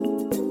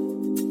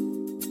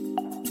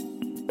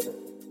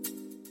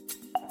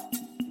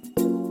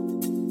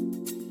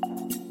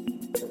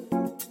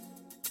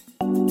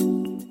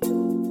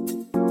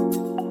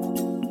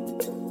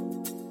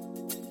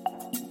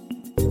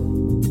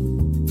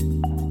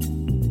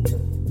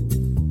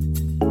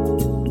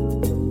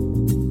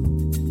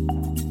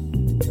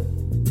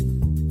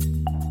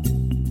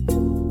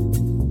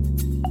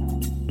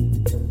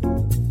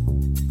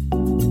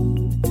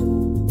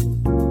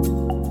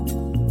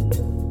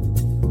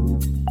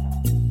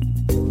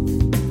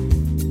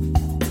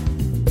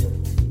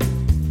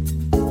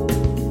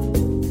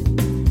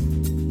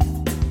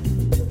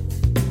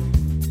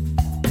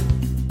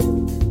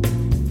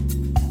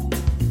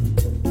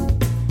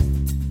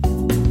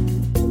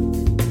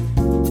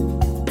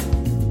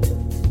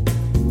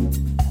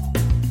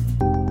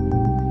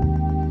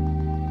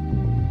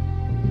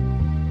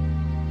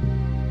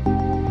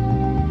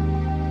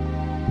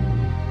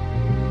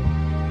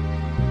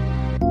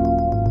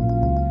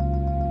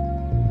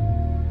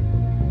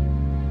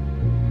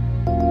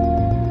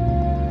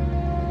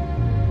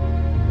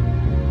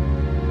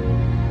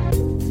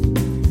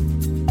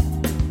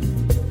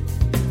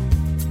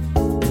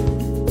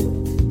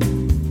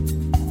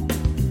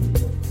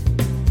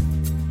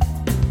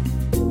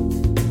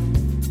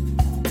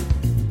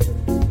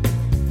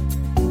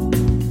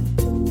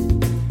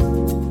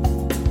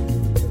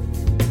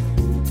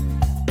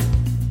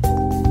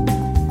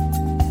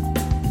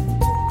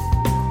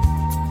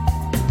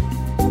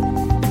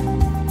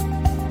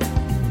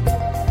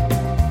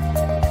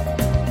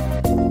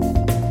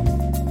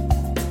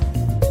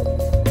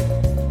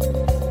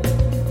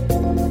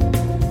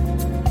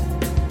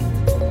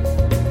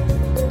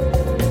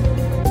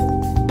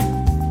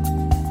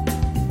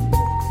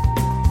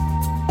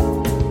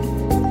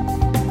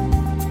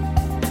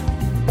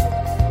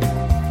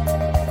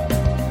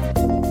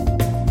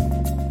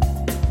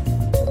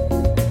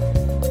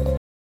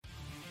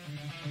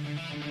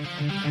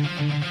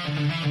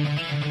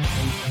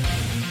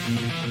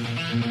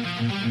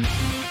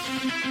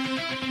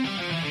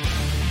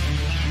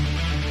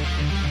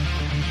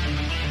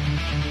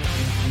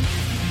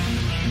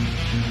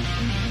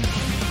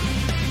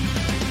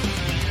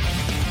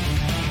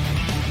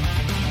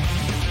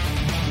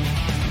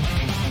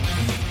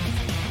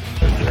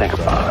Think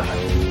about it.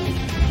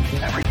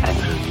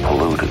 Everything's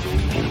polluted.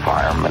 The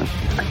environment,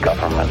 the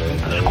government,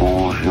 the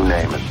schools, you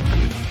name it.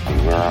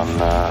 We're on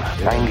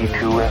 92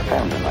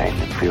 FM tonight.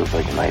 It feels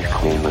like a nice,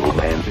 clean little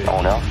band. No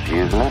one else is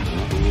using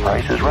it.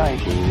 Price is right.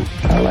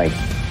 I like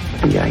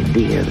the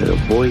idea that a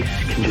voice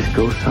can just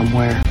go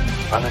somewhere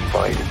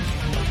Uninvited.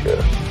 Like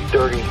a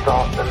dirty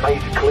thought in a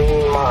nice,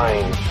 clean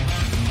mind.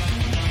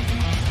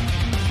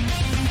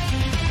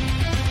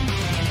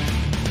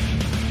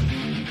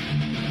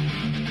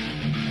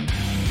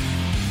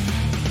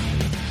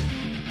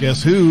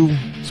 Guess who?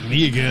 It's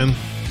me again.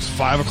 It's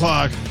 5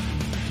 o'clock.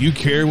 Do you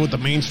care what the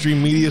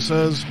mainstream media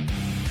says?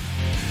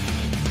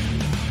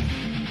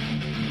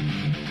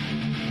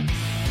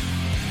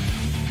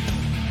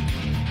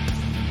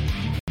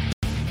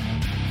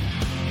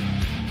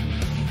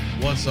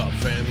 What's up,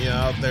 fam? You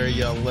out there,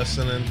 you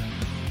listening?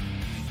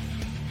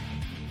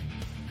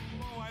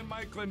 Hello, I'm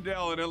Mike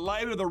Lindell, and in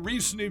light of the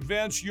recent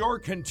events, your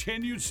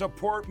continued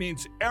support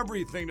means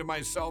everything to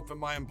myself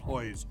and my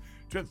employees.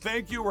 To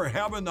thank you, we're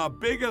having the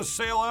biggest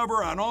sale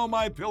ever on all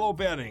MyPillow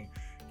bedding.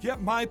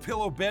 Get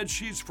MyPillow bed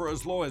sheets for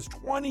as low as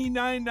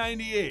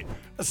 $29.98.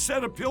 A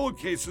set of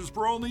pillowcases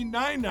for only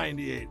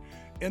 $9.98.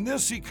 In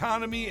this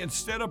economy,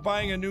 instead of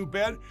buying a new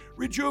bed,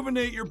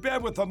 rejuvenate your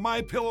bed with a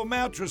MyPillow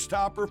mattress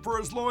topper for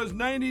as low as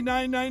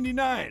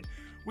 $99.99.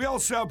 We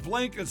also have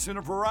blankets in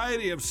a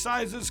variety of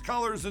sizes,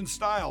 colors, and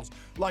styles,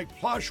 like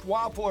plush,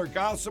 waffle, or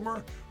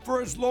gossamer,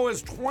 for as low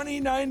as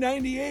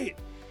 $29.98.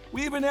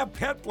 We even have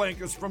pet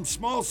blankets from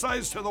small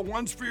size to the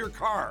ones for your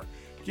car.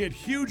 Get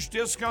huge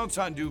discounts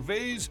on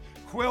duvets,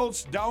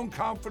 quilts, down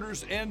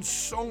comforters, and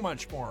so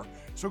much more.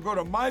 So go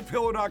to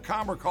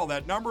MyPillow.com or call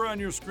that number on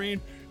your screen.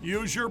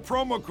 Use your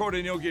promo code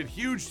and you'll get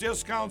huge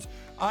discounts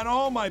on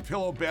all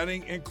MyPillow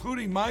bedding,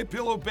 including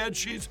MyPillow bed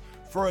sheets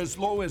for as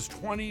low as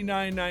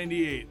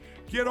 $29.98.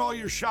 Get all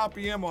your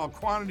shopping in while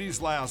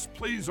quantities last.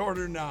 Please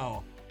order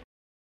now.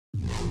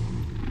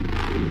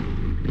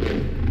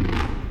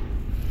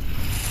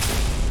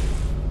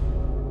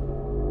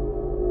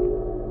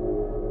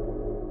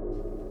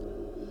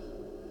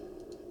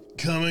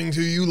 Coming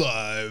to you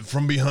live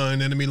from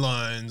behind enemy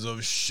lines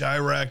of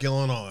Chirac,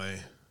 Illinois.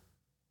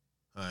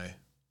 Hi.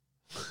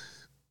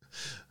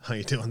 How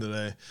you doing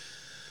today?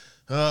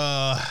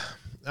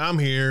 I'm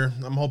here.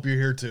 I hope you're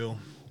here too.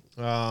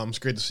 It's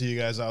great to see you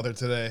guys out there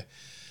today.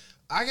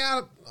 I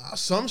got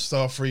some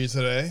stuff for you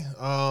today.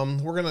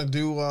 We're going to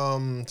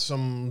do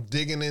some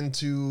digging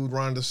into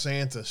Ron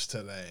DeSantis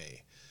today.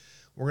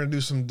 We're going to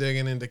do some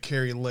digging into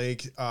Carrie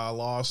Lake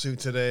lawsuit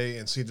today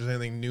and see if there's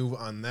anything new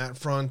on that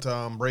front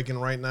breaking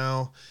right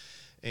now.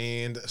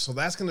 And so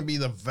that's going to be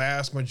the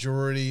vast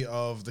majority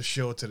of the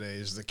show today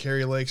is the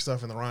Carrie Lake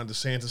stuff and the Ron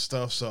DeSantis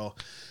stuff. So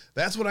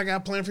that's what I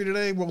got planned for you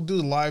today. We'll do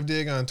the live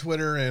dig on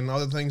Twitter and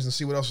other things and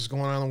see what else is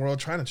going on in the world.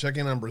 Trying to check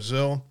in on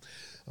Brazil.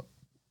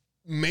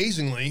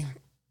 Amazingly,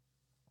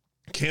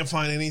 can't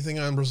find anything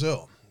on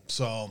Brazil.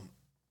 So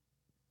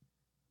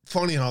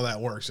funny how that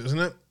works, isn't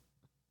it?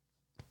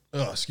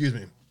 Oh, excuse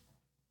me.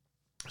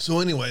 So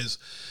anyways,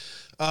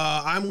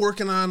 I'm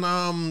working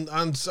on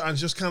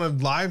just kind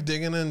of live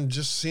digging and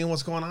just seeing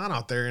what's going on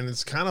out there. And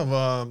it's kind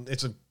of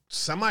it's a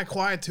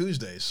semi-quiet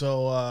Tuesday.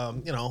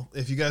 So,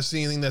 if you guys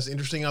see anything that's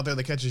interesting out there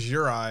that catches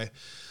your eye,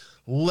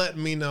 let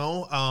me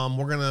know.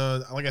 We're going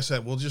to, like I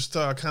said, we'll just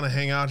kind of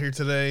hang out here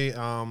today.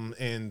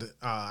 And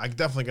I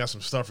definitely got some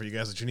stuff for you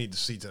guys that you need to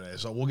see today.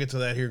 So we'll get to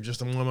that here in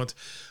just a moment.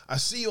 I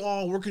see you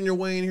all working your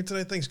way in here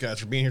today. Thanks, guys,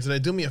 for being here today.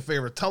 Do me a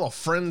favor. Tell a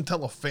friend,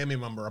 tell a family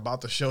member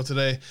about the show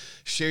today.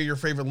 Share your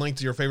favorite link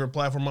to your favorite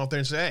platform out there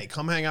and say, hey,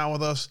 come hang out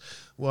with us.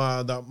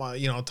 Tell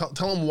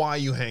them why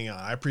you hang out.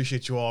 I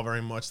appreciate you all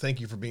very much.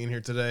 Thank you for being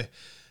here today.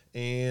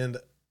 And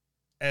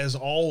as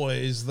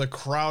always, the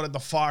crowd at the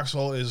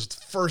Foxhole is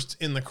first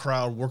in the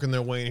crowd working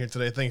their way in here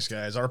today. Thanks,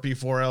 guys.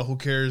 RP4L, who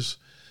cares?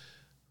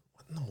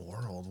 What in the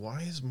world?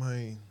 Why is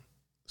my...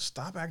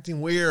 Stop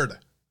acting weird.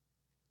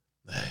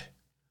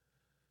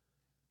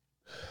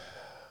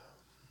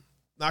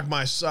 Knock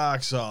my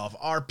socks off.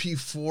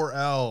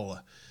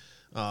 RP4L.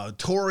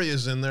 Tori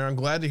is in there. I'm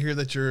glad to hear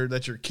that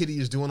your kitty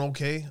is doing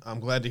okay. I'm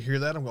glad to hear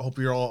that. I hope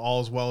you're all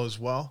as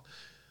well.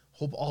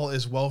 Hope all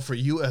is well for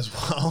you as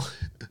well.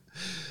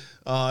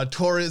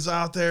 Tori is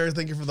out there.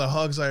 Thank you for the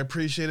hugs. I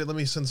appreciate it. Let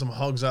me send some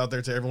hugs out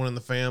there to everyone in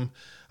the fam.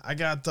 I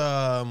got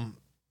a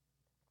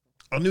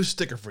new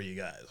sticker for you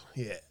guys.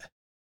 Yeah.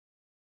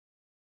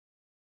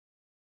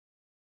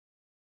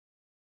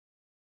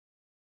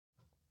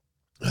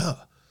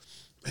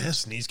 Man,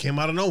 sneeze came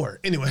out of nowhere.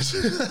 Anyways,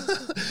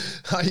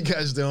 how you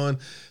guys doing?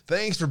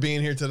 Thanks for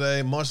being here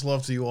today. Much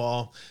love to you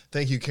all.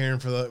 Thank you, Karen,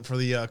 for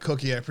the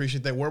cookie. I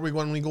appreciate that. Where we go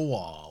when we go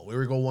wall. Where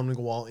we go when we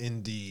go wall,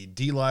 indeed.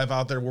 D Live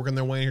out there working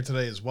their way in here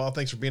today as well.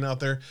 Thanks for being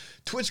out there.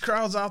 Twitch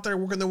crowds out there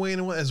working their way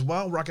in as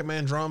well. Rocket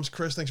Man Drums,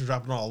 Chris, thanks for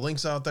dropping all the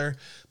links out there.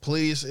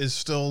 Please is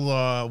still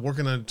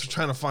working on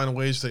trying to find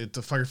ways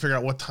to figure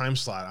out what time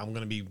slot I'm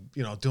going to be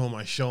doing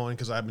my show in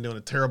because I've been doing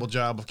a terrible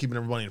job of keeping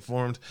everybody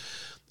informed.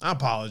 I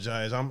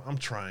apologize. I'm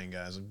trying,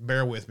 guys.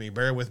 Bear with me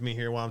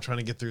here while I'm trying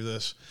to get through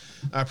this.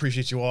 I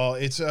appreciate you all.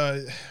 It's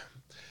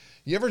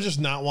You ever just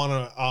not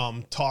want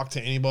to talk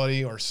to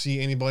anybody or see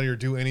anybody or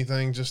do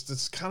anything? Just,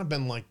 it's kind of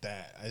been like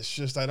that. It's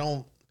just, I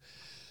don't,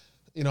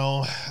 you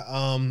know,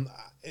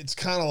 it's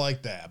kind of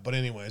like that. But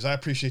anyways, I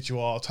appreciate you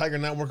all. Tiger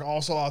Network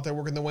also out there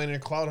working their way into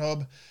Cloud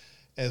Hub,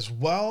 as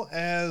well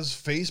as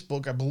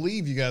Facebook. I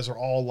believe you guys are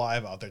all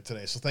live out there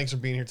today. So thanks for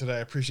being here today.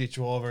 I appreciate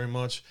you all very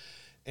much.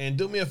 And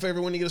do me a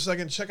favor when you get a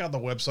second, check out the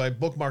website,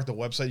 bookmark the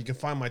website. You can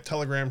find my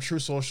Telegram, True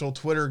Social,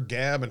 Twitter,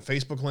 Gab, and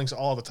Facebook links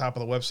all at the top of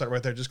the website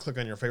right there. Just click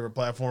on your favorite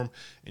platform,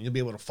 and you'll be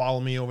able to follow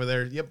me over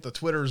there. Yep, the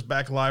Twitter is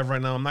back live right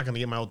now. I'm not going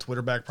to get my old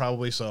Twitter back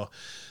probably, so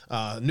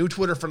new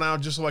Twitter for now,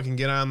 just so I can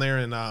get on there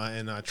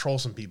and troll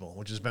some people,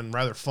 which has been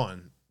rather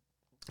fun.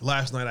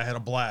 Last night I had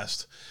a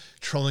blast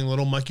trolling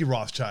little Mikey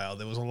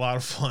Rothschild. It was a lot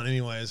of fun.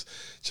 Anyways,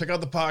 check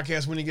out the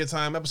podcast when you get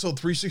time. Episode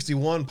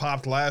 361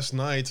 popped last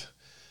night.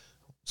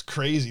 It's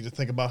crazy to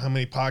think about how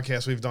many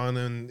podcasts we've done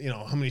and, you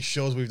know, how many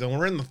shows we've done.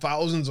 We're in the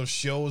thousands of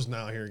shows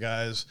now here,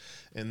 guys.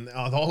 And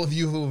all of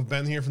you who have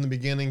been here from the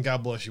beginning,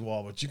 God bless you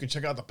all. But you can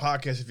check out the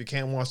podcast if you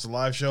can't watch the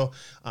live show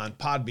on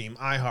Podbeam,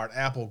 iHeart,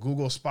 Apple,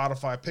 Google,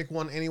 Spotify. Pick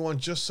one, anyone.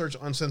 Just search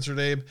Uncensored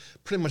Abe.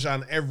 Pretty much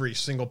on every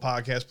single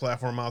podcast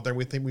platform out there.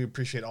 We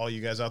appreciate all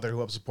you guys out there who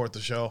help support the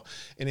show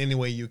in any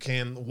way you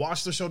can.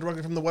 Watch the show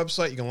directly from the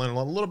website. You can learn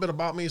a little bit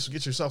about me, so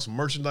get yourself some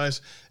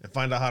merchandise and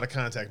find out how to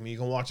contact me. You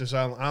can watch us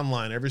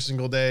online every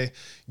single day,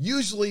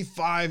 usually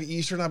 5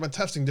 Eastern. I've been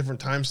testing different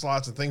time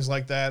slots and things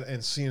like that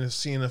and seeing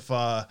if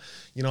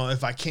you know,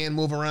 if I can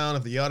move around,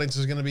 if the audience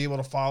is going to be able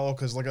to follow,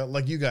 because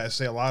like you guys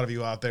say, a lot of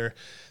you out there,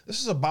 this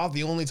is about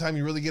the only time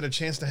you really get a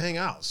chance to hang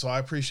out. So I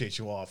appreciate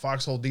you all.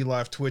 Foxhole,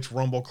 D-Live, Twitch,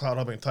 Rumble, Cloud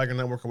Hub, and Tiger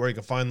Network are where you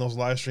can find those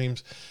live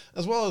streams,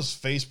 as well as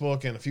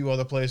Facebook and a few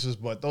other places,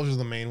 but those are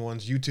the main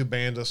ones. YouTube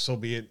banned us, so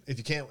be it.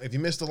 If you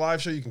missed the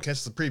live show, you can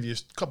catch the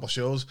previous couple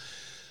shows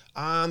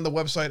on the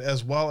website,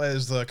 as well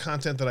as the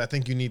content that I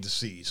think you need to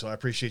see. So I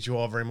appreciate you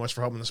all very much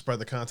for helping to spread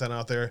the content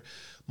out there.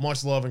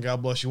 Much love and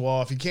God bless you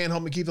all. If you can't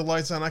help me keep the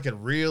lights on, I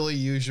could really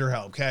use your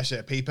help. Cash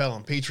App, PayPal,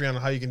 and Patreon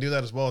on how you can do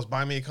that, as well as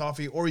buy me a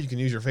coffee, or you can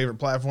use your favorite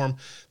platform.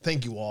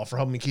 Thank you all for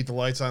helping me keep the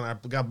lights on.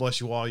 God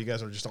bless you all. You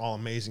guys are just all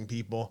amazing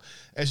people.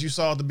 As you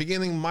saw at the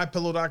beginning,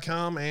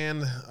 mypillow.com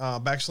and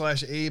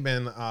 /Abe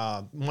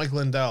and Mike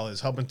Lindell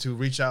is helping to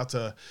reach out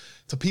to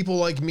people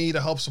like me to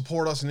help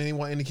support us in any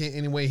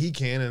way he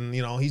can. And,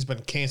 you know, he's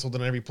been canceled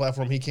on every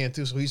platform he can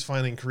too, so he's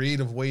finding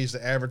creative ways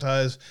to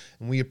advertise,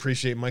 and we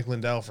appreciate Mike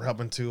Lindell for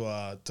helping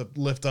to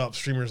lift up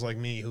streamers like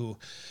me who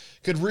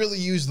could really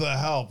use the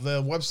help.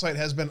 The website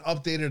has been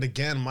updated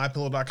again,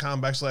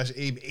 mypillow.com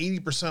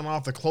 /Abe, 80%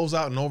 off the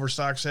closeout and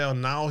overstock sale.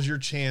 Now's your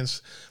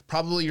chance,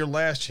 probably your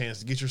last chance,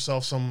 to get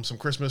yourself some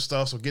Christmas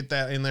stuff, so get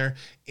that in there.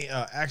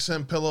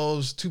 Accent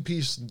pillows,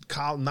 2-piece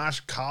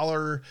notch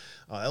collar.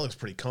 That looks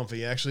pretty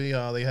comfy, actually.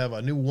 They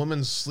have new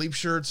women's sleep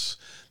shirts,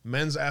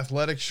 men's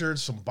athletic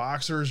shirts, some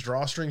boxers,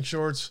 drawstring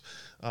shorts,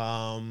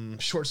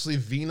 short sleeve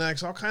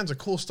V-necks, all kinds of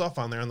cool stuff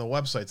on there on the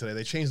website today.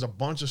 They changed a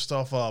bunch of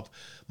stuff up.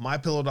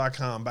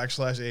 mypillow.com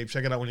 /Abe.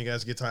 Check it out when you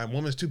guys get time.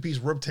 Women's 2-piece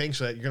rib tank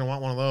set. You're going to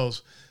want one of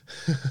those.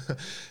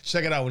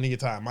 Check it out when you get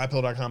time.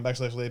 mypillow.com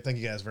 /Abe. Thank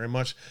you guys very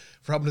much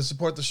for helping to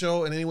support the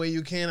show in any way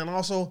you can. And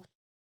also,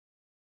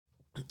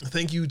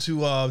 thank you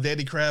to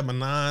Daddy Crab,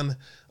 Anon,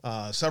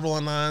 several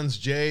Anons,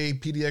 Jay,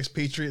 PDX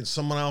Patriot, and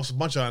someone else, a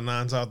bunch of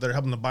Anons out there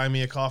helping to buy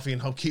me a coffee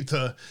and help keep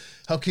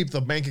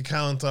the bank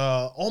account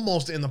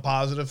almost in the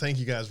positive. Thank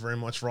you guys very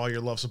much for all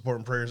your love, support,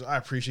 and prayers. I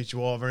appreciate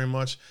you all very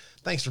much.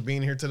 Thanks for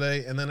being here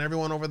today. And then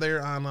everyone over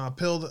there on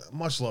Pilled,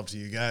 much love to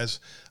you guys.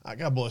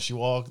 God bless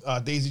you all.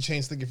 Daisy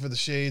Chains, thank you for the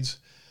shades.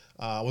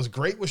 Was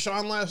great with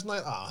Sean last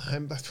night.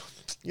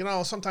 You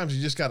know, sometimes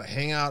you just got to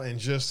hang out and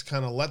just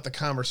kind of let the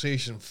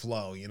conversation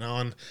flow, you know,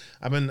 and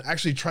I've been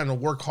actually trying to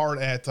work hard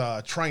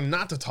at trying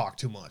not to talk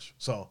too much.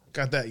 So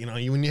got that, you know,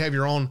 when you have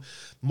your own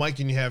mic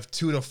and you have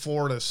 2 to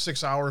 4 to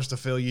 6 hours to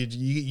fill, you get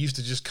used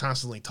to just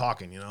constantly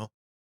talking, you know.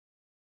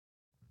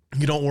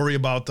 You don't worry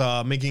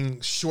about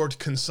making short,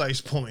 concise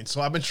points.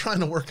 So I've been trying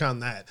to work on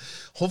that.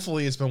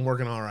 Hopefully it's been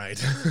working all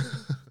right.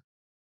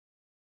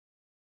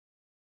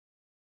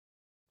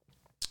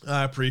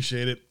 I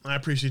appreciate it. I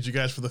appreciate you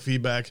guys for the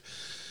feedback.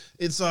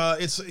 It's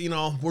you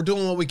know, we're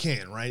doing what we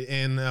can, right?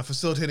 And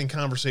facilitating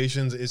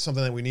conversations is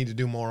something that we need to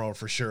do more of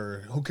for sure.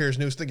 Who Cares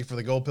News, thank you for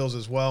the gold pills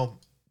as well.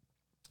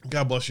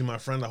 God bless you, my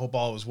friend. I hope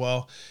all is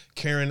well.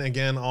 Karen,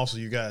 again, also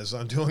you guys,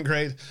 I'm doing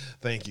great.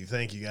 Thank you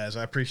guys.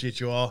 I appreciate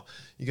you all.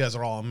 You guys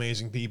are all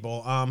amazing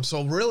people.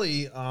 So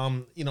really,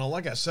 you know,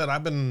 like I said,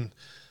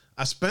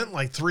 I spent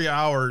like 3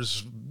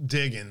 hours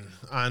digging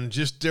on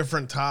just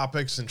different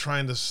topics and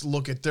trying to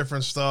look at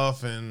different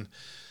stuff. And,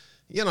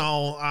 you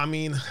know, I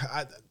mean,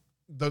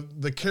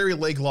 the Kerry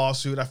Lake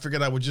lawsuit, I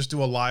figured I would just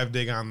do a live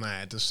dig on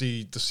that to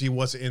see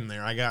what's in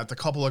there. I got a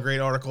couple of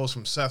great articles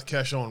from Seth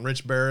Keshel and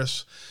Rich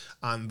Barris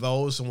on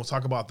those, and we'll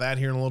talk about that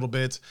here in a little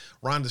bit.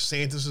 Ron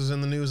DeSantis is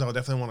in the news. I would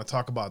definitely want to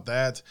talk about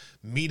that.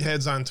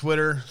 Meatheads on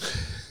Twitter.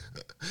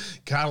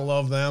 Gotta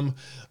love them.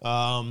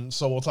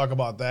 So we'll talk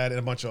about that and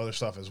a bunch of other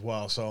stuff as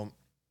well. So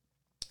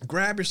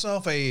grab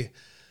yourself a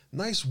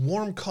nice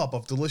warm cup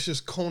of delicious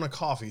Kona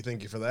coffee.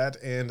 Thank you for that.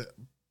 And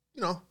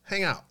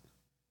hang out.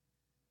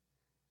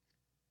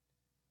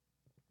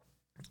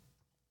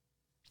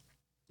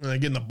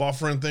 Getting the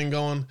buffering thing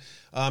going.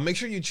 Make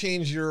sure you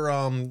change your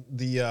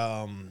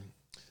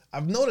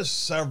I've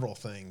noticed several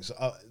things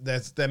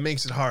that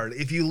makes it hard.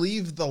 If you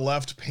leave the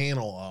left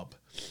panel up,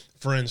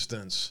 for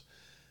instance,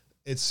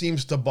 it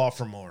seems to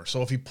buffer more.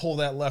 So if you pull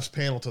that left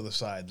panel to the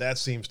side, that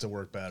seems to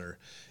work better.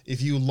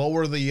 If you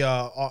lower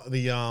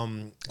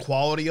the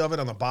quality of it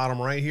on the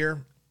bottom right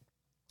here,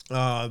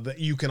 that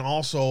you can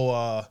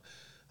also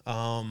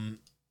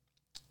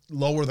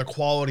lower the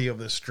quality of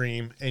the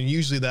stream, and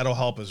usually that'll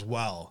help as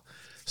well.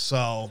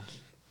 So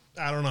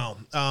I don't know.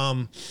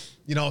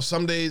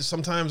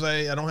 Sometimes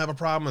I don't have a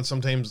problem, and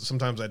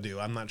sometimes I do.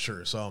 I'm not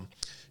sure. So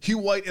Hugh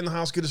White in the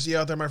house. Good to see you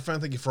out there, my friend.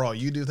 Thank you for all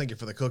you do. Thank you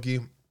for the cookie.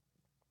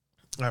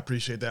 I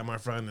appreciate that, my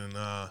friend,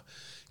 and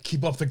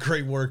keep up the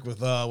great work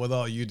with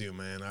all you do,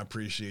 man. I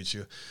appreciate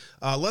you.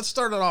 Let's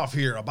start it off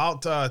here.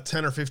 About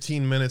 10 or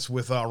 15 minutes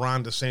with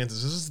Ron DeSantis.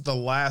 This is the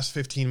last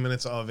 15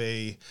 minutes of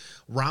a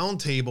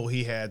roundtable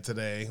he had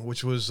today,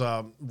 which was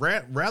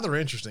rather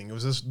interesting. It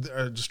was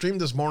streamed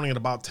this morning at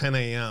about 10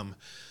 a.m.,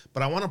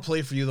 but I want to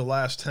play for you the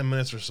last 10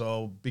 minutes or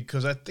so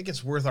because I think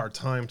it's worth our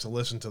time to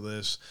listen to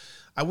this.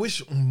 I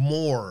wish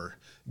more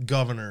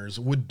governors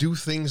would do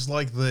things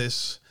like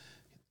this.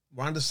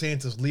 Ron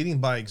DeSantis leading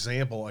by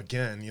example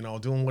again,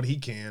 doing what he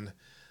can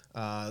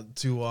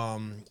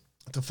to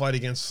fight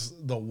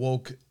against the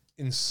woke,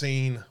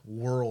 insane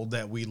world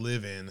that we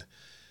live in.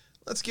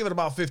 Let's give it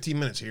about 15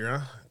 minutes here,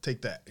 huh?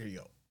 Take that. Here you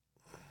go.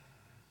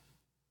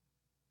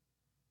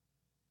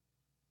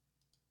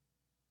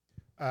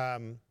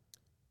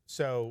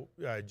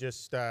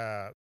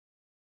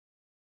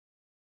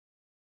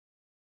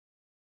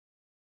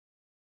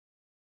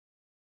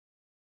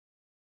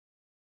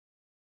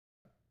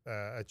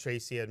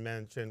 Tracy had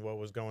mentioned what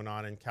was going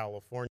on in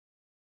California.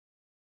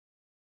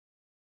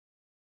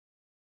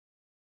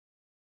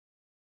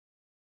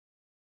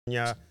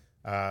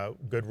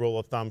 Good rule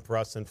of thumb for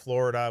us in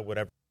Florida,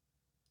 whatever.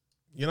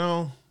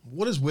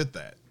 What is with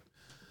that?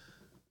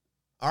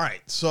 All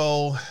right,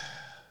 so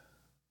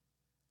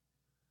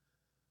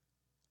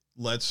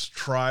let's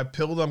try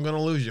Pilled. I'm going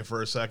to lose you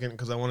for a second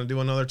because I want to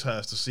do another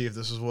test to see if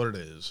this is what it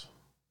is.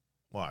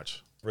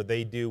 Watch.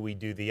 They do, we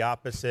do the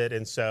opposite.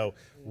 And so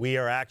we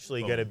are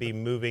actually going to be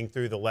moving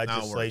through the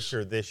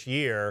legislature this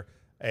year,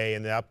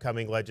 in the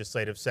upcoming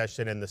legislative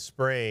session in the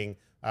spring,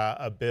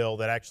 a bill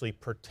that actually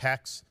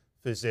protects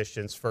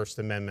physicians' First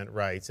Amendment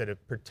rights, that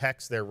it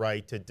protects their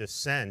right to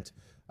dissent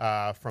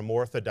from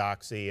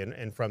orthodoxy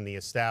and from the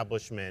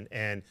establishment.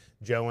 And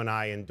Joe and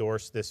I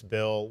endorsed this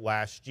bill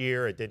last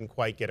year. It didn't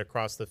quite get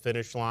across the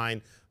finish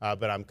line,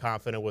 but I'm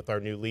confident with our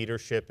new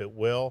leadership it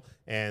will.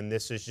 And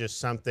this is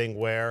just something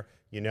where,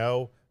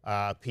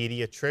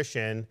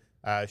 pediatrician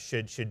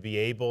should be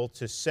able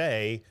to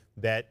say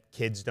that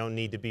kids don't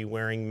need to be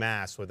wearing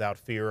masks without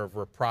fear of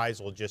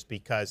reprisal just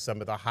because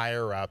some of the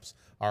higher-ups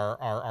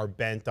are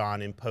bent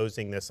on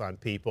imposing this on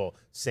people.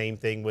 Same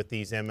thing with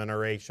these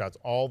mRNA shots.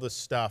 All the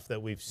stuff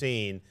that we've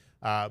seen,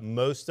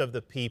 most of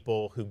the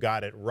people who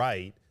got it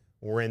right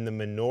were in the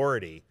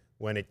minority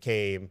when it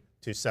came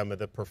to some of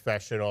the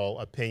professional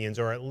opinions,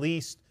 or at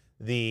least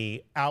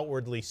the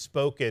outwardly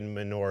spoken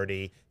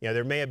minority.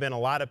 There may have been a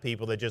lot of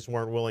people that just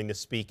weren't willing to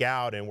speak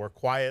out and were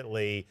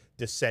quietly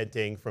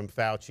dissenting from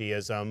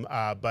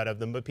Fauciism, but of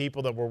the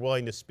people that were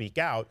willing to speak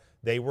out,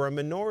 they were a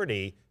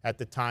minority at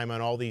the time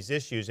on all these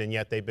issues, and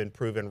yet they've been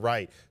proven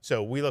right.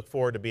 So we look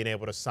forward to being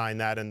able to sign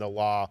that into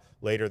law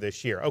later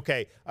this year.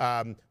 Okay,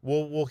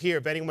 we'll hear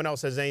if anyone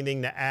else has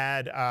anything to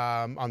add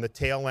on the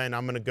tail end.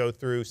 I'm going to go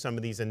through some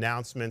of these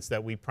announcements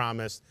that we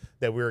promised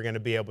that we were going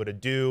to be able to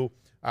do.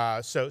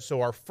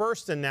 So our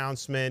first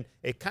announcement,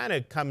 it kind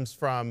of comes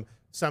from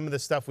some of the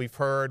stuff we've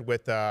heard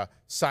with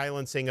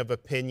silencing of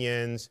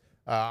opinions.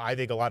 I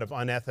think a lot of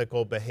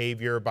unethical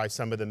behavior by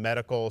some of the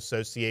medical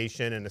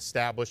association and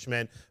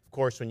establishment. Of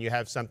course, when you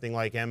have something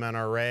like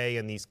mNRA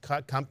and these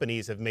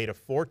companies have made a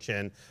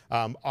fortune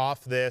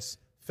off this,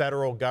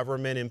 federal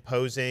government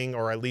imposing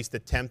or at least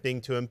attempting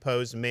to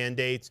impose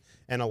mandates,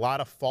 and a lot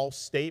of false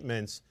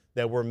statements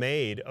that were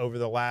made over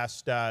the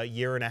last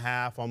year and a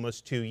half,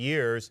 almost 2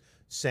 years,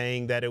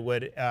 saying that it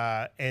would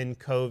end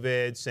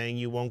COVID, saying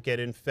you won't get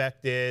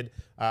infected,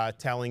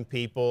 telling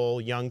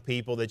people, young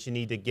people, that you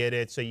need to get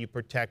it so you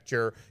protect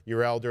your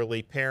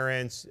elderly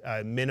parents,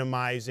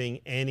 minimizing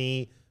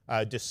any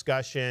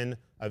discussion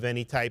of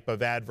any type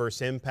of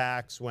adverse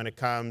impacts when it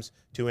comes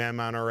to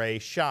mRNA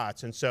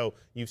shots. And so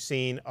you've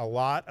seen a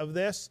lot of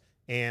this,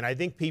 and I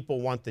think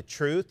people want the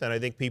truth, and I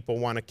think people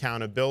want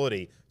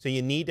accountability. So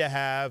you need to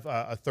have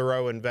a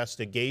thorough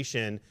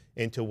investigation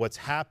into what's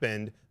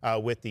happened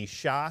with these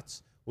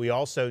shots. We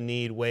also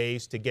need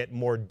ways to get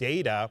more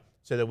data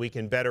so that we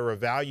can better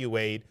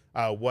evaluate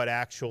what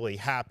actually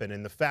happened.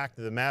 And the fact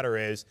of the matter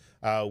is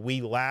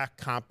we lack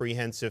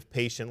comprehensive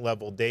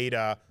patient-level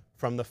data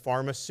from the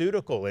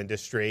pharmaceutical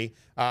industry,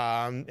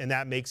 and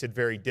that makes it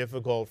very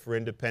difficult for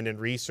independent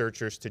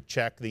researchers to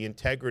check the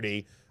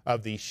integrity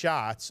of these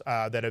shots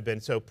that have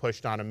been so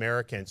pushed on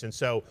Americans. And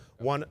so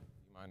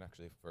mind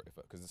actually,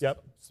 because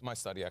Yep. my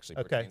study actually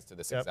Okay. pertains to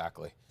this Yep.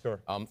 exactly. Sure.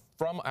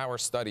 From our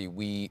study,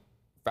 we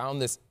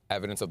found this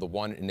evidence of the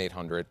 1 in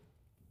 800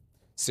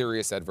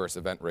 serious adverse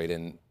event rate,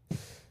 and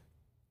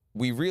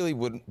we really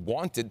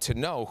wanted to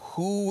know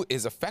who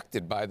is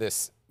affected by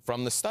this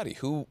from the study.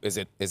 Who is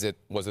it?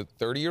 Was it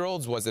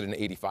 30-year-olds? Was it an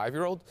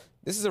 85-year-old?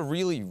 This is a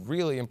really,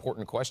 really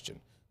important question,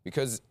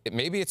 because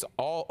maybe it's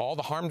all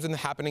the harm's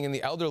happening in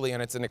the elderly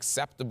and it's an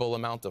acceptable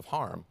amount of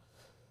harm.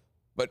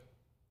 But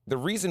the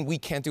reason we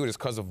can't do it is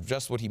because of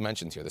just what he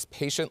mentioned here, this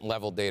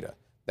patient-level data.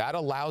 That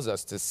allows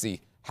us to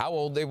see how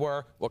old they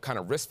were, what kind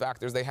of risk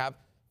factors they have.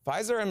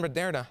 Pfizer and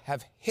Moderna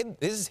have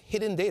this is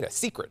hidden data,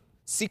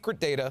 secret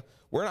data.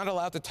 We're not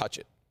allowed to touch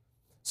it.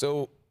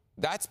 So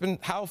that's been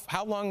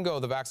how long ago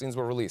the vaccines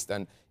were released,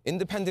 and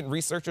independent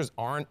researchers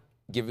aren't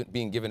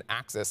being given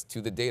access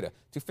to the data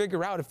to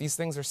figure out if these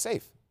things are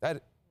safe.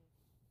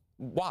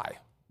 Why?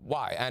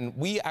 And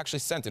we actually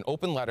sent an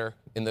open letter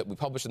we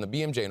published in the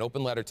BMJ, an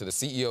open letter to the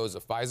CEOs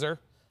of Pfizer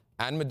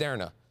and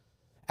Moderna,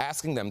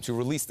 asking them to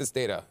release this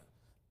data,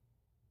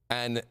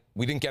 and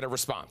we didn't get a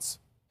response.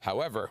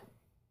 However,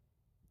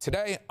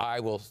 today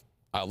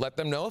I'll let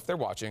them know if they're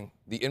watching.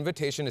 The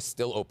invitation is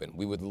still open.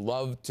 We would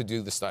love to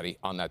do the study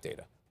on that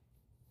data.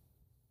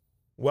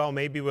 Well,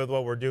 maybe with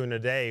what we're doing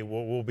today,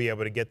 we'll be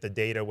able to get the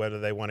data whether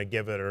they want to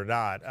give it or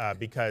not.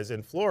 Because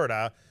in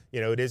Florida,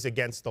 it is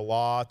against the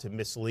law to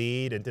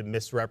mislead and to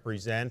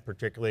misrepresent,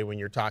 particularly when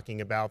you're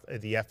talking about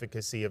the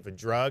efficacy of a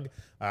drug.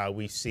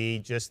 We see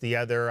just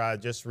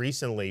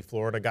recently,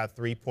 Florida got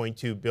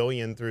 $3.2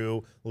 billion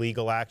through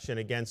legal action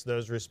against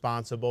those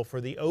responsible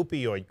for the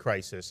opioid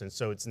crisis. And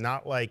so it's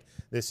not like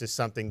this is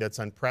something that's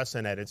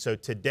unprecedented. So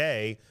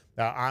today,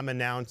 I'm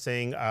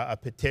announcing a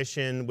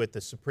petition with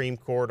the Supreme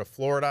Court of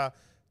Florida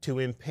to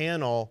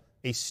impanel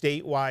a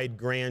statewide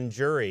grand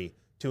jury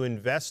to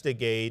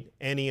investigate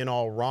any and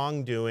all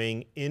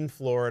wrongdoing in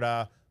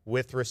Florida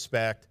with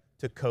respect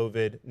to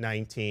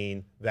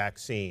COVID-19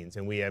 vaccines.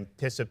 And we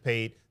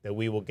anticipate that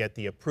we will get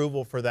the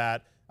approval for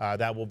that.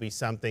 That will be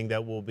something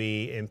that will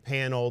be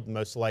impaneled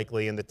most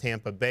likely in the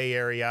Tampa Bay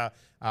area,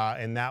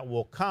 and that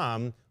will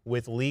come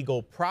with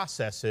legal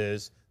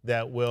processes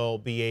that will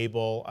be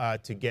able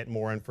to get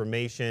more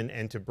information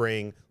and to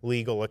bring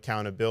legal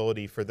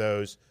accountability for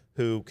those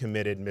who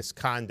committed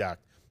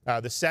misconduct.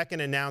 The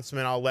second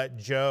announcement I'll let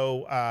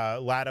Joe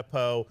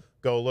Latipo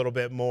go a little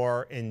bit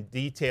more in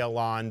detail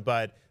on,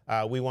 but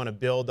we want to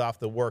build off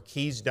the work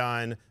he's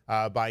done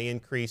by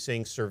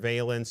increasing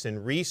surveillance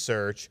and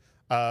research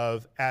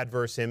of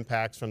adverse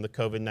impacts from the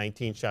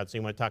COVID-19 shots. So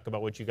you want to talk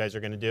about what you guys are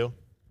going to do?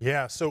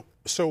 Yeah, so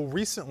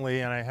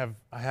recently, and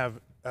I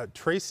have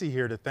Tracy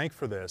here to thank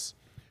for this.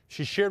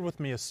 She shared with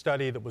me a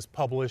study that was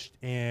published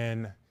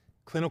in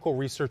Clinical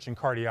Research in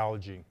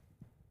Cardiology.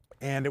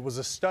 And it was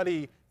a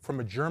study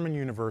from a German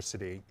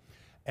university.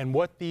 And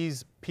what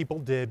these people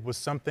did was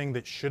something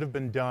that should have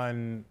been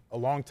done a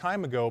long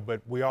time ago,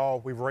 but we've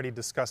already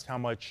discussed how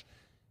much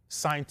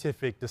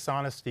scientific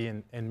dishonesty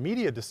and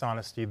media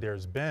dishonesty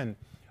there's been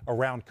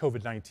around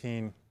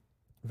COVID-19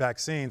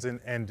 vaccines.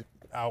 And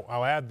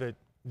I'll add that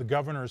the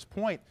governor's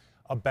point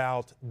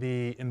about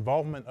the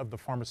involvement of the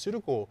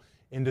pharmaceutical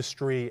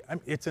industry,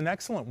 it's an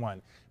excellent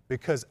one,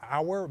 because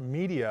our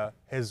media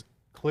has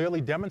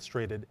clearly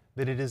demonstrated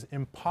that it is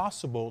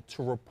impossible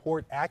to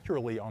report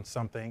accurately on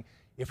something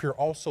if you're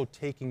also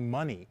taking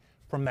money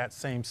from that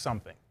same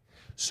something.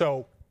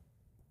 So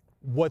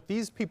what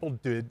these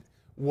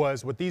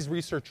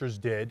researchers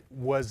did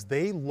was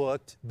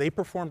they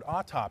performed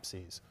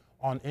autopsies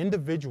on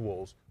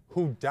individuals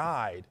who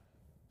died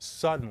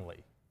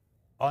suddenly,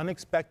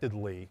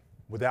 unexpectedly,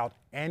 without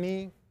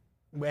any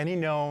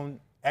known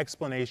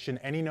explanation,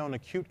 any known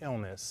acute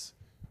illness,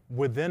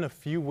 within a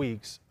few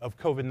weeks of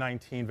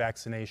COVID-19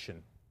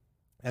 vaccination.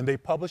 And they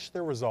published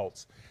their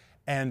results.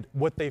 And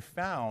what they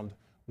found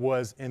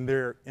was in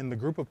the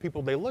group of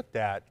people they looked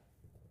at,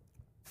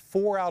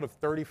 4 out of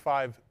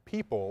 35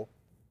 people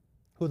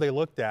who they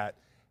looked at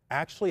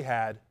actually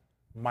had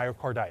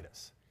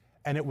myocarditis.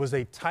 And it was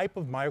a type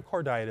of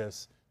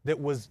myocarditis that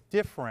was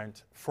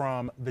different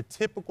from the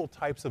typical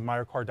types of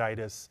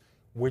myocarditis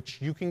which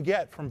you can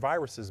get from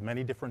viruses,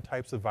 many different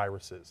types of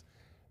viruses.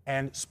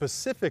 And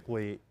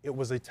specifically, it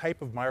was a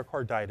type of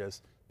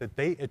myocarditis that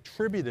they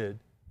attributed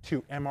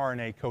to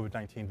mRNA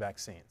COVID-19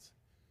 vaccines.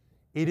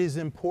 It is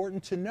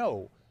important to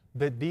know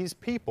that these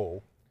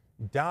people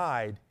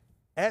died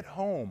at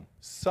home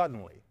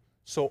suddenly.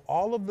 So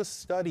all of the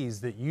studies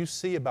that you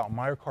see about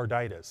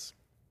myocarditis,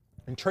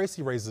 and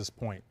Tracy raised this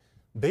point,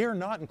 they are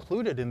not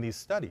included in these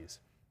studies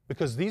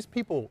because these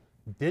people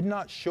did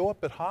not show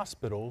up at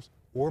hospitals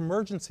or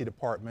emergency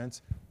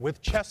departments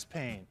with chest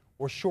pain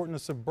or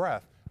shortness of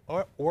breath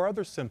or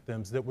other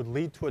symptoms that would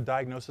lead to a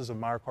diagnosis of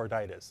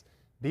myocarditis.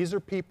 These are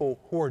people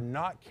who are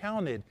not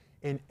counted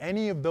in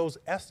any of those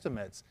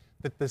estimates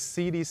that the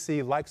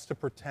CDC likes to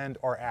pretend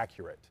are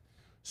accurate.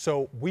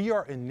 So we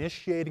are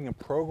initiating a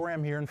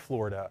program here in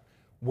Florida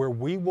where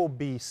we will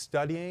be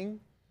studying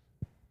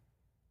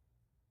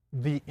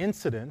the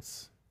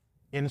incidence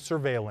in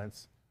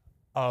surveillance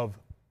of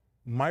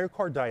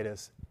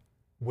myocarditis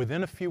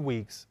within a few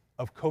weeks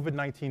of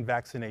COVID-19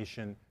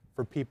 vaccination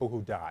for people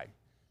who die.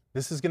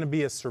 This is going to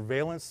be a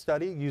surveillance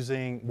study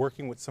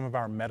working with some of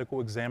our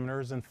medical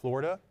examiners in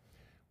Florida.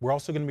 We're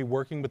also going to be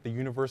working with the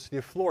University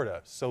of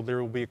Florida, so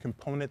there will be a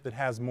component that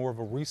has more of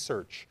a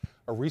research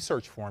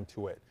form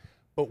to it.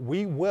 But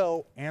we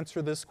will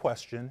answer this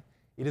question.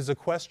 It is a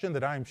question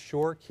that I'm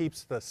sure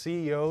keeps the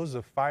CEOs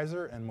of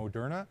Pfizer and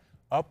Moderna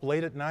up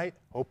late at night,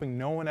 hoping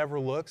no one ever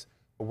looks,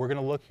 but we're going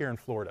to look here in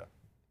Florida.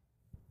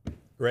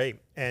 Great,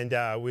 and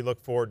we look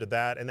forward to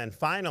that. And then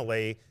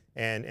finally,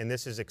 and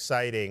this is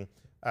exciting,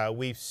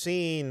 we've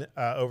seen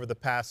over the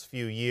past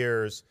few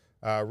years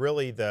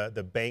really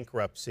the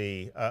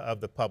bankruptcy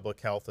of the public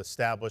health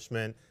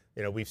establishment.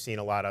 You know, we've seen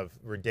a lot of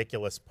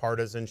ridiculous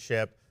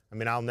partisanship. I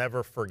mean, I'll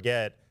never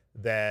forget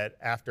that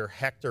after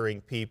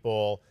hectoring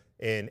people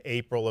in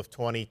April of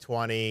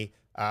 2020,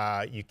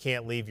 you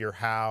can't leave your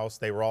house.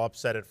 They were all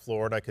upset at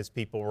Florida because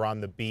people were on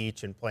the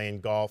beach and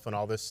playing golf and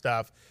all this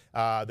stuff,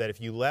 that if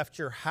you left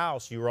your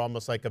house, you were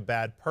almost like a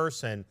bad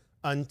person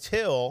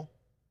until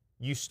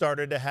you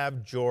started to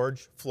have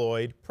George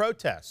Floyd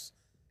protests.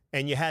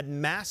 And you had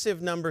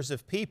massive numbers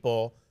of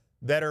people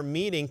that are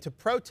meeting to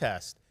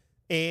protest.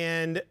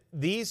 And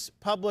these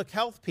public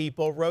health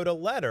people wrote a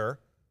letter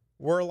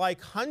where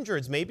like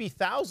hundreds, maybe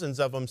thousands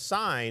of them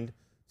signed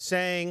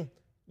saying,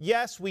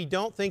 yes, we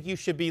don't think you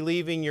should be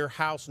leaving your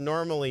house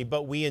normally,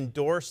 but we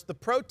endorse the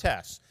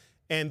protests,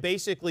 and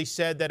basically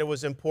said that it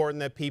was important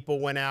that people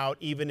went out,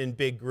 even in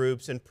big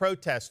groups, and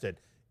protested.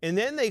 And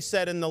then they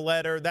said in the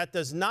letter that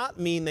does not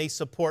mean they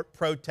support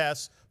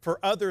protests for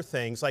other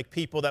things, like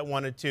people that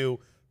wanted to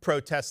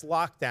protest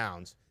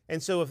lockdowns.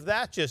 And so if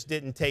that just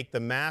didn't take the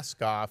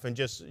mask off and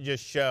just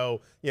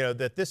show, you know,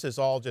 that this is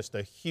all just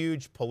a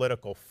huge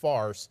political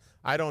farce,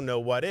 I don't know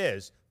what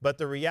is. But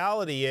the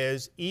reality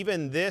is,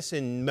 even this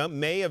in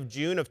May of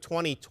June of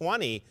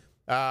 2020,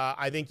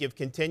 I think you've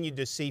continued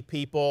to see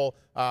people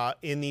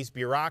in these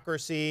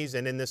bureaucracies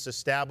and in this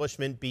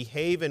establishment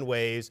behave in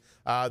ways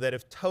that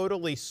have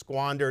totally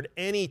squandered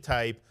any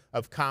type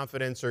of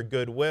confidence or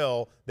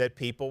goodwill that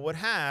people would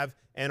have.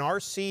 And our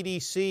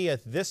CDC at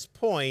this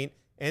point,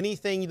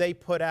 anything they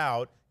put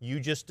out, you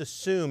just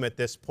assume at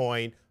this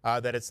point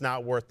that it's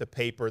not worth the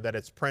paper that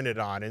it's printed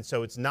on. And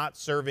so it's not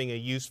serving a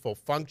useful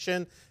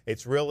function.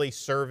 It's really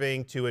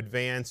serving to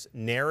advance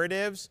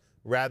narratives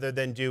rather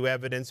than do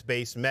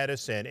evidence-based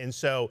medicine. And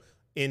so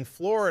in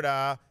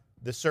Florida,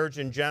 the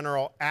Surgeon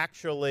General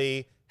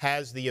actually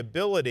has the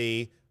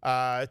ability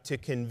to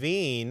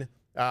convene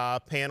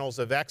panels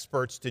of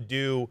experts to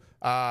do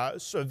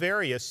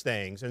various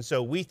things. And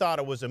so we thought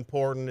it was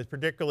important,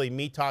 particularly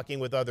me talking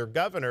with other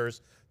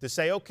governors, to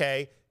say,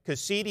 okay,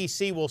 because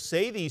CDC will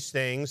say these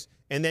things,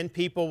 and then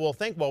people will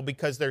think, well,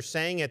 because they're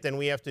saying it, then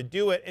we have to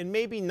do it. And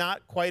maybe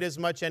not quite as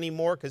much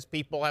anymore because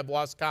people have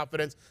lost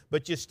confidence,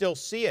 but you still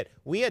see it.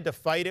 We had to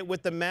fight it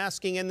with the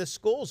masking in the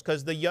schools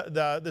because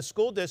the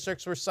school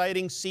districts were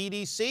citing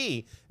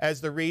CDC as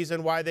the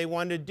reason why they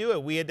wanted to do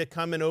it. We had to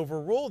come and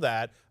overrule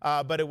that,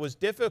 but it was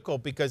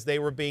difficult because they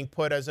were being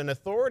put as an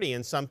authority,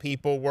 and some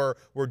people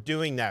were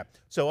doing that.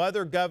 So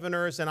other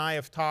governors and I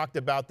have talked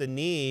about the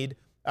need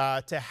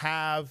to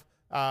have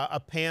a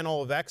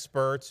panel of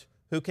experts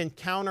who can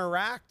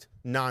counteract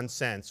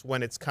nonsense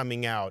when it's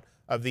coming out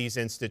of these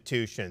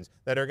institutions,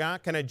 that are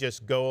not going to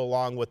just go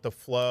along with the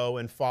flow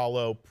and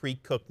follow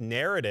pre-cooked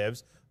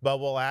narratives,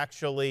 but will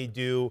actually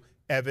do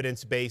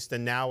evidence-based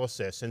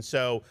analysis. And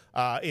so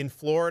in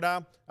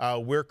Florida,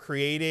 we're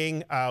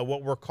creating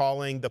what we're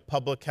calling the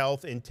Public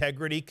Health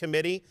Integrity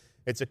Committee.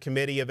 It's a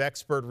committee of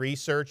expert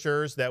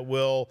researchers that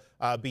will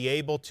be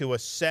able to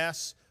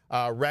assess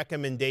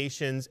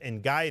recommendations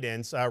and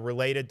guidance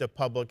related to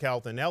public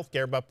health and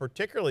healthcare, but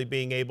particularly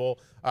being able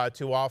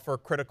to offer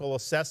critical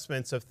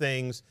assessments of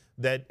things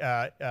that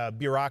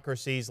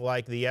bureaucracies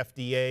like the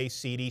FDA,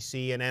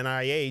 CDC, and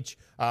NIH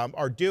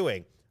are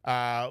doing.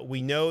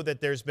 We know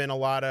that there's been a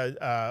lot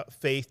of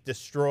faith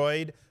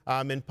destroyed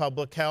in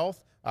public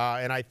health.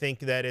 And I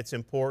think that it's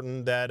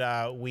important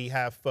that we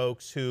have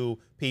folks who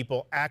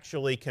people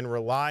actually can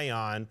rely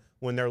on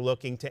when they're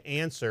looking to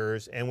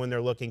answers and when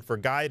they're looking for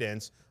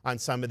guidance on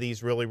some of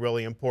these really,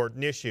 really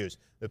important issues.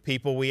 The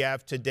people we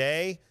have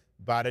today,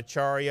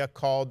 Bhattacharya,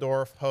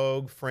 Kaldorf,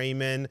 Hogue,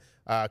 Freeman,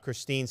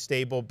 Christine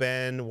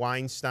Stable-Ben,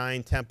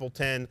 Weinstein,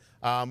 Templeton,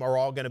 are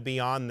all going to be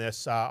on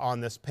this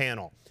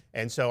panel.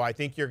 And so I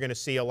think you're going to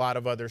see a lot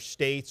of other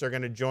states are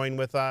going to join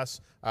with us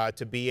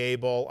to be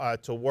able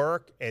to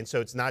work. And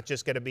so it's not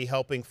just going to be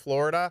helping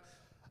Florida.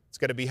 It's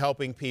going to be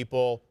helping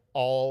people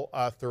all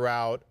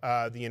throughout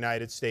the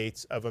United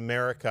States of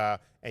America.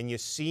 And you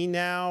see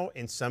now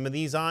in some of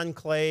these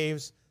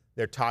enclaves,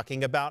 they're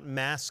talking about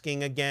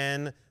masking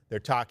again. They're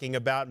talking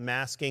about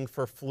masking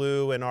for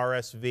flu and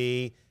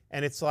RSV.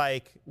 And it's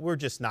like, we're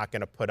just not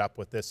going to put up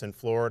with this in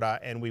Florida,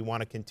 and we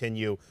want to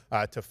continue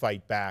to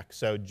fight back.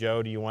 So,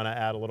 Joe, do you want to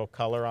add a little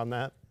color on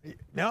that?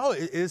 No,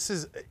 this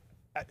is,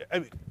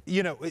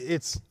 you know,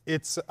 you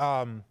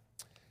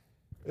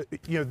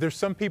know, there's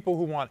some people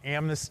who want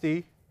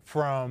amnesty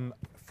from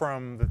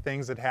the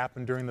things that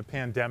happened during the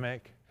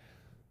pandemic.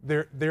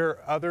 there are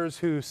others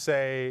who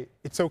say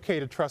it's okay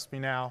to trust me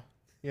now.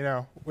 You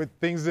know, with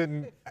things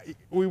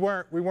we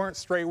weren't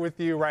straight with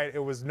you, right? It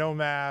was no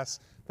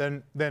mask,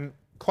 then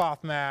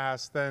cloth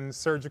mask, then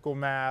surgical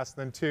mask,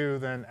 then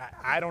then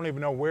I don't even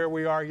know where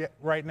we are yet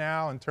right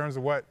now in terms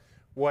of what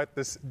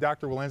this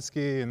Dr.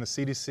 Walensky and the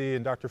CDC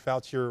and Dr.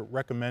 Fauci are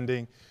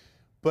recommending.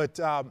 But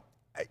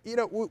you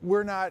know,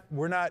 we're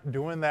not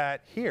doing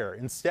that here.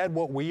 Instead,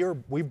 what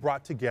we've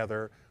brought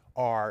together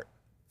are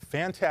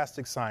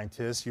fantastic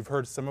scientists. You've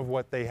heard some of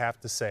what they have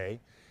to say,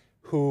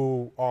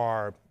 who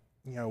are,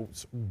 you know,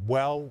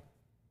 well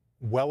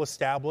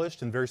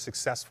established and very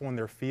successful in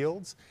their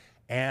fields,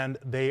 and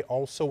they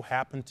also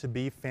happen to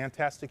be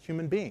fantastic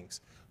human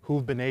beings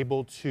who've been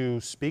able to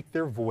speak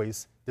their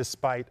voice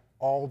despite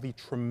all the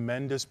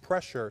tremendous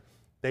pressure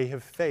they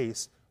have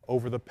faced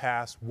over the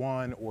past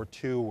 1 or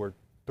 2 or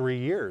 3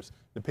 years,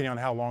 depending on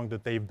how long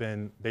that they've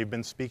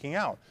been speaking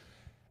out.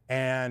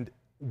 And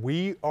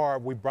we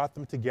brought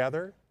them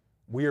together.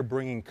 We are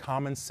bringing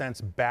common sense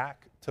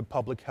back to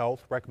public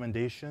health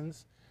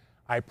recommendations.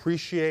 I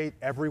appreciate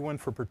everyone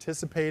for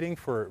participating,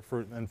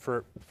 and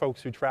for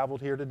folks who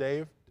traveled here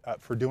today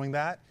for doing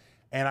that.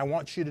 And I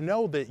want you to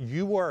know that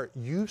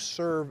you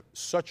serve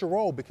such a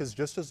role, because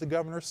just as the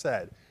governor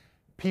said,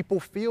 people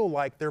feel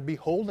like they're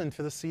beholden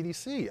to the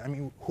CDC. I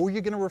mean, who are you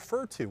going to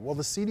refer to? Well,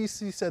 the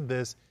CDC said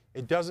this.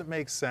 It doesn't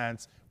make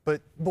sense.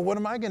 But what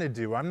am I going to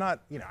do? I'm not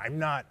a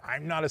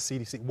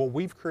CDC. Well,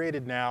 we've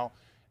created now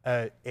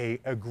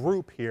a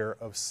group here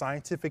of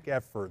scientific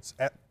experts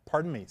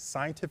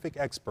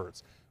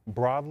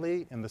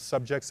broadly in the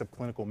subjects of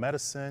clinical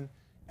medicine,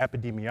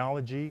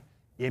 epidemiology,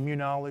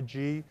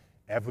 immunology,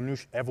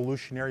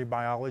 evolutionary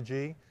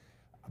biology,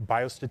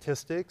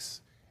 biostatistics,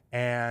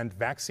 and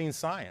vaccine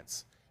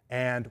science.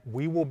 And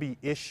we will be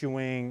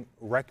issuing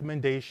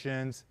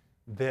recommendations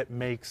that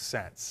make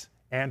sense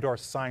and are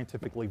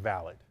scientifically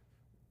valid.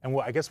 And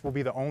I guess we'll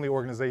be the only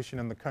organization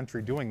in the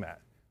country doing that.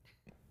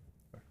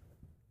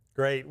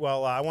 Great.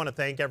 Well, I want to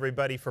thank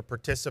everybody for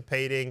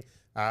participating.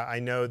 I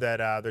know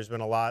that there's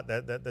been a lot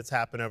that's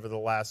happened over the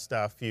last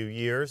few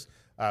years,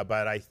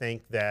 but I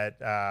think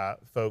that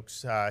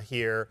folks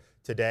here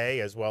today,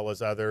 as well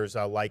as others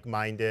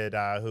like-minded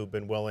who've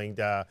been willing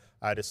to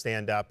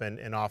stand up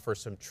and offer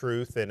some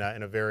truth in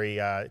a very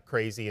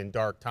crazy and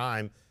dark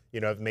time, you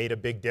know, have made a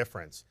big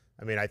difference.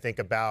 I mean, I think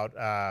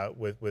about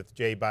with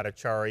Jay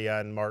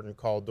Bhattacharya and Martin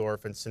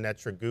Kaldorf and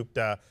Sunetra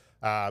Gupta,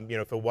 you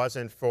know, if it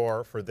wasn't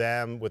for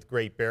them with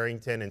Great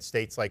Barrington and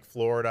states like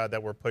Florida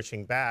that were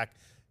pushing back,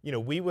 you know,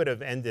 we would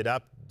have ended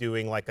up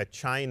doing like a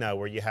China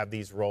where you have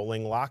these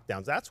rolling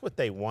lockdowns. That's what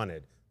they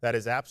wanted. That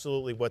is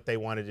absolutely what they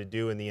wanted to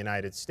do in the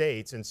United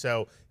States. And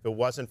so if it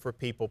wasn't for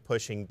people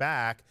pushing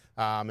back,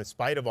 in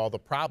spite of all the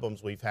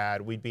problems we've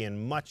had, we'd be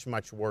in much,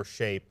 much worse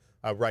shape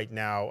right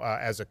now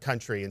as a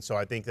country. And so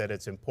I think that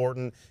it's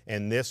important,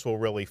 and this will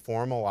really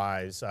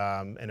formalize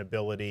an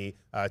ability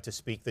to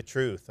speak the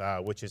truth,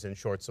 which is in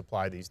short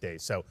supply these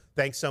days. So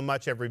thanks so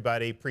much,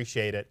 everybody.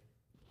 Appreciate it.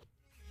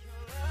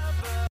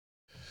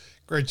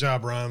 Great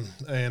job, Ron,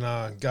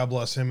 and God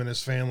bless him and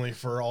his family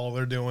for all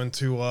they're doing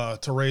to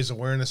raise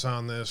awareness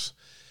on this.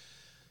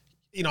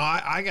 You know,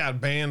 I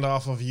got banned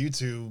off of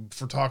YouTube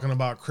for talking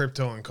about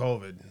crypto and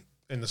COVID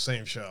in the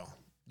same show,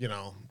 you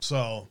know,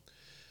 so,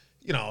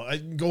 you know,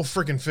 go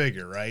freaking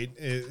figure, right?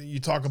 You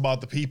talk about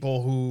the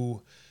people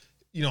who,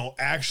 you know,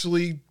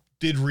 actually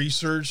did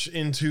research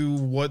into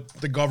what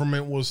the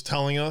government was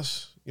telling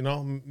us, you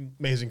know,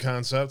 amazing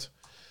concept.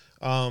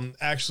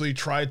 Actually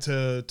tried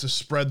to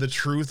spread the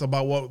truth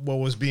about what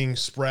was being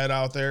spread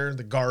out there,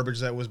 the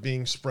garbage that was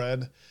being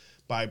spread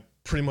by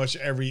pretty much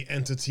every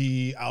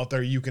entity out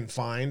there you can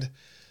find.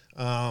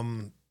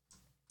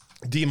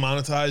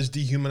 Demonetized,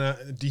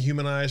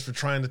 dehumanized for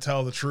trying to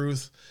tell the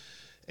truth.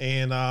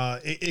 And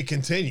it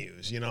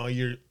continues, you know,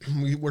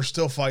 we're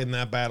still fighting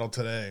that battle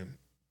today.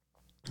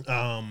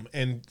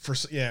 And for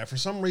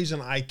some reason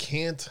I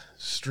can't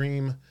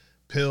stream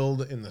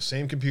Pilled in the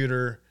same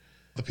computer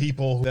the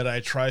people that I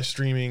try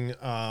streaming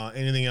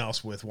anything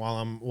else with while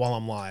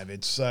I'm live.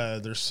 It's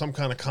there's some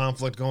kind of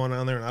conflict going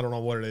on there, and I don't know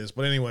what it is.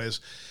 But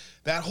anyways,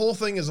 that whole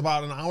thing is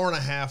about an hour and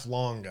a half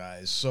long,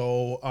 guys.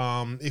 So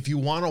if you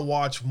want to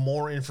watch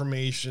more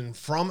information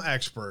from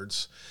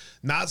experts,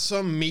 not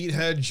some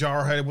meathead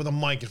jarhead with a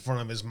mic in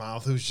front of his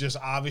mouth who's just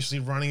obviously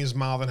running his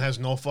mouth and has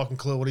no fucking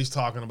clue what he's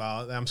talking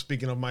about. I'm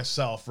speaking of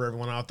myself for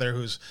everyone out there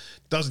who's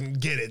doesn't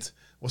get it.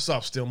 What's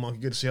up, Steel Monkey?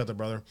 Good to see you out there,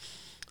 brother.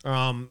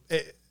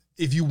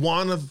 If you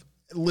want to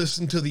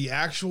listen to the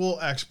actual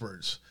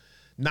experts,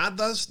 not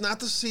the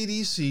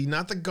CDC,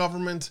 not the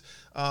government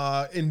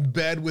in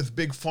bed with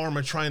Big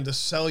Pharma trying to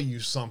sell you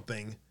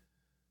something,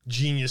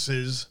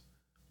 geniuses,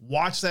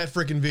 watch that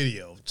freaking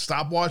video.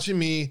 Stop watching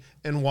me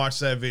and watch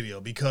that video,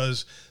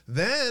 because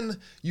then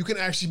you can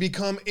actually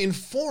become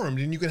informed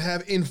and you can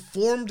have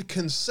informed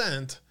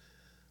consent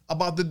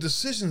about the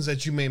decisions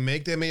that you may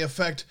make that may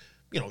affect,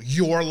 you know,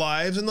 your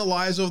lives and the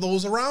lives of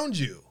those around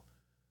you.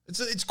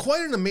 It's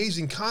quite an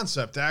amazing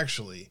concept,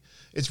 actually.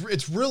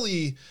 It's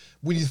really,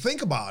 when you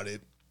think about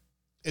it,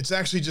 It's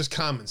actually just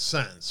common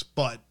sense,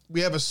 but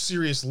we have a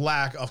serious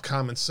lack of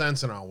common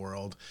sense in our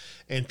world,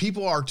 and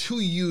people are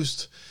too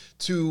used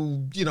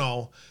to, you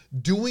know,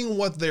 doing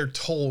what they're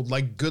told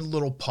like good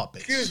little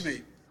puppets. Excuse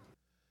me.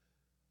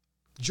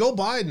 Joe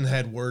Biden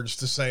had words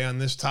to say on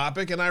this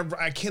topic, and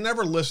I can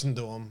never listen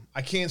to him.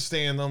 I can't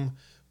stand them,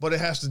 but it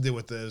has to do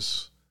with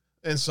this.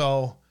 And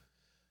so,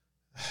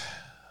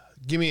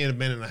 give me a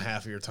minute and a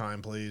half of your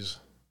time, please.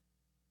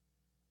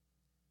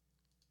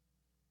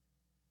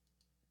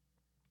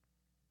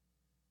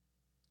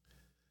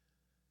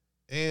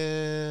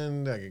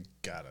 And I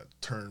gotta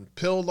turn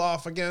Pilled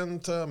off again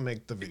to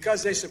make the video.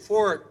 Because they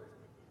support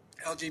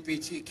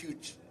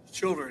LGBTQ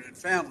children and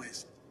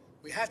families,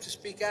 we have to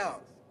speak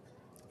out.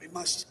 We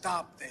must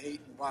stop the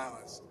hate and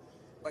violence,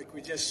 like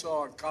we just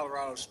saw in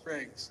Colorado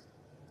Springs,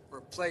 where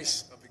a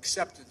place of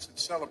acceptance and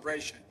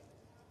celebration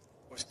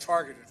was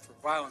targeted for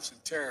violence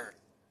and terror.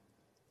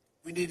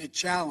 We need to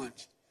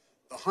challenge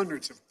the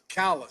hundreds of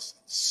callous,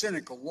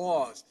 cynical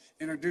laws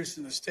introduced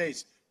in the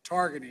states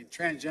targeting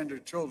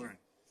transgender children,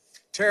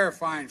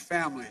 terrifying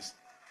families,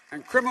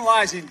 and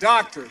criminalizing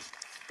doctors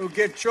who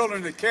give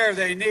children the care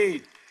they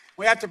need.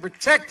 We have to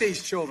protect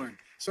these children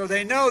so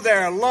they know they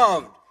are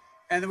loved,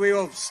 and we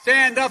will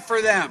stand up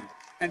for them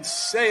and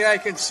say they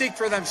can seek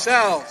for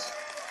themselves.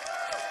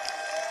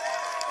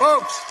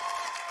 Folks,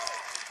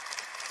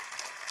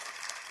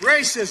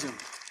 racism,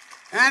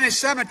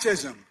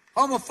 anti-Semitism,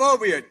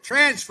 homophobia,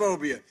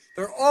 transphobia,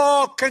 they're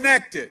all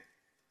connected.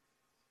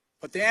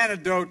 But the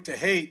antidote to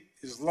hate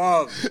is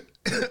love.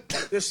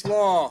 This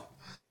law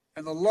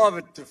and the love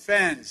it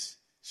defends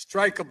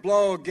strike a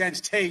blow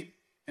against hate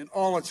in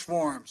all its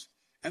forms.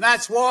 And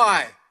that's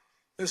why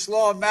this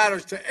law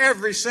matters to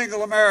every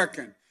single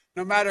American,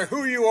 no matter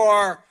who you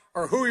are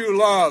or who you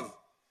love.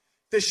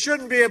 This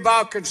shouldn't be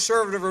about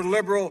conservative or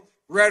liberal,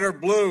 red or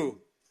blue.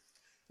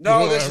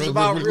 No, this is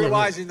about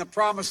realizing the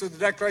promise of the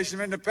Declaration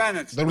of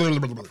Independence, a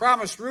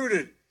promise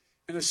rooted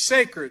in a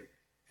sacred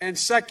and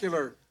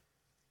secular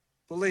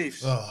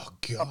beliefs. Oh,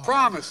 God. A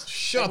promise.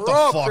 Shut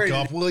the fuck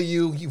up, will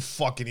you? You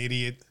fucking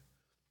idiot.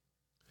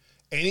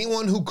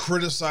 Anyone who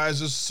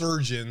criticizes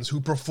surgeons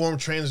who perform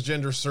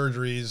transgender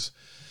surgeries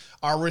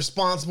are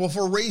responsible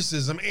for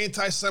racism,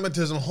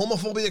 anti-Semitism,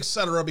 homophobia,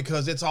 etc.,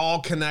 because it's all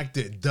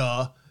connected.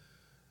 Duh.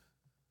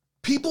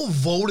 People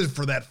voted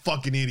for that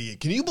fucking idiot.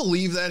 Can you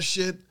believe that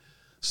shit?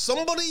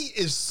 Somebody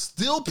is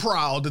still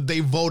proud that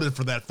they voted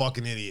for that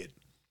fucking idiot.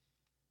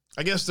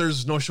 I guess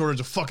there's no shortage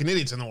of fucking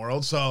idiots in the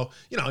world, so,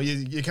 you know,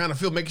 you kind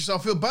of make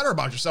yourself feel better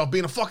about yourself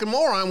being a fucking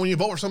moron when you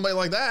vote for somebody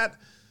like that.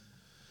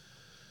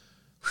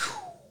 Whew.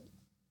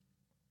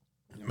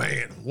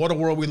 Man, what a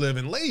world we live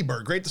in.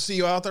 Ladybird, great to see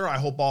you out there. I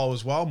hope all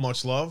is well.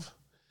 Much love.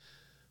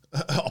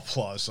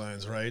 Applause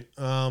signs, right?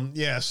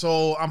 Yeah,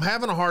 so I'm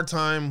having a hard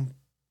time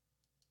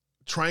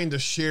trying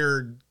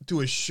to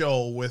do a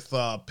show with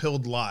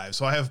Pilled Live.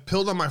 So I have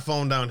Pilled on my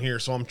phone down here,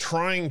 so I'm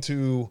trying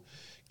to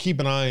keep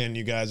an eye on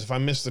you guys. If I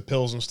miss the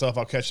pills and stuff,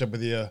 I'll catch up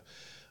with you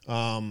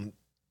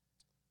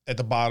at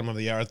the bottom of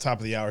the hour, at the top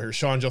of the hour here.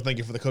 Sean Joe, thank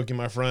you for the cookie,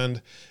 my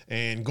friend.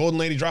 And Golden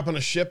Lady dropping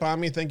a ship on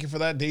me. Thank you for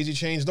that. Daisy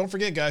Chains. Don't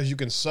forget, guys, you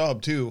can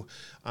sub, too,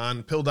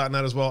 on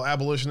pill.net as well.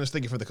 Abolitionist,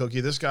 thank you for the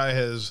cookie. This guy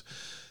has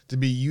to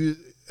be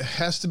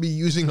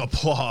using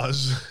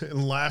applause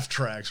and laugh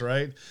tracks,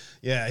 right?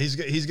 Yeah,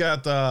 he's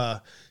got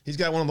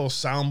one of those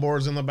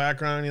soundboards in the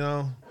background, you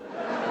know.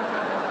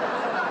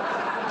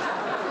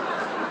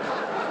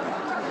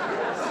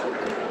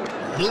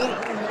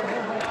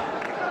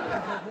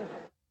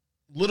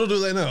 Little do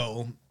they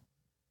know,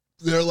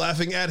 they're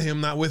laughing at him,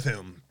 not with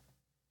him.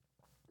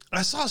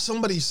 I saw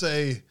somebody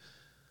say,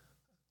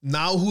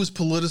 now who's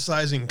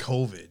politicizing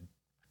COVID?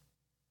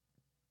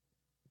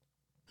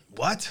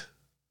 What?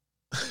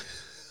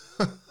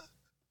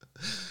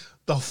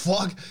 The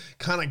fuck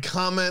kind of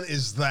comment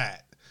is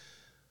that?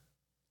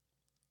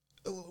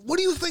 What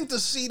do you think the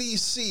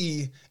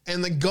CDC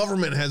and the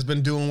government has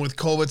been doing with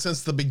COVID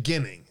since the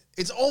beginning?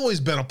 It's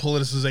always been a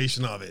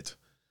politicization of it.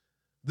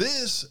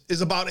 This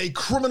is about a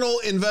criminal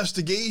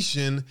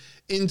investigation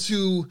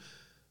into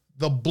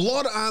the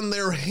blood on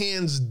their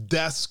hands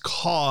deaths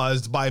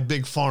caused by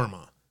Big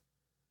Pharma.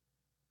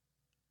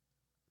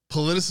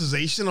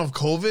 Politicization of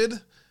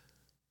COVID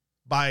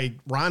by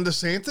Ron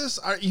DeSantis?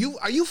 Are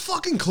you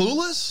fucking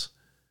clueless?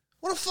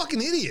 What a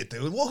fucking idiot,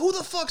 dude. Well, who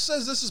the fuck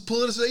says this is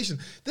politicization?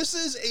 This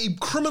is a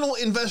criminal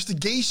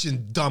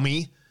investigation,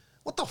 dummy.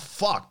 What the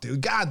fuck,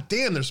 dude? God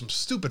damn, there's some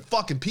stupid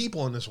fucking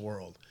people in this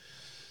world.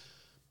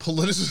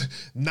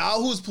 Now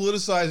who's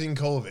politicizing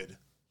COVID?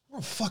 What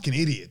a fucking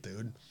idiot,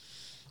 dude.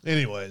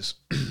 Anyways,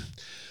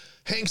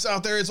 Hank's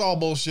out there. It's all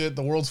bullshit.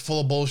 The world's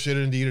full of bullshit.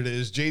 Indeed it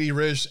is. JD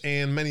Rish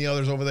and many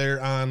others over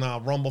there on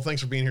Rumble.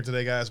 Thanks for being here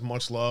today, guys.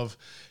 Much love.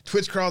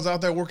 Twitch crowd's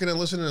out there working and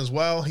listening as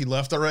well. He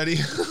left already.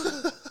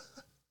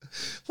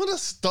 What a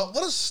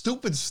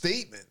stupid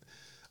statement.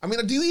 I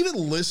mean, do you even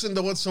listen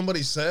to what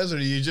somebody says, or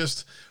do you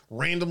just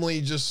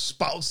randomly just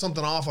spout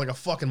something off like a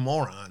fucking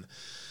moron?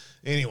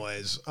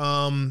 Anyways,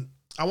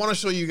 I want to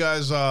show you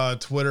guys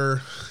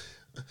Twitter.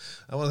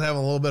 I was having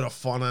a little bit of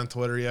fun on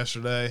Twitter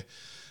yesterday.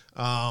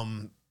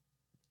 I'm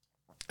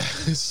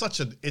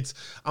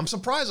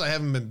surprised I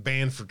haven't been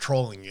banned for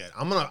trolling yet.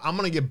 I'm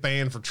gonna get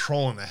banned for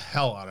trolling the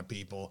hell out of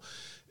people.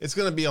 It's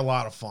gonna be a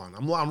lot of fun.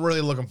 I'm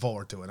really looking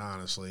forward to it,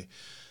 honestly.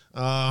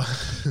 Let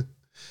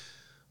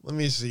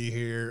me see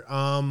here.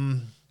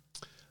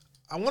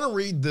 I want to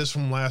read this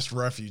from Last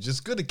Refuge.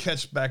 It's good to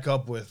catch back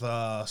up with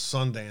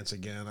Sundance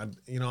again.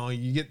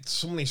 You get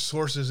so many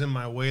sources in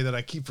my way that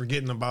I keep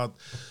forgetting about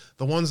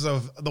the ones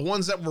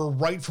that were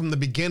right from the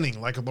beginning,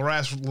 like the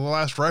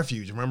last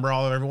Refuge. Remember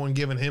everyone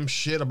giving him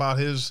shit about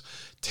his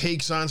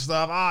takes on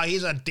stuff?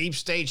 He's a deep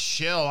state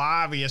shill,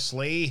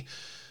 obviously.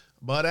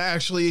 But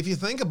actually, if you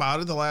think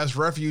about it, the Last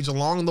Refuge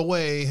along the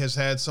way has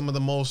had some of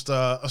the most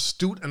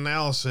astute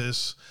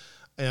analysis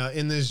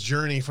in this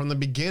journey from the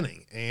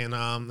beginning. And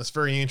that's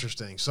very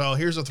interesting. So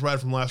here's a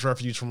thread from Last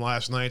Refuge from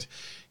last night.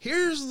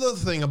 Here's the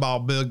thing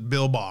about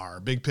Bill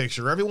Barr, big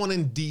picture. Everyone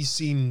in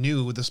D.C.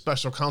 knew the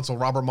special counsel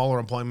Robert Mueller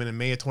appointment in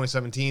May of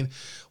 2017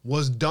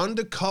 was done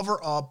to cover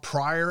up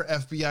prior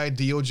FBI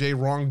DOJ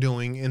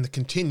wrongdoing and to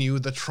continue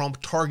the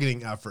Trump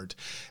targeting effort.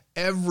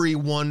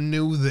 Everyone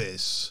knew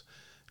this.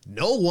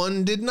 No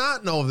one did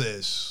not know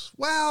this.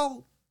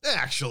 Well,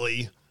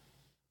 actually,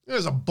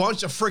 there's a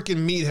bunch of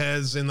freaking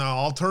meatheads in the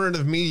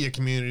alternative media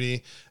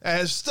community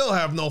that still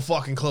have no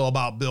fucking clue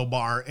about Bill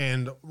Barr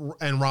and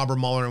Robert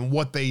Mueller and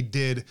what they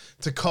did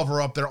to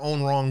cover up their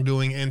own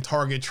wrongdoing and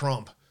target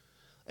Trump.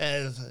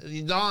 As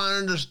you don't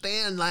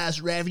understand,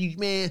 Last Refuge,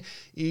 man,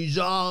 it's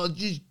all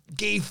just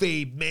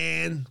kayfabe,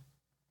 man.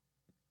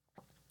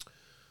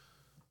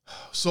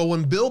 So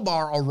when Bill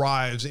Barr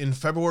arrives in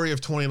February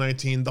of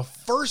 2019, the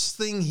first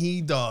thing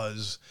he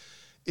does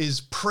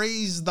is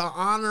praise the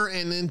honor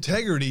and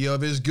integrity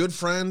of his good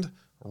friend,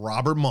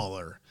 Robert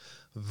Mueller.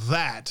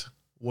 That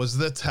was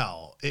the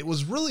tell. It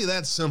was really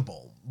that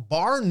simple.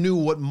 Barr knew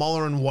what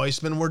Mueller and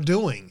Weissman were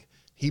doing.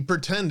 He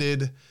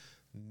pretended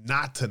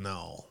not to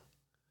know.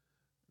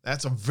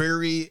 That's a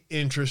very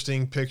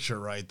interesting picture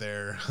right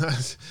there.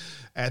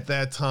 At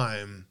that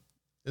time,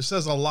 it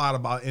says a lot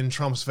about in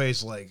Trump's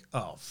face, like,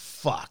 oh,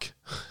 fuck.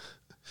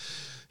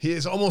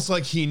 It's almost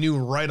like he knew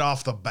right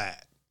off the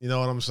bat. You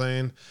know what I'm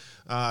saying?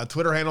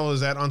 Twitter handle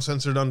is at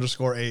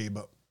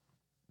Uncensored_Abe.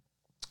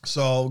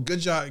 So good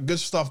job, good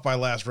stuff by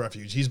Last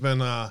Refuge. He's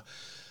been, I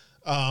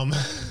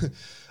sent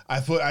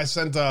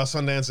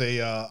Sundance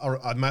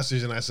a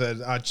message and I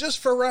said, just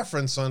for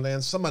reference,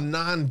 Sundance, some of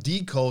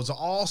non-decodes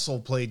also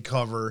played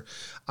cover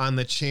on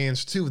the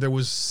chans too. There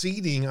was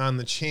seeding on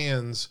the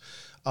chans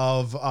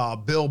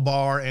of Bill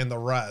Barr and the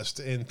rest,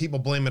 and people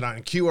blame it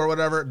on Q or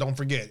whatever. Don't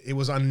forget, it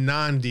was on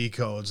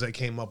non-decodes that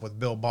came up with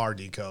Bill Barr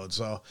decode.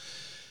 So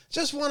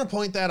just want to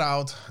point that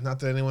out. Not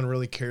that anyone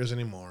really cares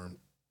anymore.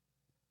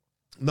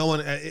 No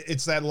one,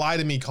 it's that lie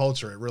to me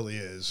culture. It really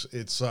is.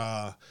 It's,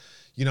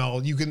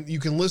 you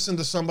can listen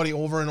to somebody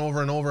over and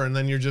over and over, and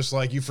then you're just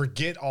like, you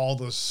forget all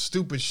the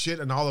stupid shit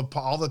and all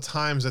the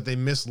times that they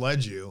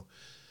misled you.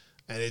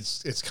 And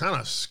it's kind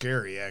of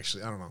scary,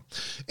 actually. I don't know.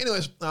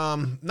 Anyways,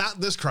 not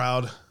this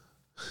crowd.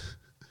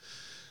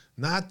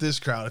 Not this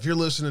crowd. If you're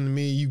listening to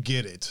me, you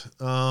get it.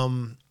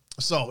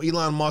 So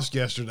Elon Musk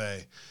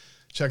yesterday,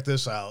 check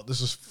this out. This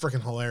is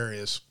freaking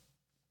hilarious.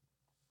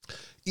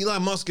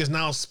 Elon Musk is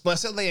now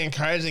explicitly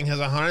encouraging his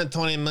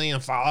 120 million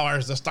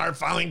followers to start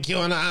following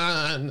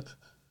QAnon.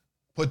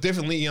 Put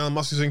differently, Elon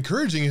Musk is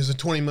encouraging his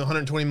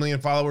 120 million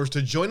followers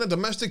to join a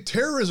domestic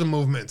terrorism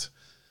movement.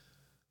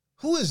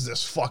 Who is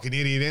this fucking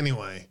idiot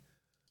anyway?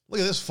 Look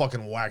at this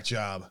fucking whack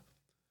job.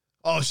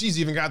 Oh, she's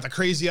even got the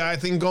crazy eye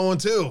thing going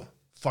too.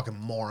 Fucking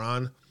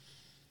moron.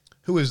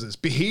 Who is this?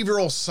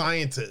 Behavioral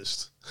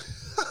scientist.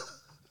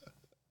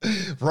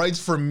 Writes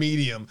for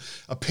Medium.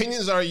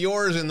 Opinions are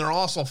yours, and they're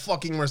also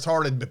fucking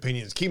retarded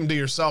opinions. Keep them to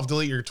yourself.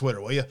 Delete your Twitter,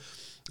 will you?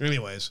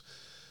 Anyways.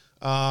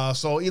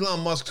 So Elon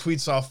Musk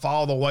tweets off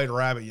follow the white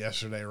rabbit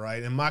yesterday,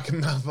 right? And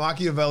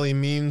Machiavelli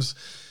memes.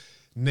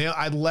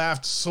 I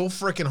laughed so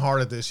freaking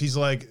hard at this. He's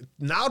like,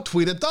 now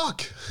tweet a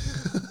duck.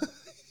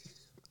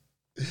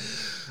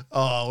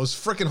 Oh, it was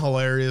freaking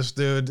hilarious,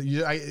 dude.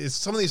 It's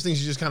some of these things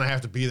you just kind of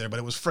have to be there, but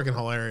it was freaking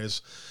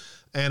hilarious.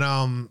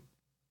 And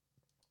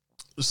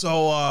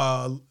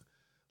so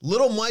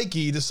little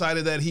Mikey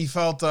decided that he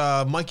felt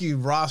Mikey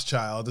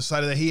Rothschild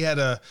decided that he had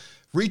to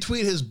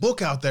retweet his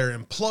book out there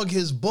and plug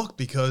his book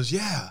because,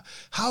 yeah,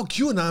 how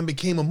QAnon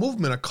became a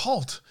movement, a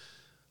cult,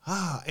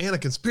 and a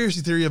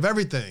conspiracy theory of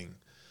everything.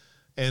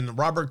 And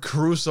Robert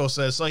Caruso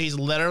says, so he's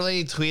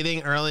literally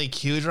tweeting early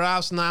Q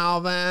drops now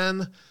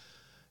then?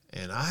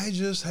 And I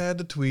just had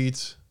to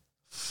tweet,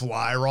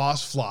 fly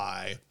Ross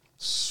fly,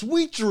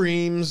 sweet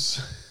dreams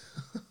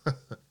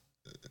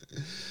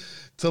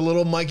to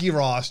little Mikey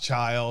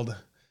Rothschild.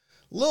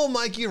 Little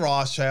Mikey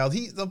Rothschild,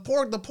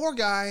 the poor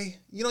guy,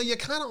 you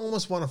kind of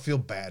almost want to feel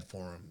bad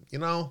for him,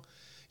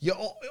 You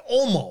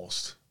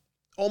almost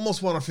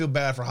want to feel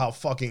bad for how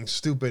fucking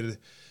stupid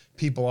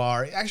people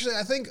are. Actually,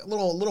 I think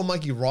little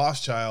Mikey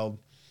Rothschild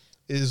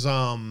is,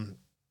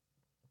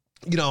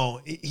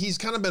 he's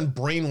kind of been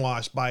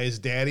brainwashed by his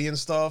daddy and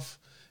stuff.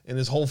 and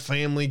his whole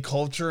family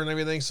culture and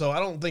everything. So I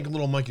don't think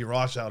little Mikey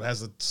Rothschild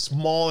has the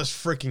smallest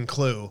freaking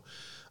clue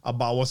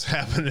about what's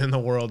happening in the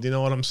world. You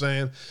know what I'm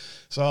saying?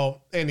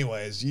 So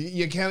anyways,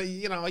 you can't,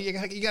 you got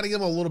to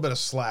give him a little bit of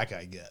slack,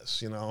 I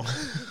guess,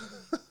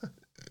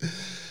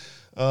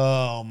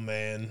 Oh,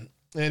 man.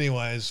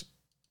 Anyways,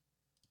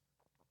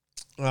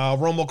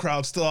 Rumble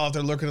crowd still out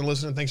there lurking and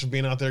listening. Thanks for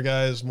being out there,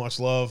 guys. Much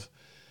love.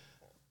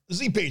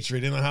 Z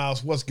Patriot in the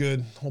house. What's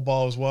good? Hope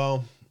all is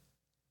well.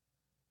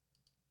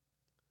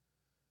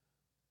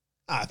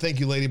 Thank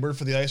you, Ladybird,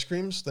 for the ice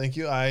creams. Thank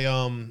you.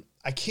 I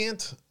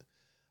can't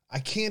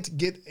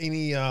get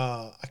any.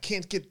 I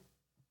can't get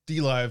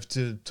DLive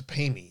to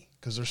pay me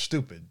because they're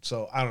stupid.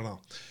 So I don't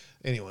know.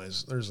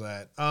 Anyways, there's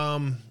that.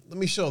 Let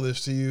me show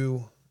this to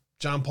you.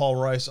 John Paul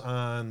Rice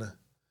on.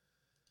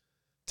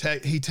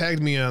 He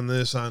tagged me on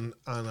this on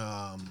if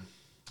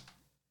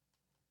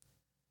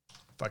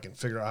I can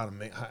figure out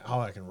how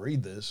I can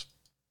read this.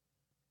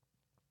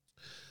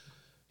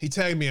 He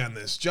tagged me on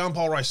this. John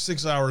Paul Rice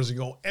 6 hours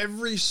ago.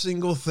 Every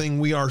single thing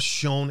we are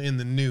shown in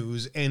the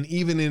news and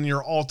even in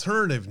your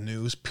alternative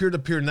news,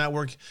 peer-to-peer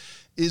network,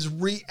 is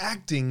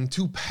reacting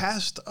to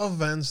past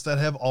events that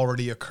have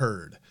already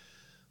occurred.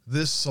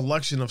 This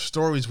selection of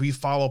stories we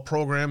follow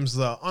programs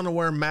the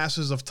unaware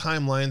masses of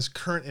timelines,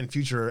 current and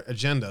future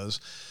agendas,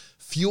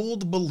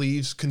 fueled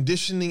beliefs,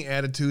 conditioning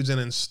attitudes,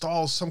 and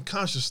installs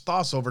subconscious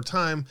thoughts over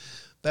time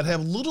that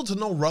have little to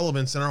no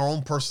relevance in our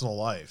own personal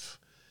life.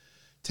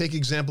 Take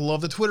example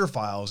of the Twitter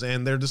files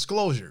and their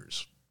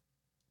disclosures.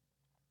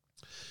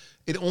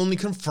 It only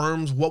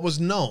confirms what was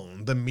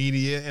known. The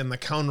media and the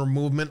counter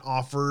movement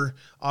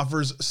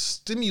offers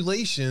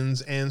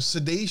stimulations and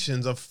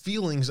sedations of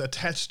feelings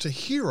attached to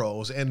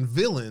heroes and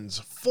villains,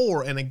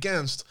 for and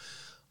against,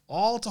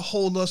 all to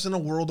hold us in a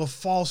world of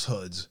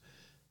falsehoods.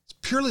 It's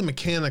purely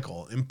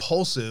mechanical,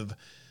 impulsive,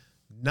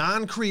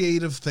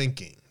 non-creative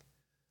thinking.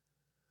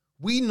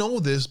 We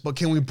know this, but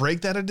can we break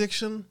that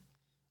addiction?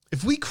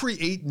 If we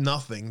create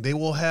nothing, they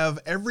will have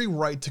every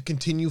right to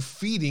continue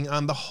feeding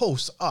on the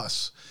host,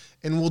 us,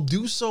 and will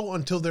do so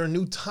until their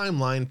new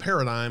timeline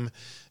paradigm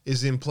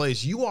is in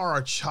place. You are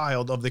a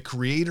child of the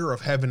creator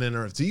of heaven and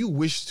earth. Do you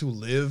wish to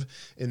live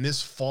in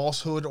this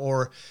falsehood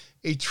or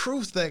a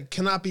truth that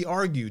cannot be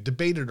argued,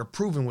 debated, or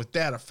proven with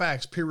data,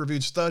 facts,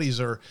 peer-reviewed studies,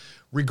 or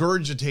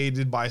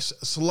regurgitated by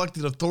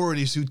selected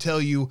authorities who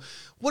tell you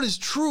what is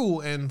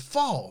true and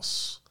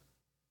false?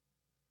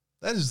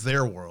 That is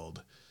their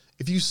world.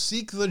 If you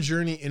seek the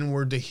journey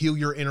inward to heal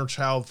your inner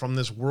child from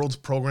this world's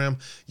program,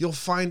 you'll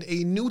find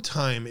a new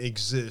time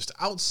exists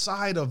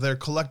outside of their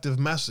collective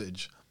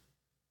message.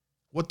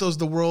 What does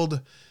the world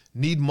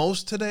need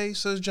most today,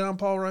 says John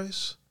Paul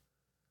Rice?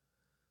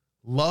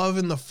 Love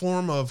in the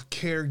form of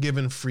care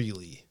given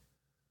freely.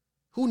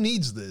 Who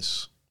needs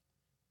this?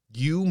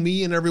 You,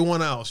 me, and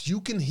everyone else.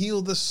 You can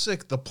heal the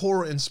sick, the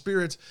poor in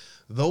spirit,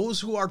 those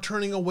who are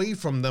turning away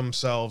from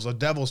themselves, a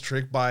devil's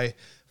trick, by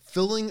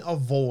filling a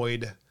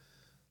void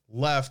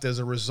left as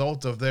a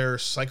result of their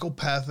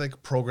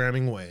psychopathic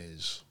programming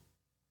ways.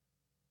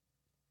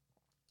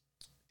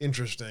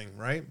 Interesting,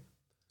 right?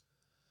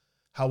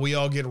 How we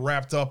all get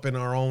wrapped up in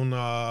our own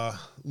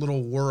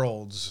little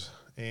worlds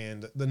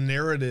and the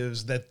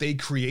narratives that they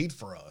create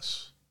for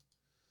us.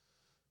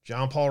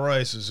 John Paul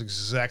Rice is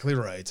exactly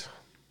right.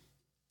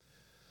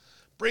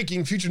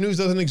 Breaking, future news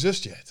doesn't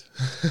exist yet.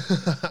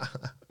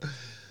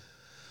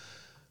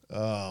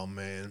 Oh,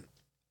 man.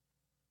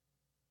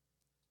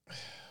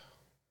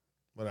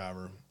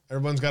 Whatever.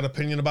 Everyone's got an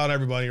opinion about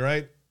everybody,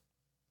 right?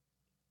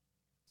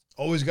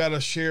 Always got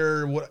to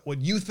share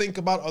what you think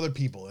about other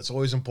people. It's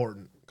always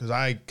important because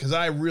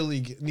I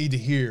really need to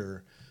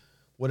hear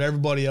what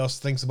everybody else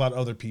thinks about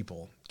other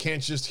people.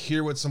 Can't just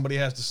hear what somebody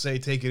has to say,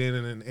 take it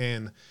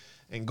in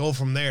and go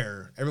from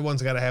there.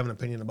 Everyone's got to have an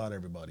opinion about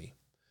everybody.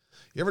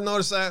 You ever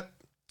notice that?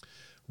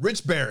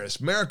 Rich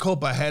Barris,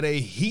 Maricopa had a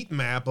heat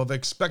map of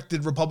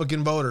expected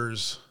Republican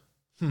voters.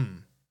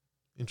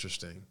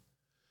 Interesting.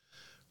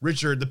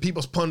 Richard, the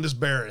People's Pundit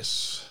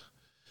Barris,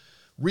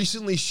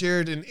 recently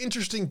shared an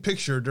interesting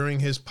picture during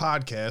his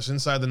podcast,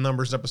 Inside the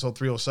Numbers, episode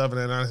 307,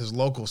 and on his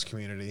locals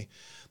community.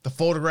 The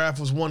photograph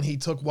was one he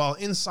took while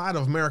inside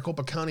of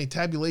Maricopa County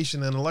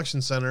Tabulation and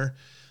Election Center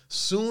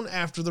soon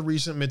after the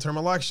recent midterm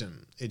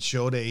election. It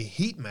showed a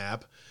heat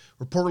map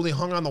reportedly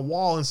hung on the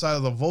wall inside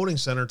of the voting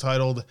center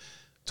titled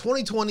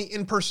 2020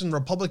 In-Person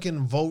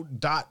Republican Vote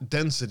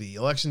Density,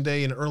 Election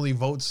Day and Early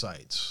Vote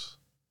Sites.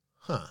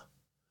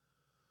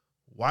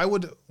 Why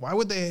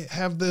would they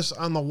have this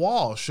on the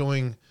wall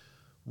showing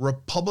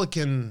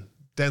Republican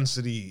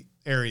density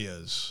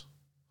areas?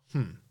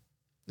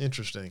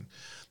 Interesting.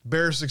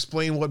 Barris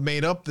explained what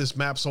made up this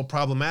map so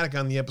problematic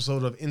on the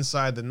episode of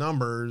Inside the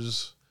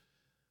Numbers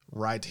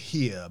right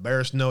here.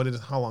 Barris noted,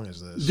 how long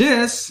is this?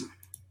 This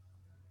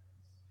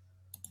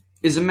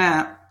is a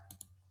map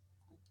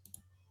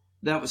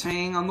that was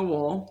hanging on the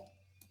wall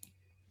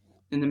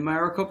in the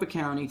Maricopa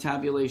County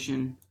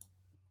Tabulation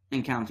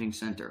and Counting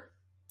Center.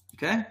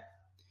 Okay?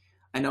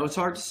 I know it's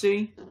hard to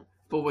see,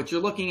 but what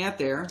you're looking at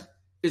there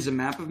is a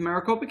map of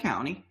Maricopa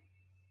County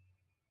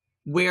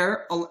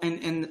where,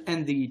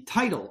 and the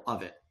title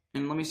of it,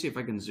 and let me see if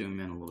I can zoom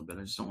in a little bit.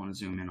 I just don't want to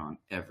zoom in on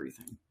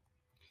everything.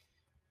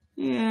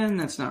 And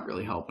that's not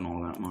really helping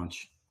all that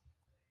much.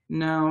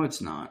 No,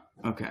 it's not.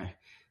 Okay.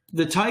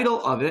 The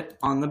title of it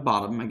on the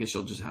bottom, I guess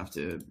you'll just have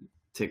to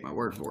take my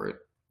word for it.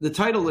 The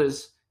title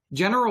is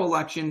General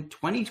Election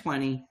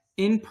 2020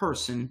 in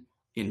Person,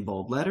 in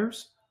bold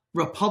letters,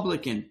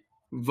 Republican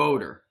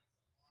Voter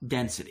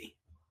Density.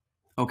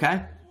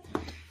 Okay?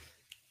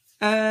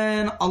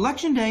 And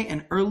Election Day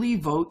and early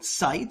vote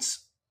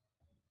sites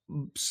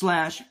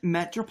 /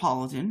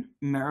 metropolitan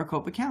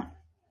Maricopa County.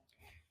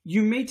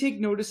 You may take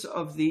notice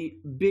of the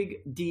big,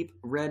 deep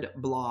red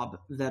blob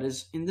that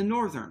is in the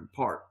northern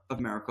part of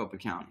Maricopa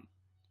County.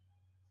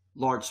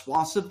 Large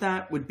swaths of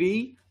that would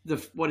be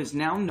what is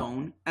now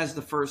known as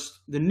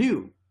the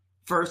new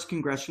 1st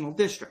Congressional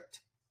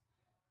District.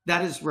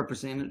 That is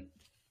represented,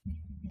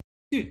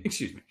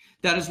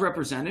 that is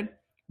represented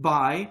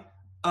by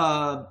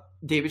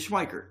David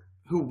Schweikert,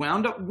 who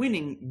wound up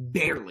winning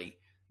barely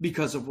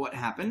because of what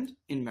happened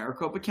in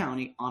Maricopa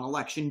County on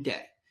Election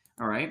Day.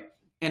 All right.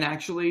 And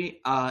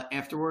actually,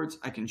 afterwards,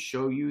 I can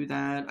show you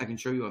that. I can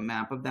show you a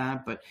map of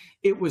that. But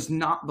it was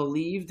not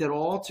believed at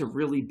all to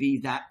really be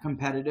that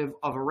competitive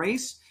of a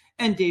race.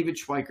 And David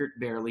Schweikert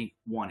barely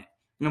won it.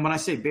 And when I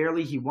say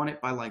barely, he won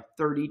it by like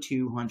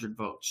 3,200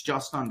 votes,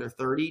 just under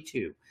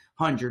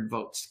 3,200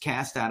 votes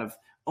cast out of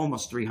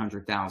almost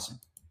 300,000.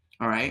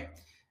 All right.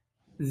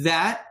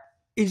 That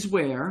is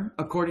where,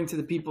 according to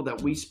the people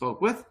that we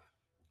spoke with,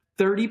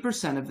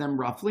 30% of them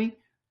roughly,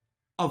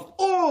 of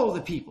all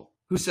the people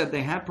who said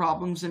they had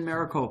problems in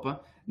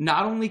Maricopa,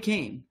 not only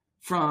came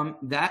from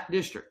that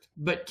district,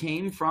 but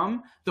came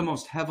from the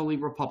most heavily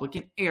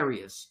Republican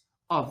areas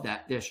of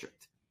that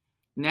district.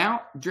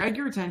 Now, drag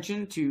your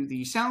attention to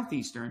the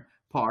southeastern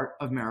part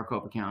of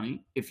Maricopa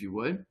County, if you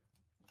would,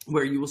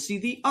 where you will see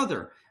the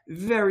other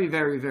very,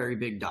 very, very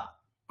big dot,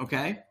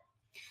 okay?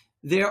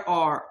 There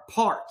are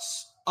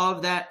parts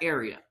of that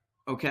area,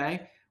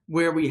 okay,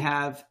 where we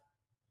have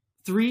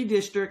 3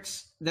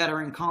 districts that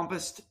are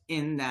encompassed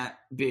in that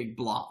big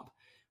blob.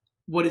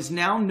 What is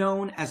now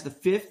known as the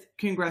 5th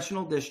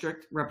Congressional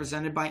District,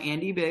 represented by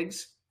Andy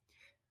Biggs.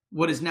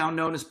 What is now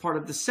known as part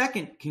of the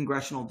 2nd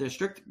Congressional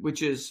District,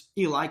 which is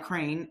Eli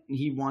Crane.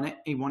 He won it.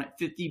 He won it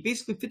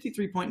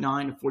 53.9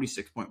 to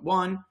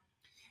 46.1.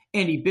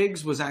 Andy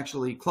Biggs was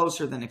actually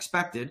closer than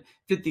expected,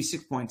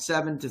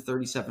 56.7 to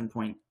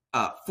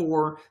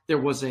 37.4. There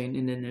was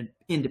an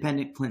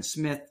independent, Clint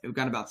Smith, who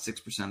got about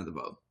 6% of the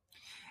vote.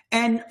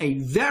 And a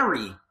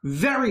very,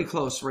 very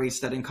close race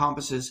that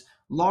encompasses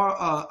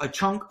a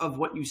chunk of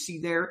what you see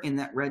there in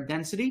that red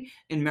density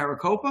in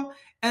Maricopa,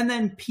 and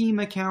then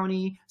Pima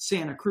County,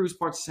 Santa Cruz,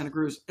 parts of Santa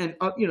Cruz, and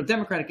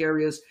Democratic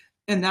areas.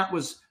 And that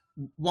was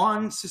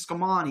Juan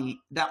Siscomani.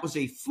 That was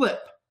a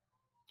flip.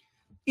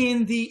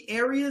 In the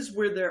areas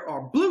where there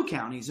are blue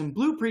counties and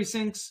blue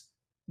precincts,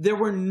 there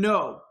were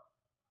no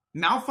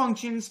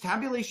malfunctions,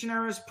 tabulation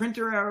errors,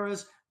 printer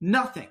errors,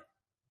 nothing.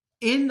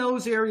 In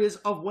those areas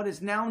of what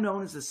is now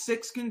known as the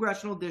 6th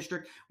Congressional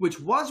District, which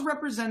was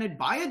represented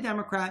by a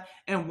Democrat,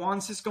 and Juan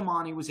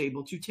Siscomani was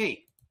able to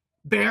take.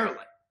 Barely.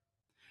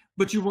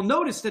 But you will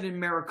notice that in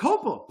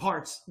Maricopa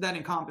parts that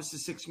encompass the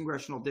 6th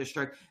Congressional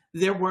District,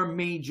 there were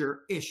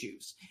major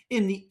issues.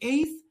 In the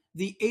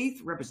 8th,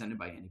 represented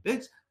by Andy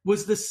Biggs,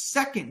 was the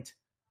second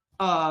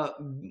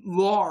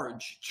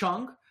large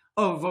chunk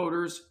of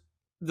voters,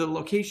 the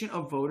location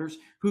of voters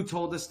who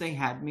told us they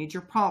had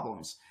major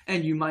problems.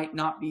 And you might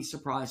not be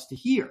surprised to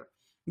hear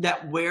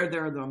that where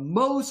there are the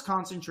most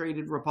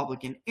concentrated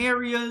Republican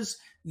areas,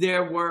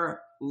 there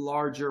were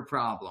larger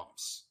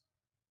problems.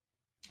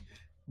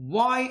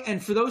 Why?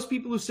 And for those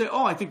people who say,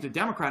 oh, I think the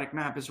Democratic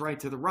map is right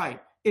to the right,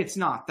 it's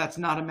not. That's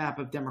not a map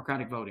of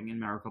Democratic voting in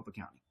Maricopa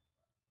County.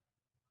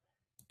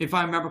 If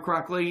I remember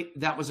correctly,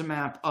 that was a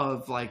map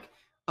of like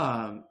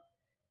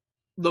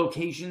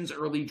locations,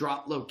 early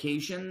drop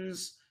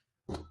locations,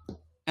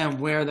 and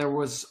where there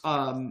was,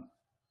 some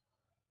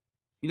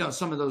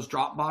of those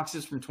drop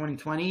boxes from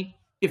 2020.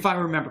 If I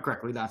remember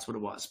correctly, that's what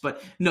it was.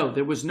 But no,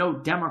 there was no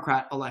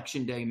Democrat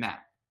election day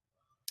map.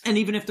 And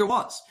even if there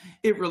was,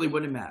 it really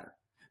wouldn't matter.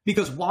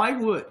 Because why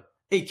would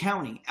a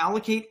county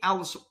allocate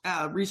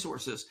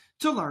resources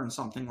to learn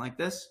something like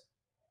this?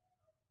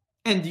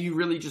 And do you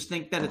really just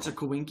think that it's a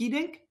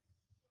coinky-dink?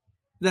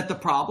 That the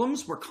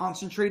problems were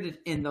concentrated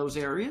in those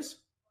areas?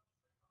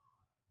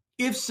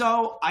 If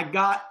so, I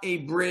got a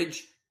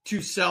bridge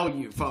to sell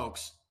you,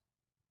 folks.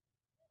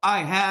 I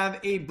have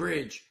a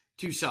bridge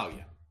to sell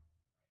you.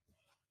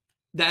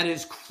 That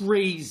is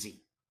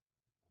crazy.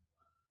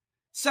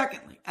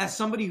 Secondly, as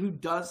somebody who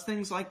does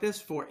things like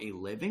this for a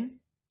living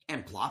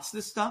and plots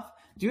this stuff,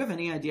 do you have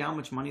any idea how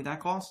much money that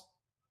costs?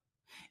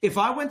 If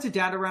I went to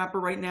Data Wrapper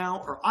right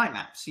now, or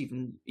IMAPS,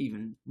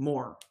 even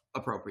more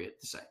appropriate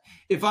to say.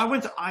 If I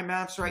went to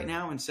IMAPS right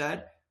now and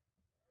said,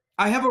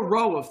 I have a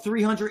row of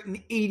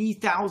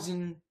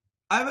 380,000,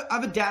 I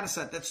have a data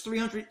set that's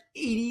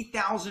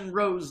 380,000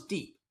 rows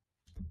deep.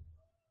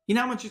 You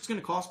know how much it's going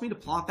to cost me to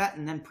plot that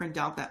and then print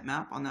out that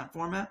map on that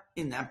format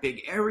in that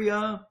big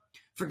area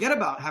Forget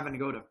about having to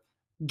go to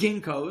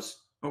Ginkgo's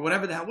or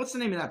whatever the hell. What's the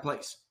name of that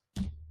place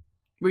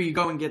where you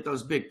go and get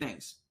those big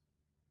things?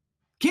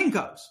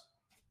 Kinko's.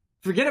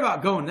 Forget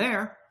about going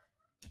there,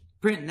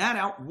 printing that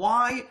out.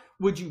 Why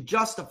would you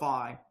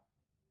justify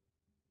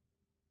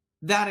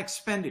that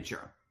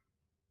expenditure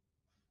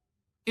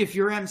if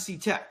you're MC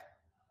Tech?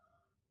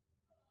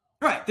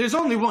 Right, there's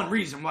only one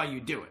reason why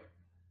you do it.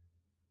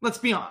 Let's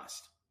be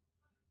honest.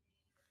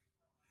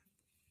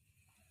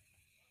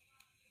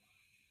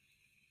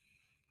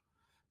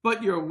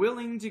 But you're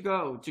willing to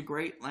go to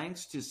great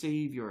lengths to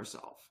save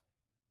yourself.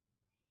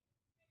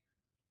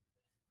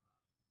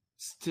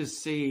 To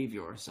save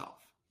yourself.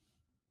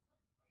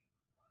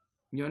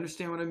 You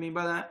understand what I mean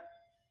by that?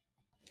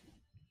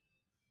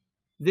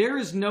 There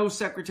is no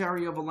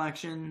Secretary of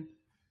Election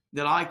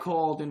that I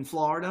called in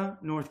Florida,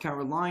 North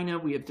Carolina.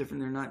 We have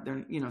different,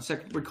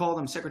 we call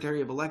them Secretary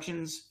of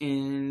Elections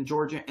in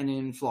Georgia and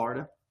in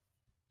Florida.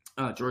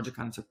 Georgia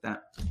kind of took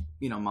that,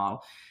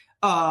 model.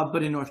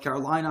 But in North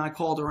Carolina, I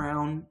called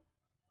around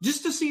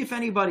just to see if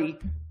anybody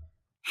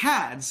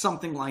had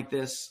something like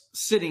this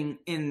sitting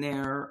in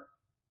their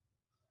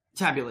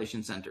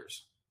tabulation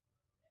centers.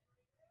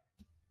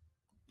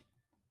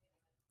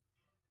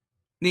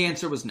 The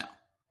answer was no.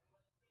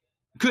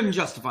 Couldn't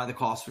justify the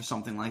cost for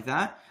something like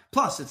that.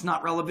 Plus, it's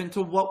not relevant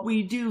to what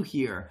we do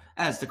here,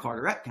 as the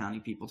Carteret County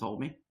people told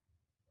me.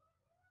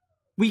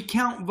 We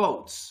count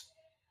votes.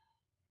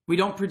 We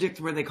don't predict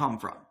where they come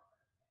from.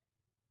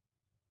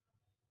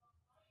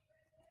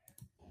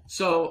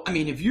 So,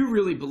 if you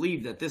really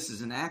believe that this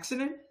is an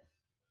accident,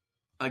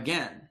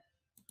 again,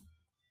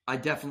 I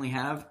definitely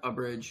have a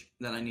bridge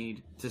that I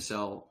need to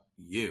sell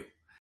you.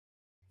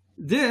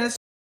 This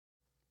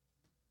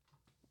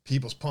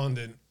People's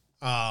Pundit,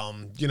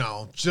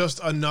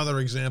 just another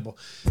example.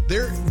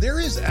 There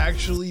is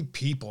actually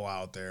people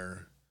out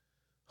there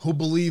who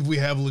believe we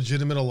have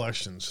legitimate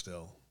elections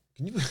still.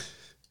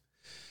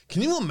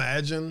 Can you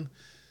imagine?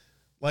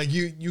 Like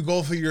you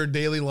go through your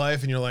daily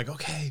life and you're like,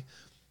 okay,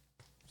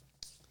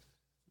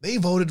 they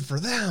voted for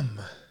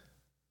them.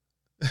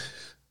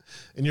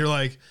 And you're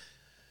like,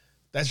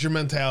 that's your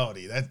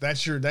mentality.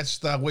 That's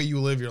the way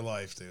you live your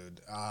life, dude.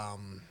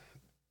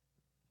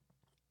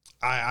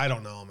 I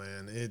don't know,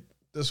 man.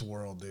 This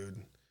world, dude.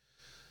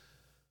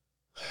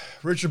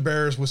 Richard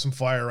Bears with some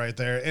fire right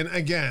there. And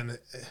again,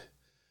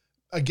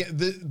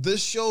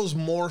 this shows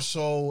more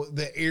so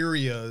the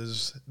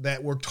areas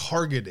that were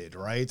targeted,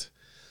 right?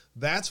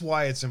 That's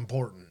why it's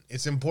important.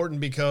 It's important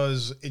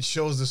because it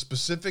shows the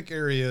specific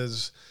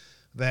areas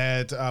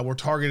that were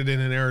targeted in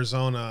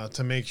Arizona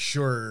to make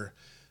sure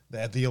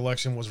that the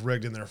election was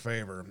rigged in their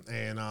favor.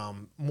 And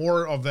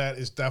more of that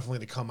is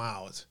definitely to come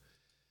out.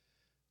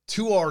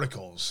 2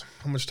 articles.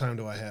 How much time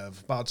do I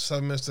have? About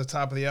 7 minutes to the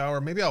top of the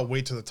hour. Maybe I'll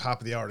wait to the top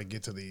of the hour to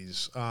get to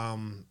these.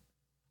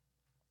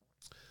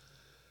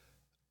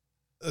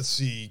 Let's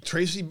see.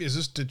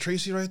 Did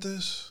Tracy write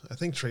this? I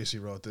think Tracy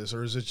wrote this,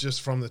 or is it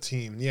just from the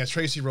team? Yeah,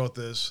 Tracy wrote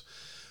this.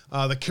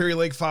 The Kerry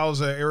Lake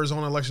files an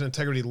Arizona election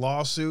integrity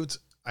lawsuit.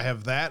 I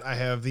have that. I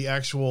have the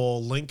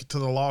actual link to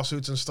the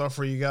lawsuits and stuff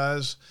for you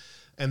guys.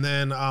 And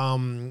then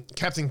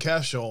Captain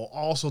Cashel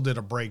also did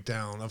a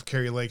breakdown of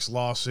Kerry Lake's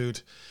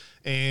lawsuit.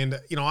 And,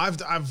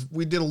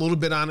 we did a little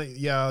bit on it,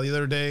 the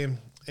other day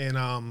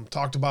and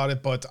talked about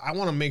it, but I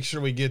want to make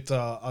sure we get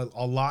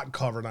a lot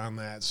covered on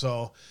that.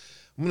 So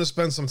I'm going to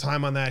spend some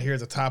time on that here at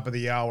the top of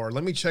the hour.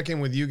 Let me check in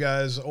with you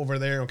guys over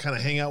there and kind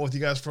of hang out with you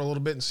guys for a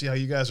little bit and see how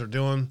you guys are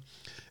doing.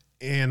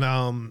 And,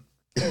 then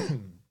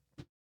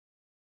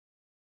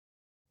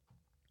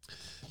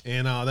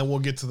we'll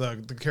get to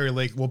the Kerry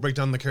Lake. We'll break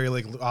down the Kerry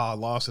Lake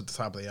loss at the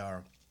top of the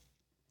hour.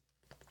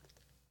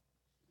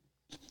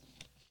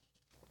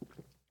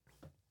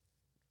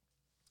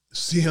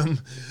 See him.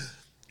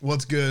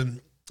 What's good?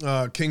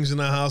 Kings in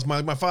the house.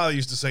 My father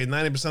used to say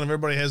 90% of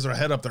everybody has their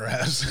head up their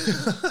ass.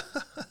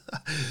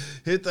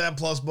 Hit that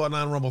plus button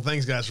on Rumble.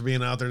 Thanks, guys, for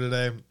being out there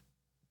today.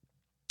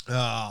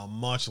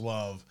 Much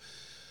love.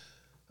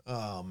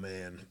 Oh,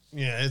 man.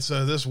 Yeah, it's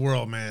this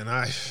world, man.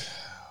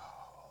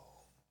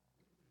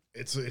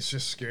 It's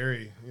just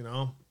scary,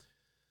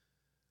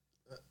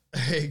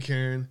 Hey,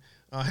 Karen.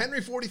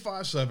 Henry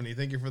 4570,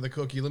 thank you for the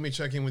cookie. Let me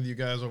check in with you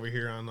guys over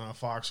here on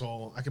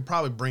Foxhole. I could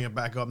probably bring it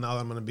back up now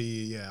that I'm going to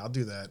be, I'll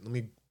do that. Let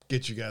me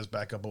get you guys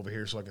back up over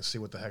here so I can see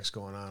what the heck's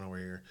going on over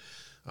here.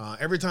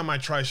 Every time I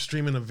try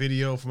streaming a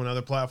video from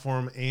another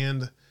platform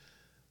and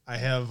I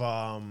have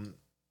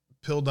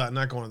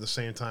Pill.net going at the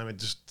same time,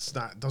 it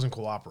doesn't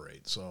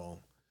cooperate. So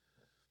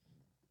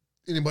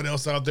anybody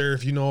else out there,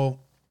 if you've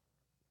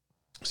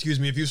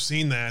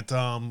seen that,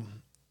 I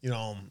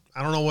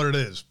don't know what it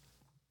is.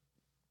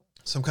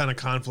 Some kind of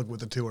conflict with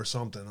the two or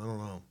something. I don't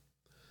know.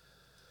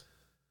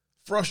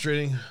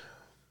 Frustrating.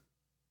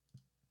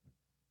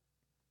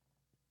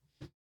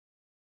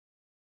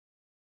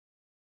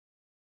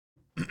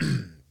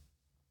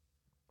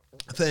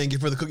 Thank you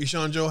for the cookie,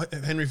 Sean Joe.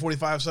 Henry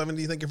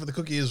 4570, thank you for the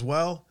cookie as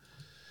well.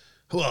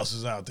 Who else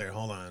is out there?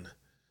 Hold on.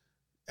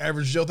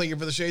 Average Joe, thank you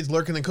for the shades.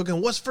 Lurking and cooking.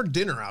 What's for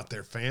dinner out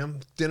there, fam?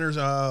 Dinner's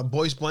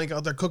Boyce Blank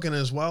out there cooking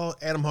as well.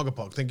 Adam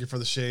Hugapug, thank you for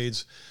the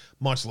shades.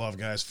 Much love,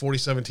 guys.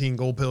 4017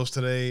 gold pills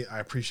today. I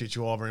appreciate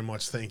you all very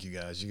much. Thank you,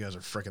 guys. You guys are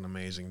freaking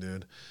amazing,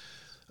 dude.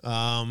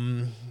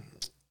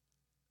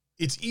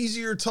 It's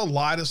easier to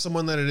lie to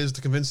someone than it is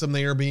to convince them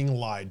they are being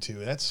lied to.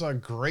 That's a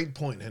great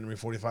point, Henry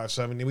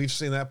 4570. We've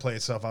seen that play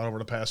itself out over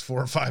the past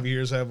 4 or 5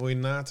 years, have we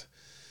not?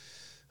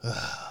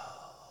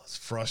 It's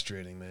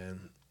frustrating,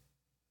 man.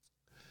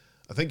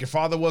 I think your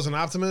father was an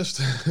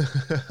optimist.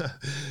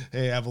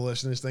 Hey,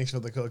 abolitionist, thanks for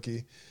the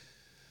cookie.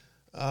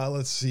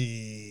 Let's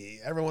see.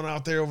 Everyone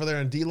out there over there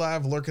on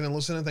D-Live, lurking and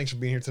listening, thanks for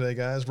being here today,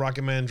 guys.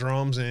 Rocket Man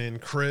Drums and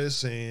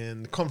Chris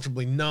and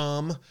Comfortably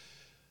Numb.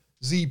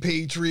 Z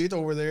Patriot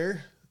over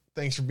there.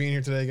 Thanks for being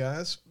here today,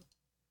 guys.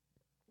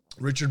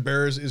 Richard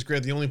Bears is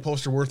great. The only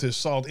poster worth his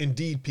salt.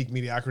 Indeed, peak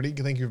mediocrity.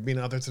 Thank you for being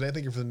out there today.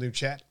 Thank you for the new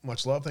chat.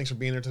 Much love. Thanks for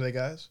being here today,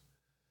 guys.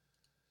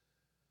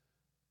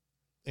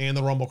 And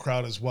the Rumble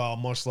crowd as well.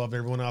 Much love,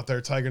 everyone out there.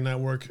 Tiger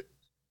Network,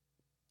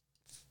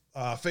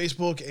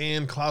 Facebook,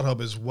 and Cloud Hub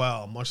as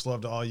well. Much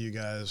love to all you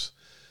guys.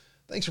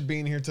 Thanks for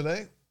being here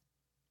today.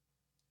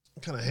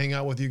 Kind of hang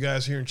out with you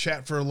guys here and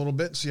chat for a little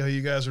bit. See how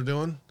you guys are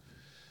doing.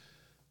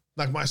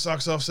 Knock My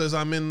Socks Off says,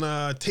 I'm in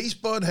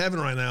taste bud heaven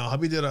right now.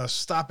 Hubby did a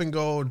stop and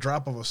go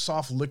drop of a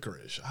soft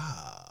licorice.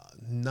 Ah,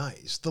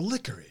 nice. The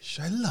licorice.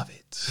 I love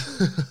it.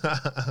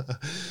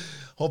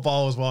 Hope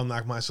all is well.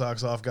 Knock My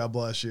Socks Off. God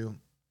bless you.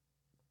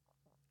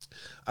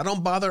 I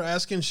don't bother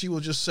asking. She will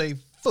just say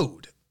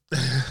food.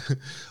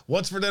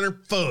 What's for dinner?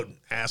 Food,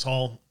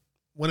 asshole.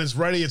 When it's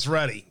ready, it's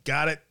ready.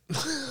 Got it?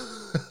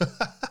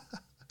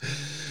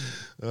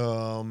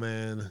 Oh,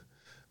 man.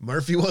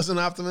 Murphy was an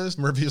optimist.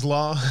 Murphy's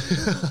Law.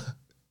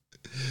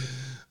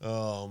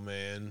 Oh,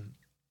 man.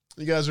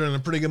 You guys are in a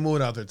pretty good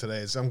mood out there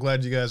today. So I'm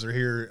glad you guys are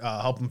here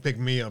helping pick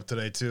me up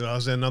today, too. I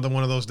was in another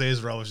one of those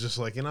days where I was just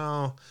like,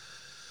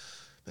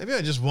 maybe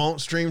I just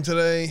won't stream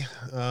today.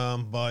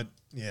 But,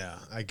 yeah,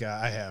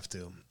 I have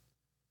to.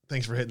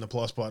 Thanks for hitting the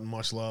plus button.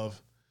 Much love.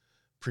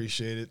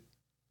 Appreciate it.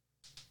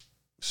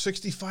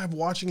 65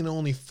 watching and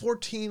only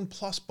 14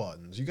 plus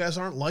buttons. You guys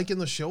aren't liking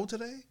the show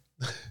today?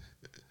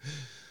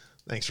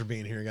 Thanks for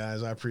being here,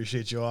 guys. I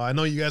appreciate you all. I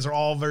know you guys are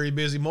all very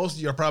busy. Most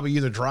of you are probably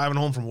either driving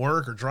home from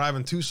work or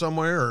driving to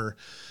somewhere or,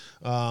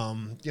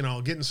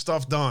 getting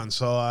stuff done.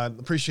 So I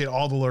appreciate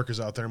all the lurkers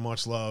out there.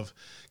 Much love.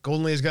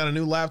 Golden Lady's got a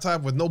new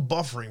laptop with no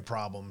buffering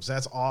problems.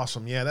 That's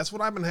awesome. Yeah, that's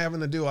what I've been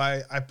having to do.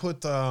 I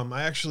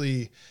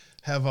actually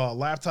have a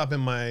laptop in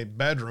my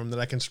bedroom that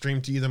I can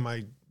stream to either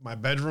my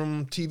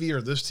bedroom TV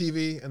or this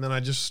TV, and then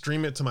I just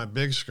stream it to my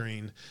big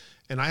screen.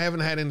 And I haven't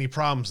had any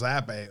problems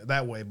that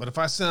way. But if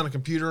I sit on a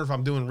computer, if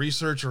I'm doing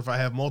research, or if I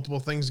have multiple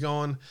things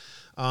going,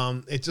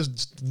 it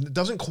just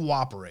doesn't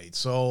cooperate.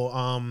 So,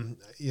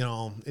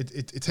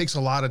 it takes a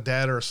lot of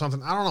data or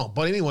something. I don't know.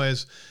 But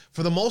anyways,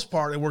 for the most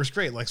part, it works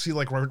great. Like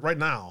right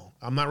now,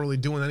 I'm not really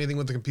doing anything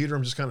with the computer.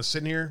 I'm just kind of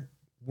sitting here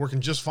working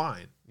just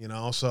fine,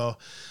 So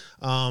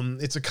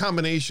it's a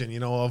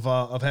combination,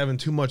 of having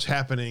too much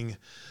happening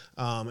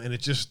and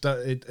it just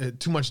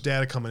too much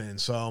data coming in.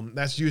 So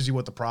that's usually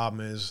what the problem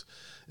is.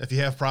 If you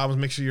have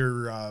problems, make sure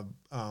you're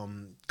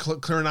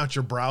clearing out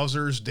your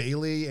browsers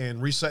daily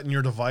and resetting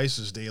your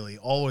devices daily.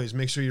 Always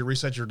make sure you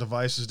reset your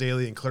devices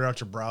daily and clear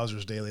out your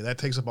browsers daily. That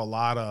takes up a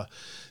lot of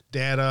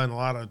data and a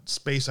lot of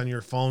space on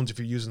your phones if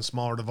you're using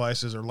smaller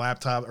devices or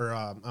laptop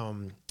or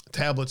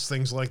tablets,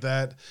 things like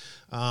that.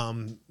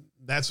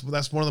 That's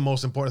one of the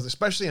most important,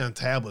 especially on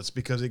tablets,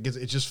 because it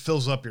just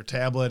fills up your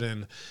tablet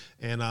and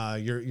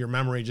your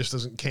memory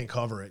just can't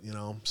cover it,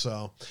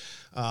 So,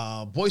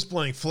 Boyce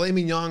Blank, filet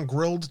mignon,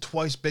 grilled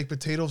twice, baked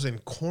potatoes,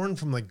 and corn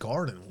from the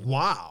garden.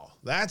 Wow,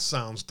 that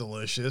sounds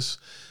delicious.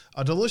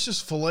 A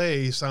delicious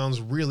filet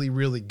sounds really,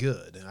 really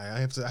good. I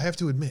have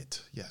to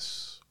admit,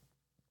 yes.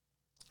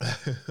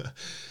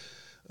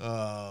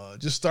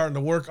 Just starting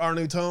to work our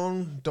new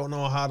tone. Don't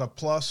know how to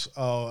plus.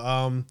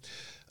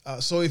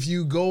 So if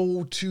you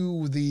go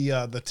to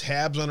the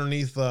tabs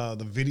underneath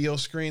the video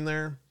screen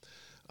there,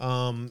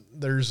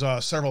 there's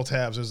several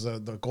tabs. There's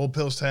the Gold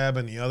Pills tab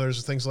and the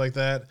others, things like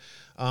that.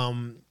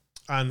 On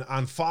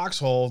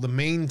Foxhole, the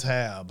main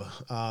tab,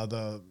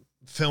 the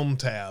film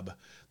tab,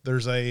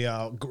 there's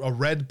a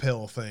red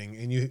pill thing,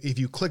 and if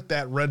you click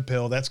that red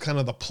pill, that's kind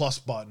of the plus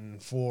button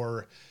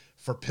for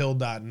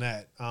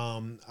pill.net.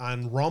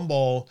 On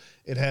Rumble,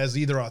 it has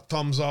either a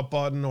thumbs up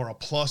button or a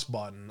plus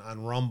button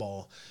on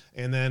Rumble.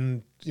 And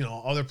then,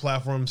 other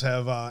platforms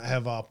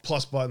have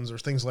plus buttons or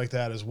things like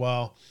that as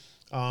well.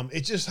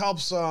 It just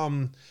helps,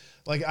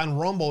 like on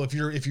Rumble, if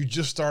you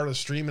just start a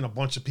stream and a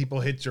bunch of people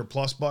hit your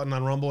plus button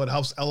on Rumble, it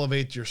helps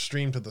elevate your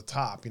stream to the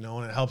top, and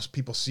it helps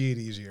people see it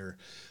easier.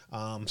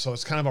 So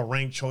it's kind of a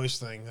ranked choice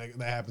thing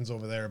that happens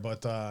over there.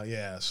 But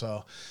yeah,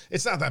 so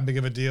it's not that big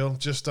of a deal.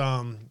 Just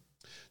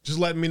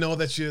letting me know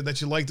that you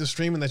like the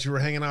stream and that you were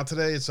hanging out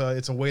today. It's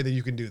a way that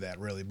you can do that,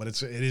 really. But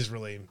it is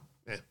really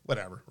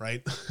whatever,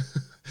 right?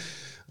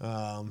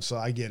 So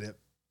I get it.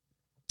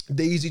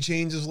 Daisy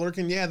Chains is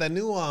lurking. Yeah, that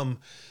new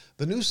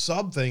The new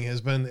sub thing has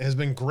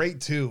been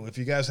great too. If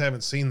you guys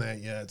haven't seen that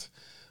yet,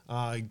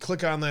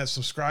 click on that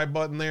subscribe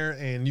button there,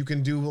 and you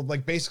can do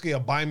like basically a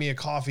buy me a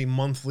coffee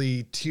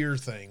monthly tier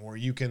thing where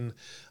you can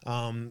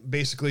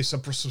basically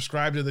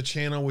subscribe to the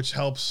channel, which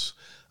helps.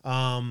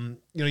 You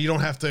don't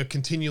have to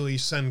continually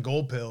send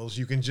gold pills.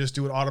 You can just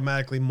do it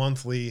automatically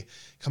monthly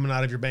coming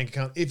out of your bank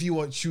account if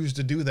you choose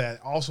to do that.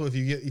 Also, if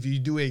you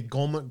do a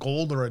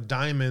gold or a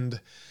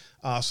diamond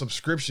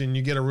subscription,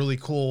 you get a really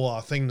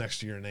cool thing next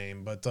to your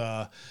name. But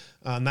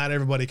not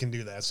everybody can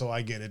do that, so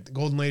I get it.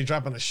 Golden Lady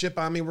dropping a ship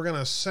on me. We're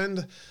gonna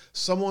send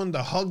someone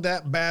to hug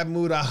that bad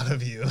mood out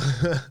of you.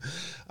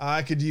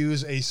 I could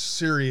use a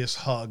serious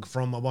hug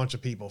from a bunch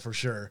of people for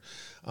sure.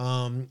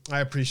 I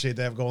appreciate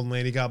that, Golden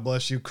Lady. God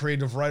bless you.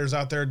 Creative writers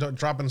out there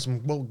dropping some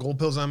gold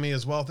pills on me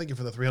as well. Thank you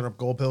for the 300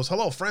 gold pills.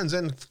 Hello, friends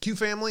and Q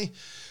family.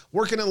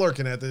 Working and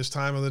lurking at this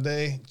time of the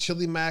day.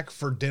 Chili mac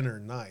for dinner.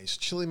 Nice.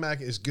 Chili mac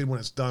is good when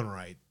it's done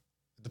right.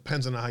 It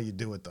depends on how you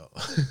do it, though.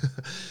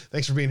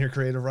 Thanks for being here,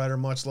 creative writer.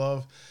 Much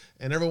love.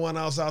 And everyone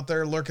else out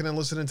there lurking and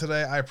listening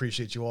today, I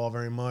appreciate you all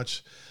very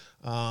much.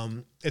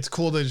 It's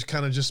cool to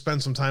just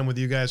spend some time with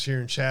you guys here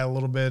and chat a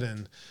little bit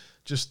and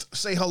just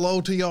say hello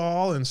to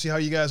y'all and see how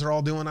you guys are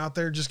all doing out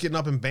there. Just getting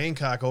up in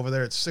Bangkok over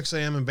there at 6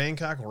 a.m. in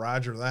Bangkok.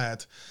 Roger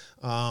that.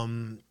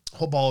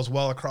 Hope all is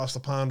well across the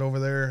pond over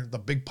there, the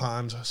big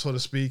pond, so to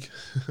speak.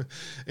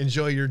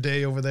 Enjoy your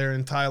day over there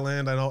in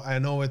Thailand. I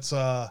know it's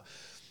are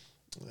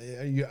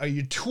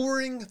you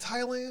touring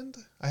Thailand?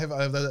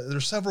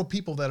 There's several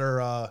people that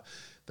are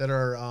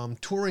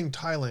touring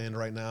Thailand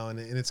right now, and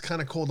it's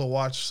kind of cool to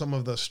watch some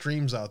of the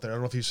streams out there. I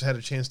don't know if you've had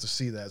a chance to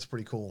see that. It's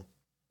pretty cool.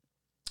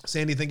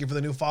 Sandy, thank you for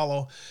the new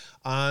follow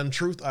on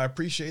Truth. I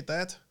appreciate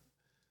that.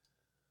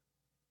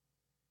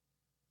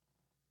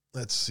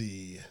 Let's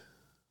see.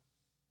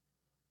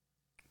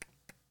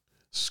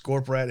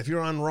 Scorprat. If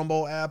you're on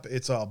Rumble app,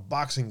 it's a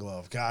boxing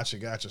glove. Gotcha,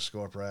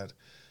 Scorprat.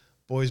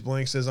 Boys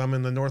Blank says, I'm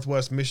in the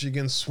Northwest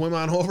Michigan. Swim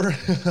on over.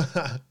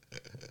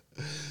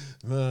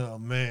 Oh,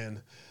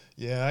 man.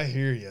 Yeah, I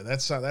hear you.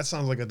 That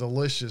sounds like a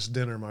delicious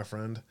dinner, my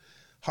friend.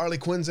 Harley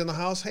Quinn's in the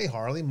house. Hey,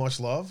 Harley, much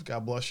love.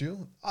 God bless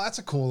you. Oh, that's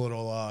a cool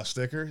little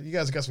sticker. You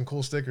guys got some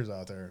cool stickers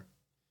out there.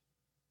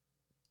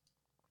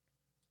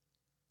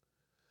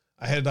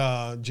 I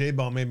had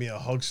J-Ball made me a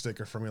hug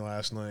sticker for me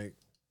last night.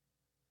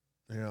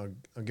 I'll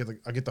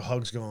get the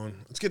hugs going.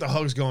 Let's get the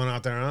hugs going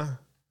out there, huh?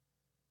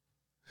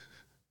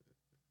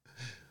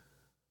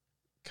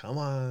 Come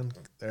on.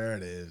 There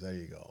it is. There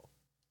you go.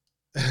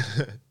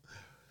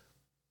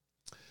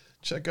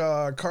 Check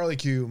Carly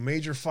Q,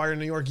 major fire in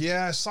New York.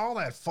 Yeah, I saw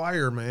that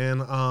fire,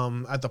 man,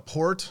 at the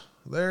port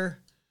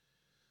there.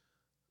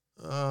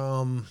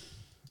 Let's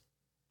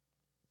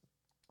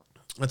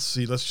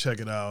see. Let's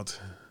check it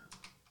out.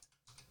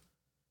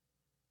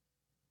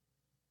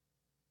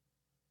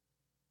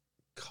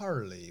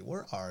 Carly,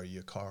 where are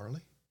you,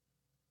 Carly?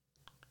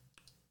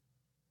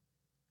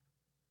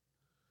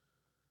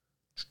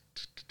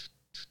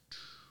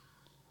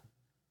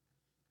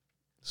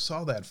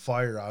 Saw that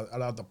fire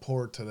out the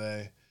port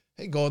today.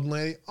 Hey, Golden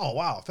Lady. Oh,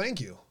 wow.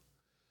 Thank you.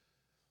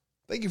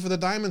 Thank you for the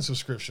diamond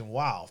subscription.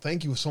 Wow.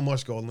 Thank you so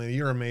much, Golden Lady.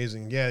 You're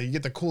amazing. Yeah, you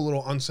get the cool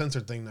little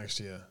uncensored thing next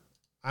to you.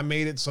 I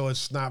made it so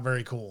it's not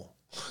very cool.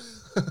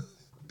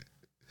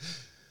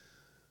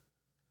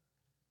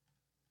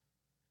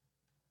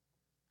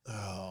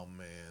 Oh,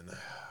 man.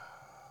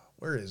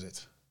 Where is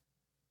it?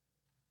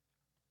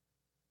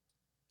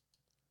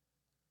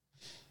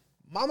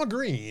 Mama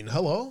Green.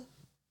 Hello.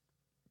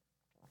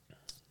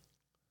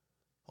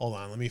 Hold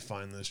on. Let me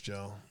find this,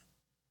 Joe.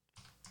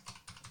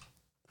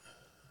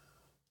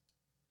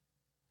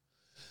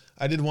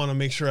 I did want to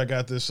make sure I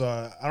got this.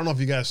 I don't know if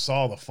you guys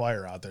saw the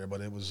fire out there,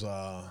 but it was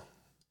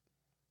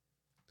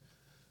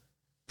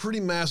pretty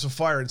massive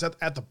fire. It's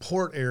at the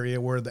port area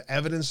where the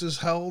evidence is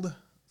held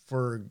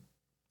for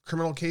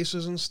criminal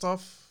cases and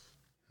stuff.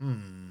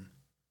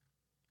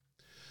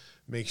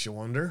 Makes you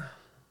wonder.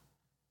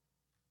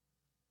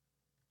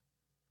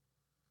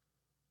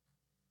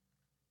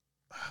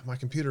 My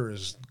computer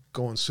is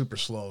going super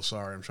slow.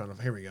 Sorry, I'm trying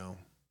to. Here we go.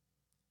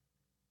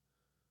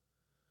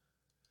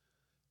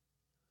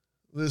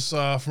 This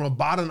from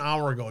about an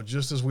hour ago,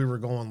 just as we were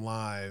going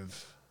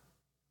live.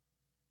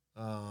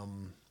 There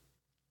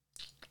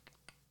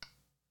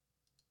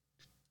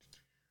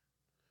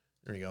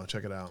you go.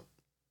 Check it out.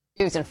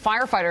 And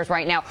firefighters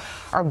right now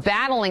are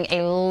battling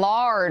a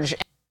large.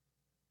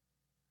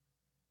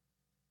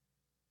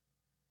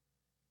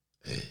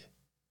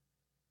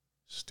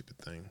 Stupid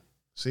thing.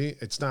 See,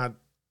 it's not.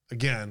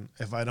 Again,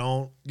 if I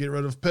don't get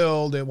rid of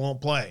pilled, it won't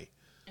play.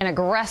 An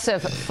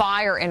aggressive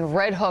fire in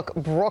Red Hook,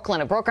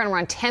 Brooklyn. It broke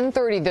around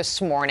 10:30 this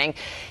morning.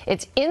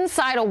 It's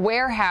inside a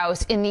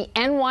warehouse in the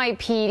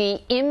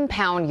NYPD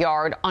impound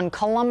yard on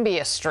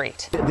Columbia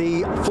Street.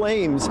 The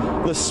flames,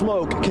 the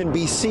smoke can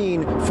be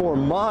seen for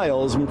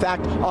miles. In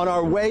fact, on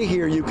our way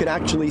here, you can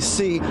actually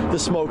see the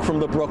smoke from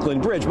the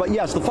Brooklyn Bridge. But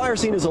yes, the fire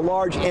scene is a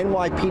large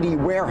NYPD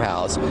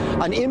warehouse,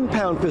 an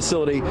impound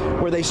facility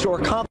where they store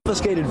confidential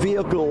confiscated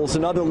vehicles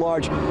and other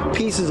large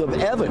pieces of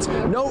evidence.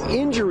 No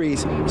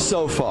injuries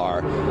so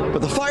far, but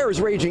the fire is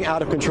raging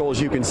out of control,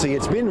 as you can see.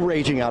 It's been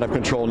raging out of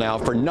control now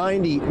for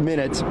 90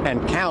 minutes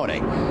and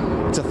counting.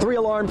 It's a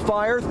 3-alarm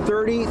fire,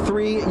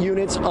 33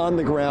 units on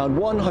the ground,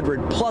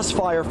 100 plus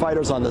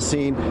firefighters on the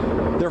scene.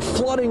 They're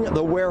flooding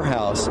the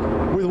warehouse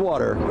with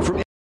water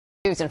from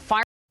news and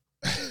fire.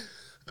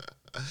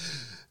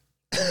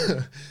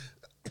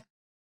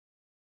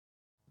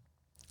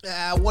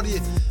 What do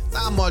you,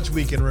 not much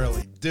we can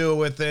really do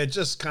with it.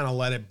 Just kind of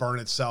let it burn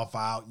itself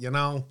out, you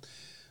know?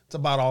 It's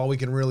about all we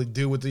can really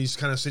do with these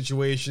kind of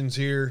situations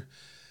here.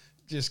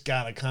 Just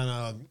got to kind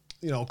of,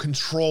 you know,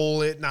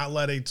 control it, not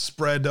let it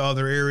spread to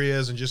other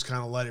areas, and just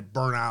kind of let it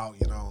burn out,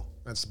 you know?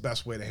 That's the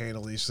best way to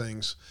handle these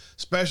things,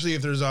 especially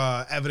if there's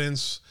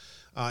evidence,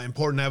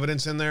 important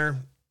evidence in there.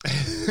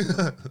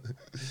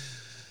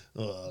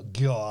 Oh,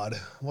 God,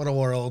 what a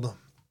world.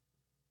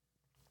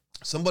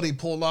 Somebody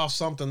pulled off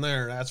something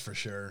there, that's for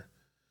sure.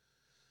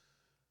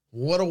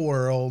 What a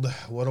world.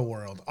 What a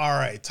world. All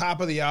right, top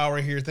of the hour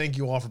here. Thank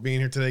you all for being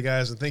here today,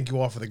 guys, and thank you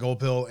all for the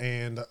gold pill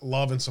and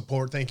love and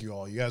support. Thank you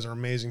all. You guys are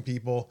amazing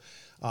people.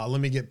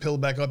 Let me get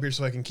pilled back up here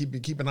so I can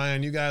keep an eye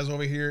on you guys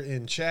over here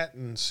in chat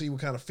and see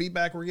what kind of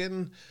feedback we're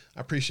getting.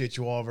 I appreciate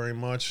you all very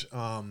much.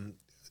 I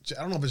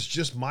don't know if it's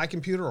just my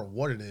computer or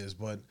what it is,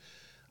 but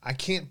I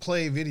can't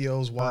play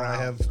videos while I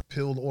have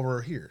pilled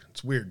over here.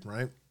 It's weird,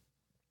 right?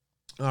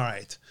 All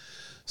right.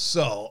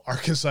 So,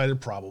 Arkansas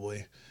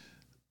probably.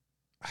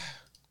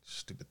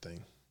 Stupid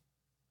thing.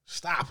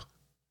 Stop.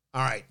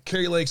 All right.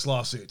 Kari Lake's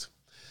lawsuit.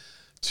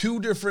 Two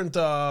different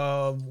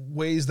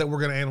ways that we're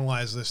going to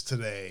analyze this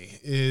today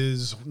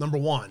is, number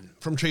one,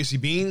 from Tracy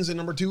Beans, and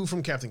number two,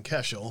 from Captain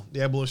Keschel,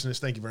 the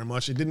abolitionist. Thank you very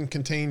much. It didn't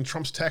contain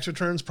Trump's tax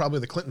returns, probably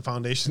the Clinton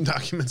Foundation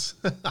documents,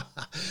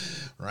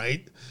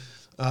 right?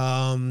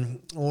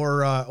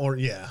 Or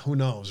yeah, who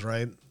knows,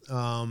 right?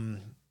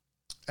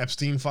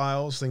 Epstein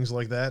files, things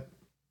like that,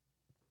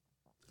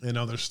 and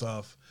other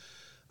stuff.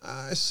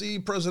 I see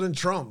President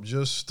Trump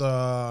just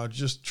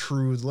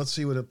truth. Let's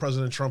see what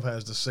President Trump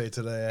has to say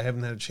today. I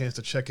haven't had a chance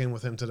to check in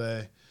with him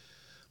today,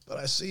 but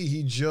I see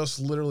he just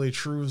literally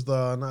truthed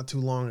not too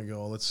long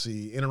ago. Let's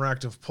see,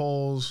 interactive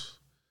polls.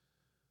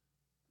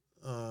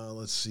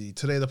 Let's see.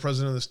 Today, the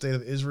president of the state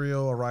of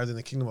Israel arrived in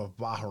the kingdom of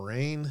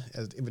Bahrain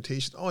as an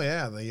invitation. Oh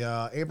yeah,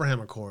 the Abraham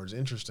Accords.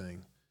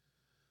 Interesting.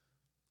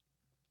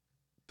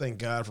 Thank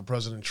God for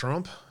President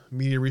Trump.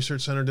 Media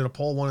Research Center did a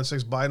poll. 1 in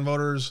 6 Biden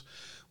voters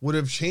would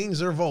have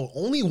changed their vote.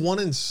 Only 1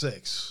 in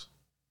 6.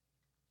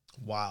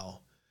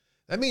 Wow.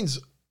 That means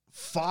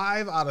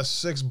 5 out of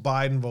 6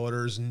 Biden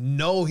voters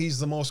know he's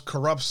the most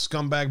corrupt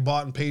scumbag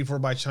bought and paid for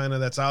by China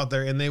that's out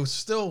there, and they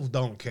still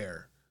don't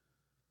care.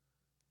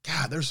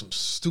 God, there's some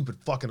stupid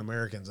fucking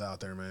Americans out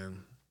there,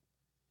 man.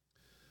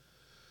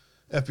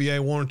 FBI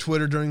warned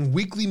Twitter during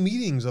weekly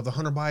meetings of the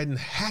Hunter Biden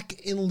hack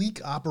and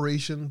leak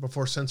operation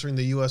before censoring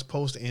the U.S.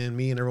 Post and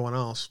me and everyone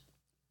else.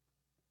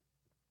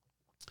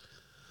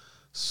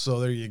 So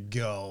there you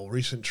go.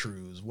 Recent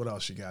truths. What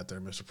else you got there,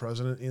 Mr.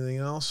 President? Anything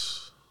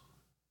else?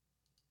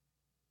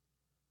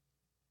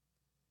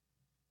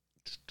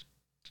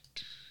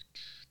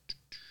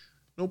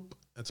 Nope.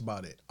 That's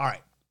about it. All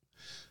right.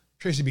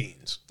 Tracy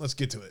Beans. Let's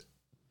get to it.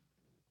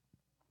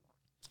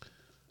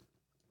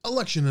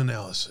 Election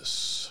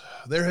analysis.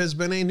 There has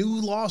been a new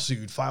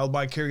lawsuit filed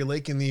by Kari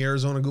Lake in the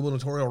Arizona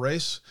gubernatorial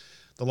race.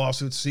 The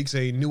lawsuit seeks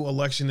a new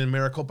election in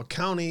Maricopa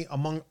County,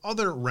 among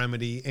other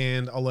remedy,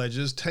 and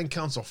alleges 10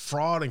 counts of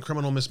fraud and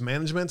criminal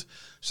mismanagement.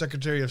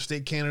 Secretary of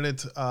State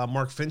candidate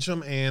Mark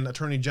Fincham and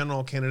Attorney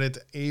General candidate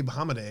Abe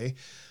Hamadeh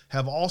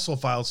have also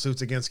filed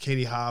suits against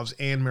Katie Hobbs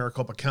and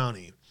Maricopa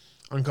County.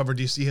 Uncover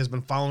DC has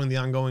been following the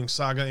ongoing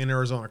saga in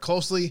Arizona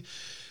closely.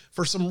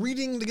 For some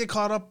reading to get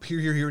caught up,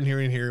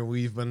 here,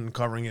 we've been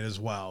covering it as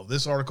well.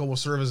 This article will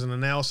serve as an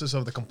analysis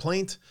of the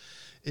complaint.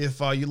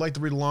 If you'd like to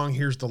read along,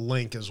 here's the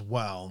link as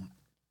well.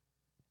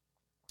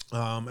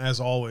 As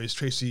always,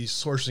 Tracy's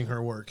sourcing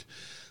her work.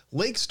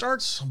 Lake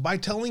starts by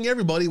telling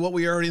everybody what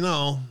we already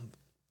know.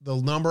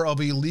 The number of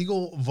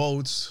illegal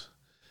votes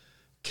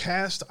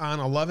cast on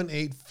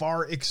 11-8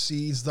 far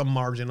exceeds the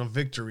margin of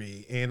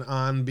victory.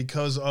 And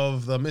because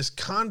of the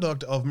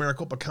misconduct of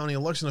Maricopa County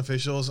election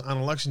officials on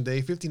election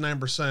day,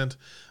 59%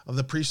 of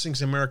the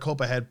precincts in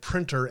Maricopa had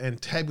printer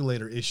and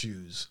tabulator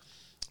issues.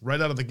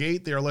 Right out of the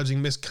gate, they are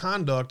alleging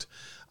misconduct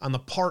on the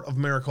part of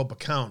Maricopa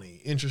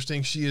County.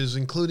 Interesting, she is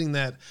including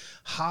that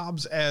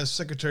Hobbs, as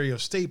Secretary of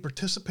State,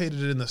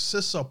 participated in the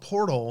CISA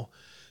portal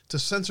to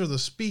censor the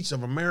speech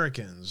of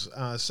Americans.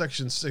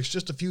 Section 6,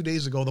 just a few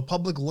days ago, the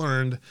public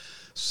learned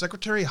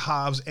Secretary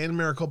Hobbs and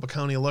Maricopa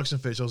County election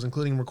officials,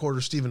 including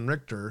Recorder Stephen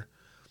Richter,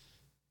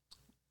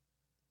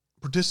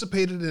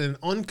 participated in an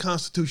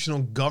unconstitutional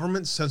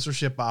government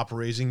censorship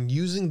operation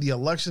using the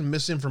election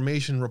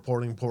misinformation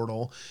reporting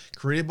portal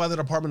created by the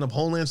Department of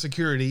Homeland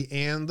Security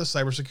and the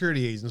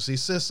Cybersecurity Agency,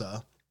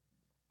 CISA.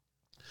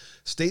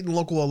 State and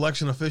local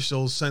election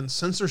officials sent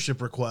censorship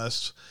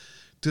requests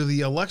to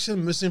the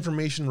election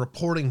misinformation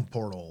reporting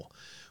portal,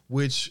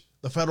 which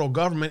The federal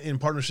government, in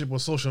partnership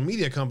with social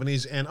media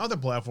companies and other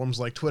platforms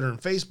like Twitter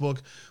and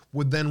Facebook,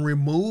 would then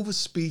remove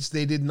speech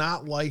they did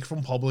not like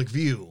from public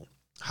view.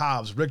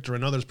 Hobbs, Richter,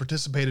 and others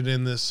participated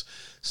in this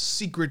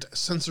secret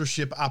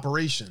censorship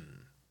operation.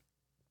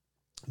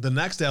 The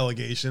next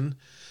allegation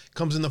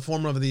comes in the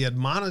form of the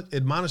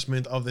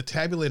admonishment of the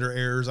tabulator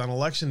errors on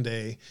Election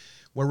Day,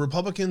 where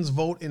Republicans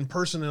vote in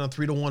person in a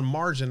 3-1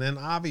 margin, and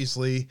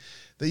obviously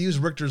they use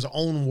Richter's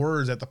own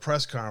words at the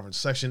press conference.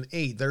 Section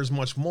 8, there's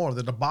much more.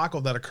 The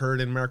debacle that occurred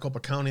in Maricopa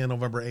County on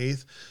November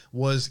 8th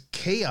was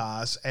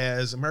chaos,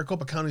 as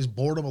Maricopa County's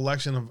Board of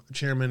Election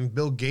Chairman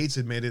Bill Gates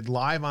admitted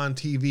live on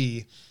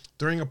TV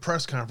during a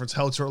press conference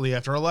held shortly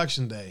after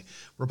Election Day.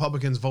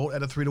 Republicans vote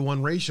at a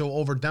 3-1 ratio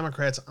over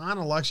Democrats on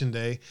Election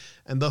Day,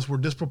 and thus were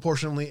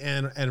disproportionately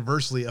and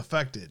adversely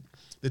affected.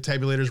 The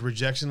tabulator's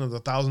rejection of the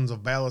thousands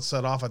of ballots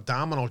set off a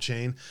domino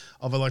chain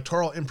of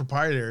electoral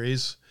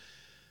improprieties,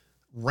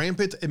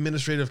 rampant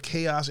administrative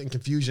chaos and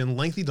confusion,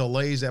 lengthy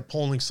delays at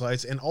polling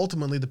sites, and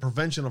ultimately the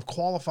prevention of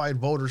qualified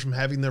voters from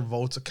having their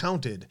votes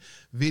accounted.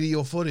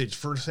 Video footage,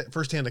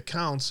 firsthand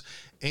accounts,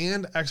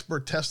 and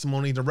expert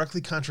testimony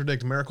directly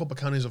contradict Maricopa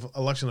County's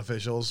election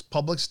officials'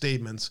 public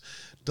statements,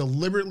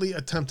 deliberately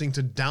attempting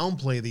to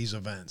downplay these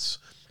events.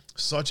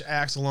 Such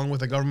acts, along with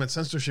the government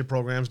censorship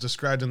programs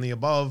described in the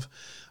above,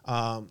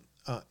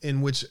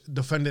 in which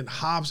defendant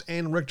Hobbs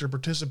and Richter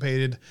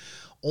participated,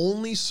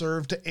 only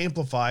serve to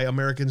amplify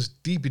Americans'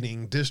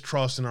 deepening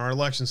distrust in our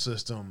election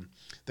system.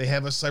 They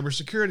have a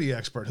cybersecurity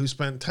expert who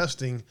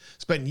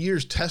spent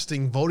years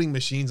testing voting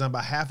machines on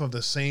behalf of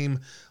the same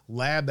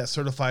lab that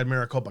certified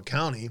Maricopa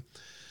County,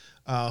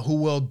 who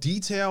will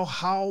detail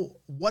how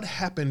what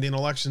happened in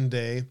Election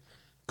Day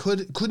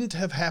couldn't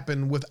have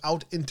happened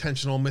without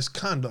intentional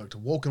misconduct.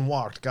 Woke and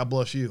walked. God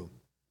bless you.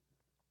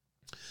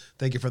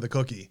 Thank you for the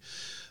cookie.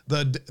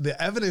 The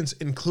evidence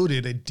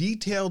included a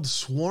detailed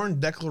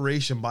sworn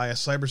declaration by a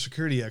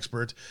cybersecurity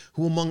expert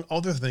who, among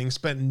other things,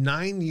 spent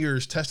 9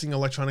 years testing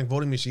electronic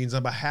voting machines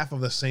on behalf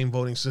of the same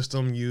voting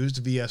system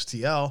used,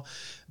 VSTL,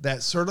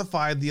 that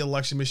certified the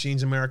election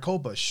machines in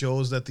Maricopa.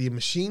 Shows that the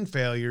machine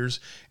failures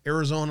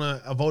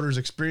Arizona voters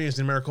experienced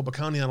in Maricopa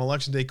County on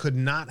Election Day could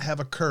not have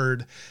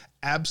occurred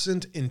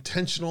absent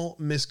intentional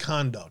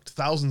misconduct.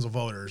 Thousands of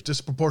voters,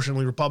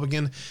 disproportionately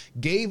Republican,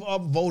 gave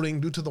up voting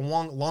due to the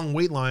long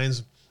wait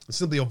lines and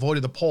simply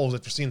avoided the polls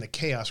after seeing the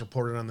chaos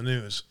reported on the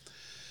news.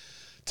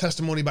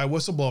 Testimony by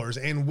whistleblowers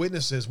and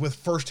witnesses with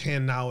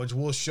firsthand knowledge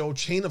will show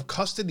chain of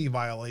custody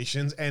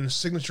violations and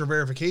signature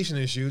verification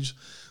issues,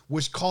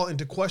 which call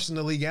into question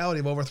the legality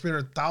of over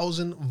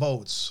 300,000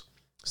 votes.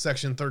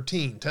 Section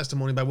 13,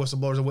 testimony by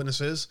whistleblowers and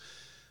witnesses,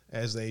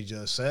 as they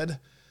just said.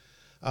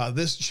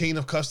 This chain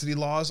of custody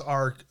laws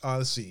are,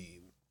 let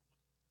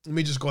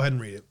me just go ahead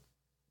and read it.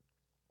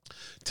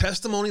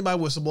 Testimony by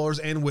whistleblowers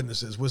and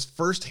witnesses with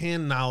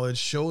firsthand knowledge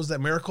shows that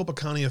Maricopa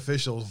County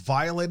officials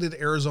violated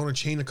Arizona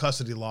chain of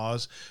custody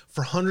laws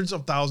for hundreds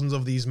of thousands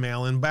of these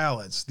mail-in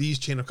ballots. These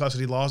chain of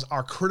custody laws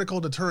are critical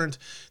deterrent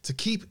to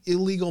keep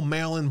illegal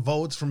mail-in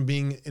votes from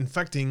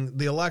infecting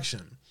the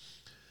election.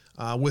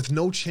 With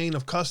no chain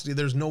of custody,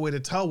 there's no way to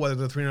tell whether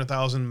the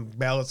 300,000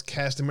 ballots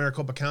cast in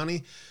Maricopa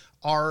County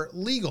are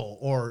legal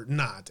or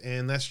not,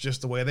 and that's just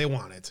the way they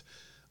want it.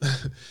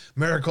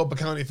 Maricopa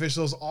County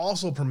officials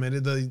also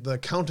permitted the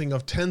counting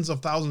of tens of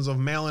thousands of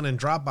mail-in and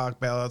drop-box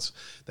ballots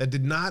that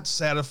did not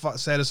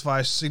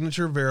satisfy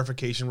signature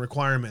verification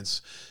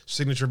requirements.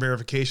 Signature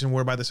verification,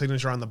 whereby the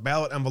signature on the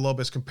ballot envelope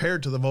is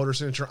compared to the voter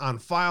signature on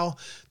file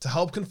to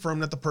help confirm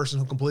that the person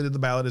who completed the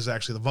ballot is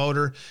actually the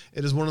voter.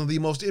 It is one of the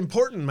most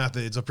important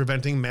methods of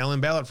preventing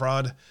mail-in ballot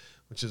fraud,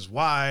 which is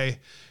why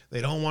they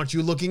don't want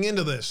you looking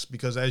into this,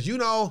 because as you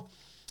know,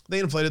 they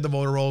inflated the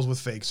voter rolls with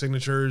fake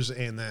signatures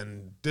and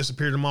then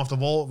disappeared them off the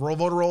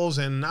voter rolls,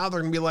 and now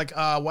they're going to be like,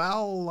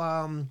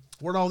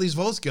 where'd all these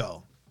votes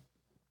go?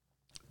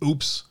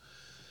 Oops.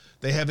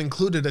 They have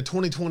included a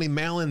 2020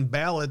 mail-in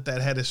ballot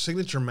that had a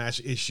signature match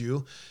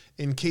issue.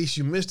 In case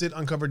you missed it,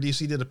 Uncovered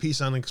DC did a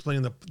piece on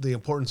explaining the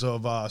importance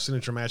of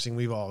signature matching.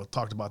 We've all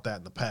talked about that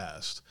in the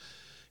past.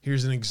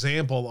 Here's an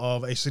example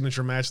of a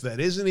signature match that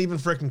isn't even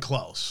freaking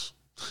close.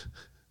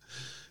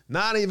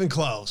 Not even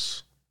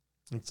close.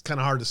 It's kind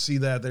of hard to see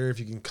that there if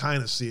you can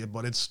kind of see it,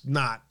 but it's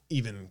not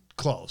even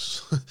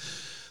close.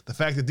 The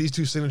fact that these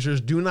two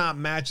signatures do not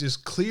match is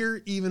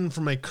clear even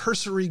from a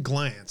cursory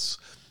glance.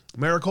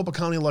 Maricopa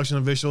County election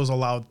officials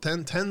allowed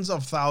tens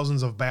of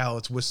thousands of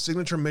ballots with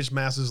signature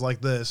mismatches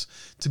like this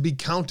to be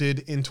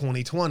counted in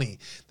 2020.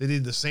 They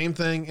did the same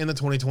thing in the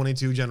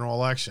 2022 general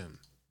election.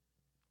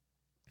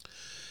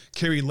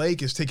 Carrie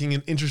Lake is taking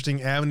an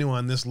interesting avenue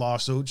on this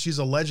lawsuit. She's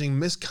alleging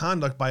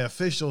misconduct by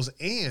officials,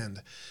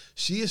 and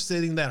She is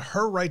stating that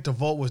her right to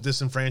vote was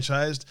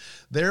disenfranchised,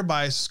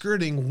 thereby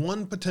skirting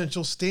one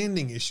potential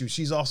standing issue.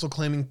 She's also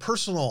claiming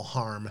personal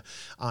harm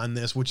on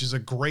this, which is a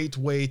great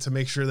way to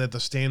make sure that the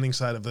standing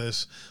side of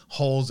this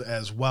holds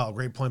as well.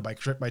 Great point by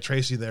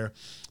Tracy there.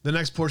 The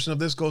next portion of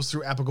this goes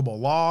through applicable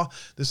law.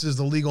 This is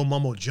the legal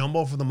mumbo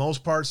jumbo for the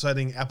most part,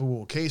 citing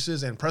applicable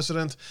cases and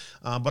precedent.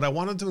 But I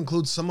wanted to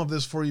include some of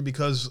this for you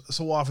because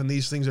so often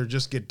these things are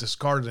just get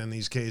discarded in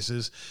these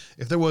cases.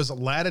 If there was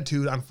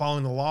latitude on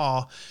following the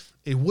law,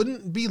 it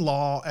wouldn't be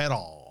law at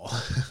all.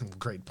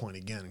 Great point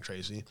again,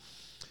 Tracy.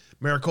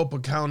 Maricopa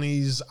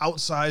County's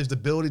outsized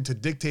ability to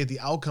dictate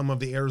the outcome of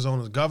the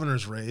Arizona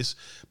governor's race.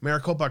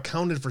 Maricopa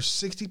accounted for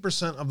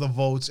 60% of the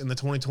votes in the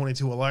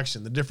 2022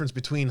 election. The difference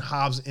between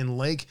Hobbs and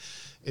Lake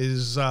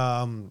is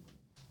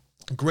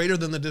greater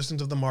than the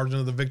distance of the margin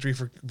of the victory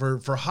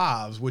for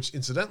Hobbs, which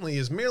incidentally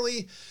is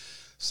merely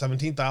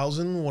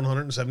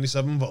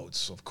 17,177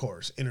 votes. Of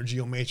course,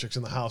 Energeo Matrix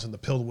in the house and the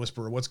Pilled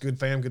Whisperer. What's good,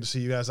 fam? Good to see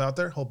you guys out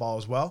there. Hope all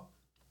is well.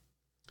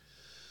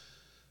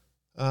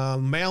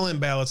 Mail-in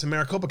ballots in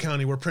Maricopa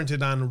County were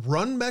printed on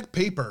Runbeck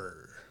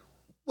paper.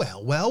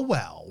 Well.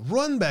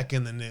 Runbeck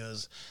in the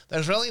news.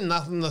 There's really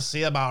nothing to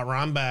see about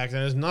Runbeck.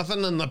 There's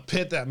nothing in the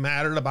pit that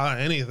mattered about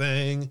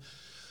anything.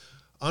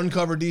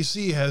 Uncover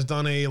DC has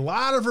done a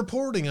lot of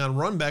reporting on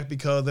Runbeck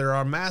because there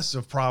are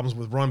massive problems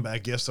with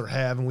Runbeck. Yes, there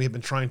have, and we have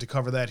been trying to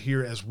cover that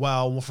here as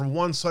well. Well, from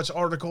one such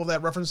article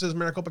that references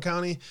Maricopa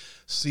County,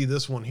 see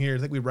this one here. I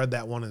think we read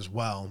that one as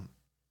well.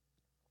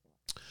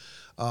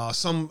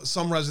 Some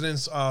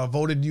residents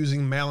voted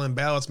using mail-in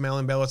ballots.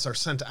 Mail-in ballots are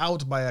sent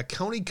out by a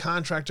county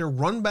contractor,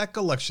 Runbeck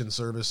Election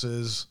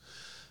Services.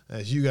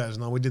 As you guys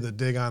know, we did the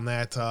dig on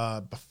that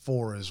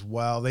before as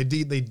well.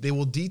 They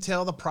will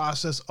detail the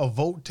process a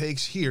vote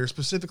takes here,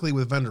 specifically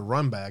with vendor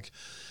Runbeck.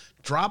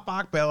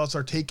 Drop-box ballots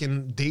are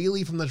taken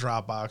daily from the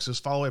drop boxes,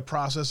 follow a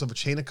process of a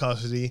chain of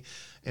custody,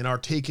 and are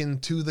taken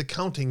to the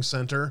counting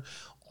center.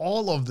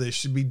 All of this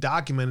should be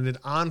documented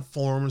on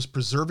forms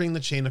preserving the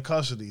chain of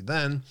custody.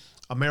 Then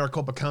a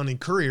Maricopa County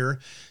courier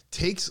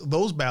takes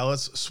those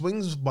ballots,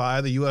 swings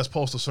by the U.S.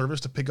 Postal Service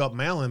to pick up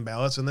mail-in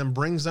ballots, and then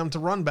brings them to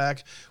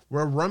Runbeck,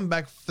 where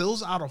Runbeck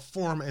fills out a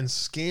form and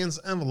scans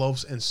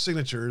envelopes and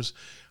signatures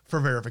for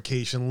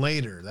verification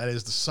later. That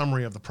is the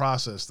summary of the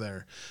process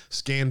there.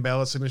 Scanned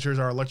ballot signatures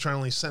are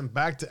electronically sent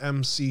back to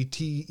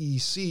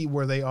MCTEC,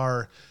 where they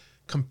are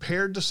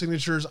compared to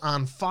signatures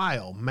on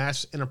file,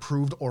 matched and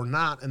approved or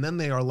not, and then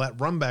they are let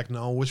Runbeck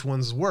know which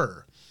ones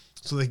were.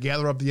 So they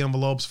gather up the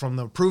envelopes from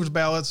the approved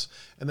ballots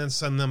and then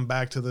send them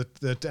back to the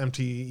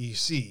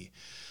MTEC.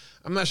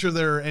 I'm not sure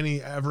there are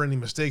ever any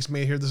mistakes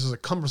made here. This is a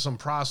cumbersome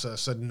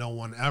process, said no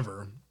one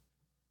ever.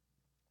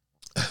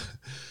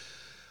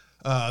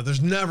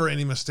 There's never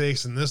any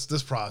mistakes in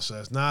this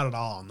process. Not at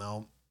all,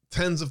 no.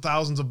 Tens of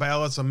thousands of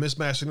ballots of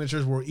mismatched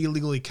signatures were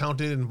illegally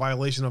counted in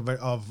violation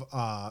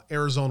of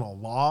Arizona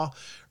law.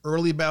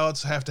 Early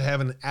ballots have to have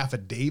an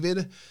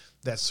affidavit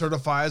that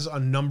certifies a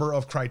number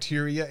of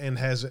criteria and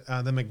has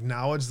them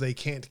acknowledge they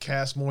can't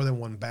cast more than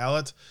one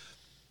ballot.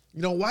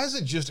 You know, why is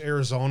it just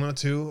Arizona,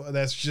 too,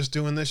 that's just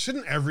doing this?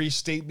 Shouldn't every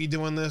state be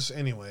doing this?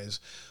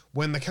 Anyways,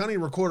 when the county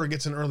recorder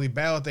gets an early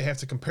ballot, they have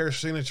to compare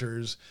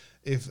signatures.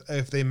 If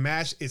they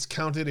match, it's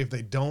counted. If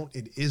they don't,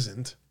 it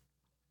isn't.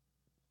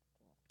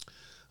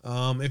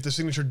 If the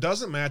signature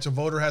doesn't match, a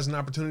voter has an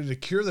opportunity to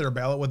cure their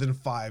ballot within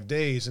 5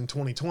 days. In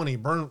 2020,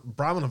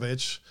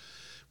 Bramanovich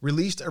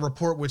released a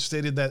report which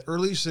stated that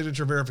early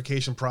signature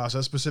verification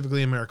process,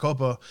 specifically in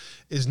Maricopa,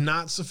 is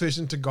not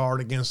sufficient to guard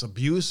against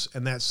abuse,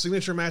 and that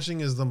signature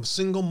matching is the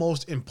single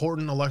most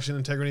important election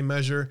integrity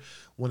measure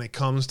when it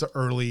comes to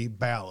early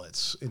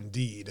ballots.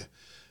 Indeed,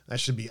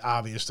 that should be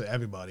obvious to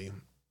everybody,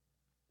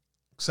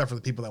 except for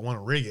the people that want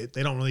to rig it.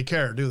 They don't really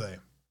care, do they?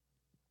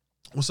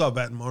 What's up,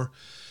 Vatmore?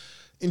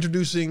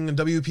 Introducing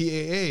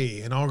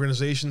WPAA, an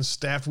organization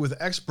staffed with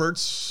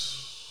experts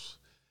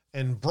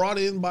and brought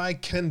in by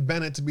Ken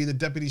Bennett to be the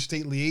deputy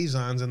state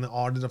liaisons in the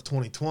audit of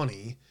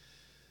 2020.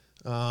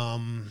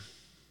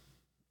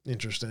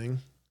 Interesting.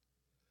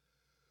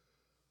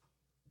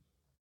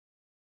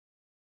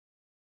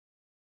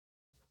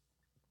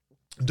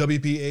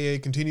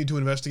 WPAA continued to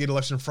investigate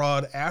election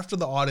fraud after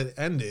the audit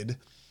ended.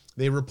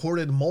 They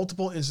reported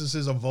multiple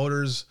instances of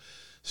voters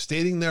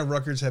stating their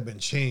records had been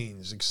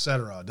changed,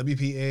 etc.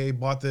 WPAA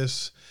brought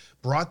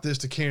this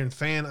to Karen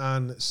Fan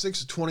on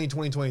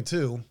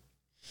 6/20/2022.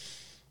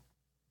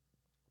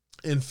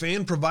 And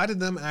Fan provided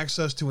them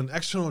access to an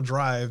external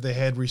drive they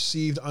had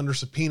received under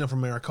subpoena from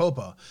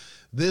Maricopa.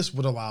 This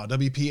would allow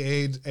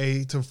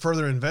WPAA to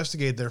further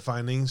investigate their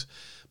findings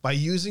by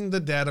using the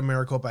data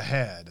Maricopa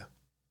had.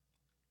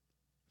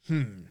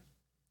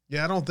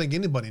 Yeah, I don't think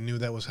anybody knew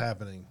that was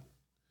happening.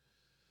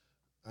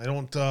 I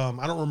don't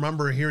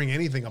remember hearing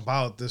anything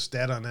about this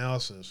data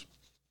analysis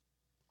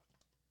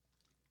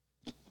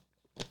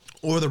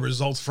or the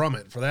results from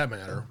it, for that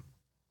matter.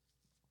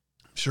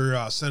 I'm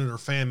sure Senator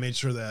Fan made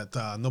sure that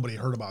nobody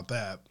heard about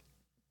that.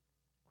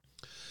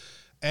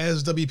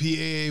 As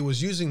WPAA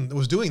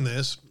was doing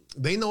this,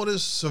 they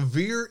noticed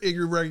severe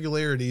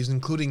irregularities,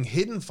 including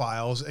hidden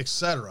files,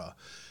 etc.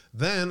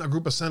 Then a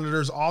group of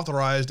senators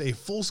authorized a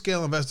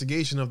full-scale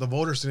investigation of the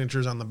voter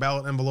signatures on the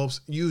ballot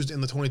envelopes used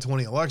in the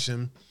 2020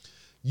 election,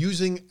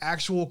 using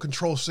actual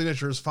control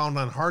signatures found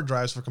on hard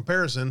drives for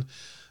comparison,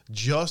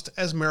 just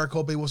as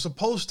Maricopa was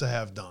supposed to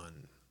have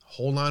done.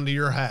 Hold on to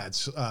your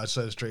hats,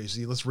 says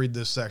Tracy. Let's read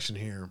this section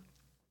here.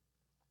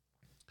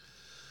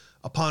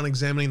 Upon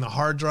examining the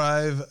hard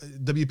drive,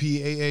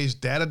 WPAA's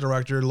data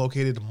director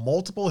located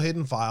multiple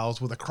hidden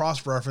files with a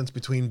cross-reference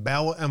between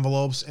ballot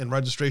envelopes and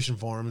registration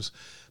forms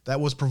that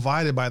was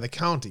provided by the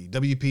county.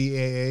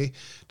 WPAA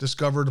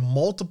discovered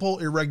multiple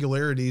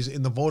irregularities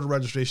in the voter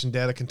registration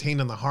data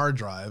contained on the hard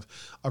drive.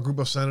 A group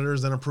of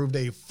senators then approved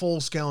a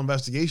full-scale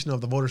investigation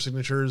of the voter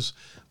signatures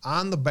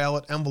on the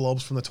ballot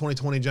envelopes from the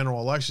 2020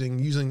 general election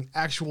using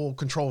actual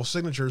control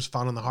signatures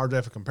found on the hard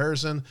drive for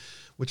comparison,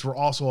 which were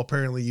also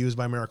apparently used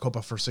by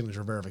Maricopa for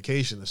signature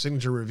verification. The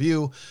signature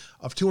review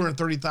of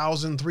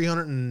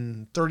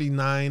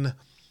 230,339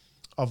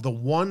 of the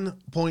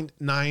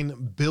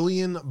 1.9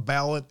 billion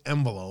ballot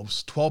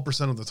envelopes,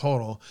 12% of the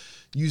total,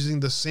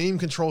 using the same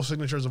control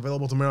signatures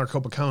available to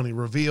Maricopa County,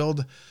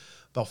 revealed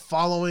the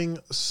following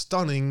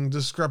stunning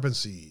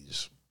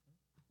discrepancies.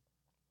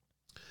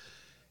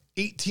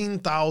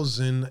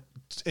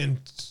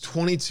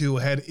 18,022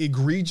 had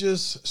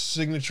egregious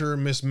signature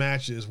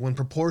mismatches. When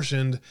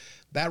proportioned,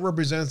 that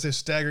represents a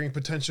staggering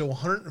potential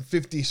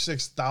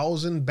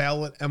 156,000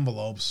 ballot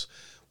envelopes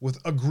with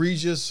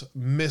egregious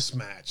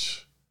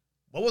mismatch.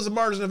 What was the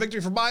margin of victory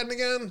for Biden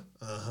again?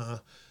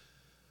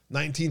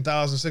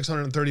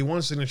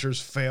 19,631 signatures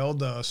failed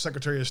the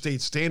Secretary of State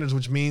standards,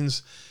 which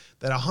means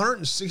that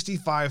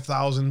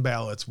 165,000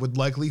 ballots would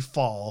likely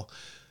fall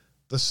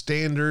the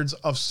standards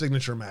of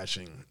signature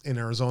matching in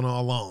Arizona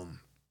alone.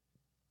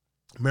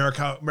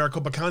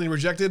 Maricopa County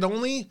rejected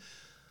only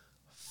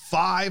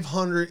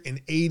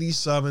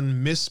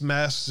 587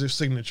 mismatched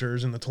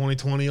signatures in the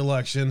 2020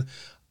 election.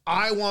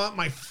 I want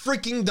my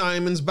freaking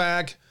diamonds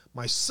back.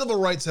 My civil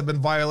rights have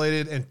been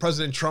violated, and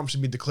President Trump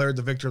should be declared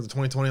the victor of the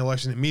 2020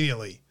 election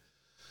immediately.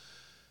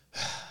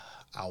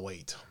 I'll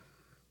wait.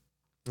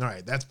 All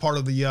right, that's part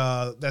of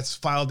the, that's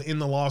filed in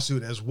the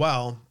lawsuit as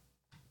well.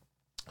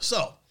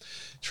 So,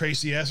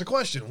 Tracy asked a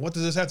question. What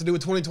does this have to do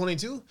with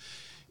 2022?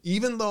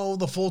 Even though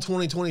the full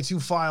 2022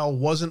 file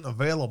wasn't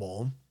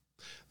available,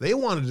 they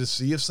wanted to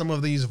see if some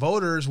of these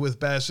voters with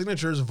bad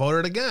signatures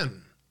voted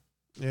again.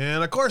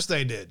 And of course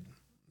they did.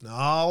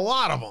 A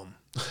lot of them.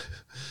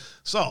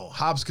 So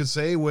Hobbs could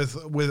say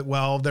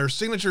well, their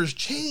signatures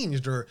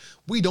changed, or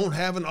we don't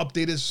have an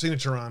updated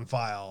signature on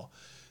file.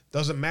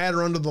 Doesn't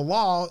matter under the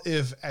law.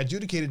 If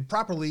adjudicated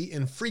properly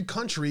in free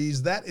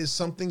countries, that is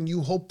something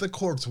you hope the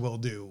courts will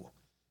do.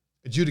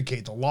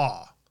 Adjudicate the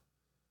law.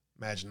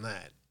 Imagine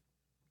that.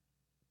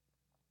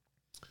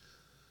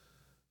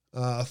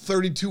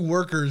 32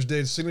 workers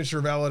did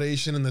signature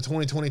validation in the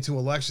 2022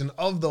 election.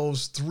 Of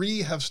those,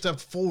 3 have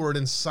stepped forward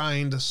and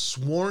signed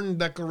sworn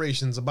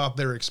declarations about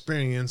their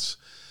experience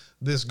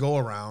this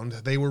go-around.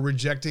 They were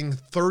rejecting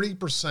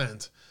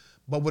 30%,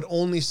 but would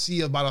only see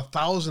about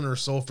 1,000 or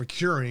so for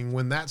curing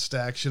when that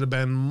stack should have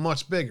been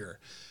much bigger.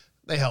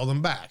 They held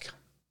them back.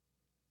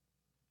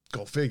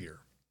 Go figure.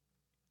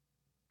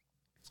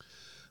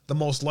 The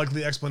most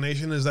likely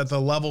explanation is that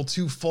the level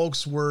 2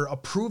 folks were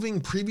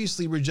approving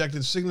previously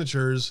rejected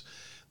signatures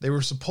they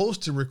were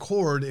supposed to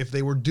record if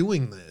they were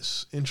doing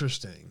this.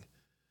 Interesting.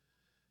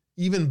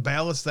 Even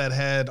ballots that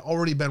had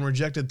already been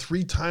rejected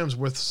 3 times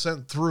were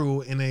sent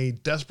through in a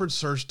desperate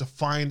search to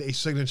find a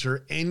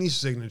signature, any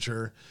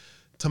signature,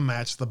 to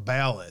match the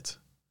ballot.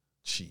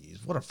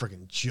 Jeez, what a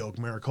freaking joke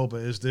Maricopa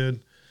is,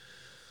 dude.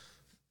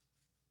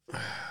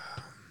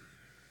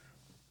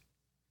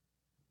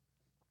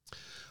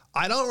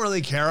 I don't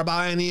really care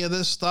about any of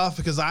this stuff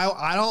because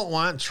I don't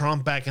want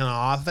Trump back in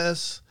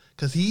office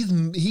because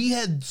he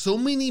had so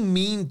many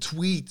mean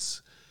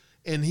tweets.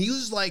 And he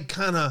was like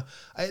I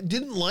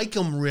didn't like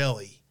him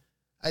really.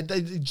 I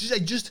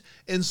just,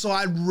 and so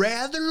I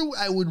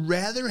would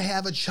rather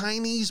have a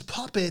Chinese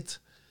puppet,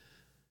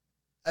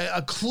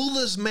 a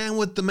clueless man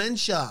with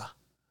dementia.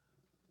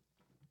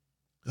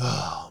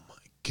 Oh my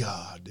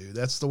God, dude.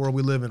 That's the world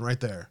we live in right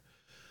there.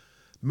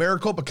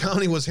 Maricopa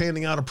County was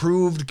handing out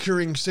approved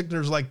curing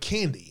stickers like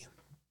candy.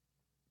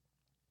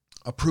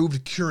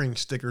 Approved curing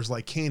stickers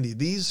like candy.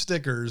 These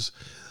stickers,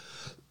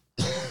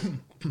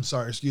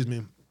 sorry, excuse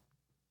me,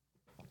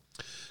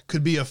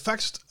 could be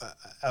affixed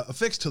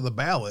to the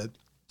ballot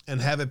and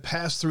have it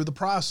pass through the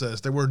process.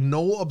 There were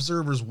no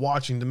observers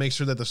watching to make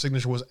sure that the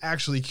signature was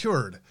actually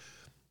cured.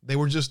 They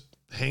were just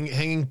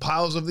hanging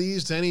piles of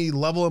these to any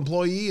level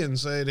employee and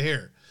said,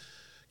 here,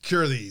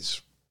 cure these.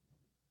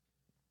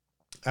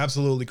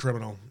 Absolutely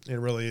criminal. It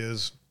really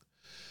is.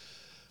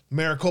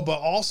 Maricopa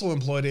also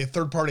employed a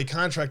third-party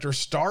contractor,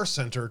 Star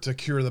Center, to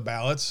cure the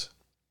ballots.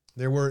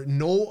 There were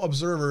no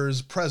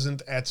observers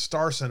present at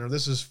Star Center.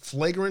 This is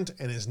flagrant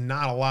and is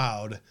not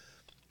allowed.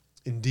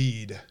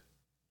 Indeed.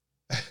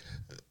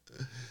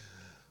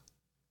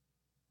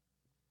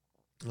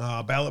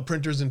 Ballot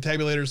printers and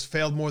tabulators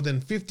failed more than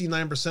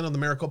 59% of the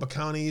Maricopa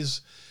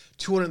County's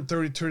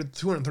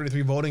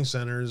 233 voting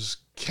centers.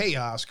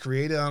 chaos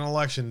created on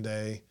Election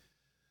Day.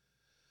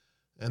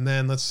 And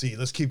then let's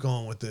keep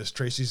going with this.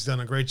 Tracy's done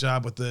a great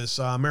job with this.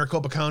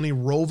 Maricopa County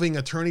Roving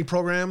Attorney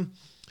Program.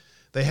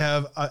 They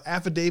have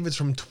affidavits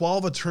from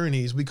 12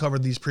 attorneys. We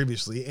covered these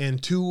previously,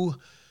 and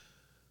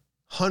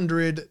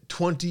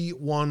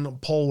 221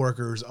 poll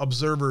workers,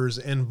 observers,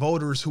 and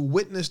voters who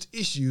witnessed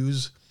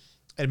issues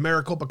at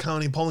Maricopa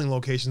County polling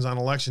locations on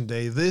Election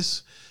Day.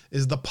 This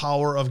is the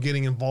power of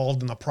getting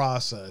involved in the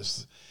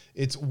process.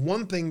 It's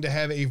one thing to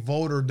have a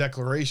voter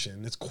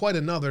declaration. It's quite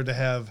another to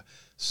have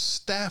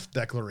staff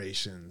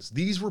declarations.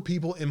 These were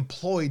people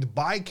employed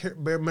by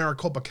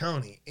Maricopa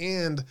County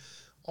and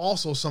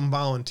also some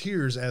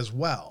volunteers as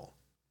well.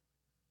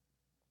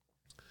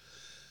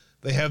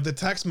 They have the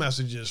text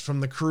messages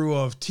from the crew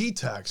of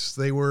T-Tex.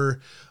 They were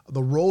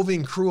the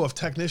roving crew of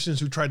technicians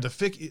who tried to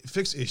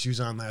fix issues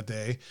on that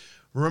day.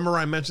 Remember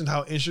I mentioned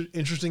how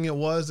interesting it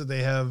was that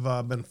they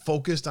have been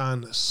focused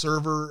on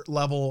server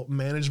level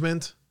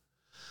management?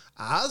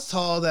 I was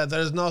told that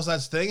there's no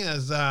such thing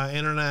as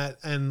internet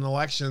and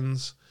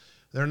elections.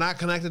 They're not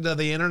connected to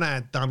the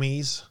internet,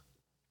 dummies.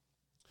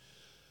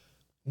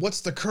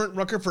 What's the current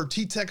record for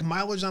T-Tech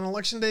mileage on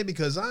Election Day?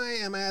 Because I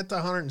am at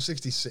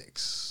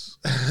 166.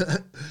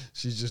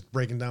 She's just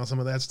breaking down some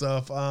of that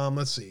stuff.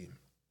 Let's see.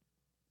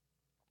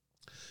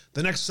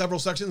 The next several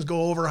sections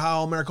go over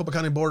how Maricopa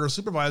County Board of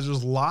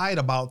Supervisors lied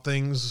about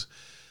things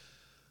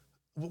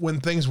when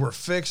things were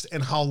fixed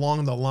and how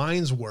long the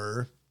lines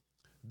were.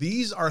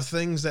 These are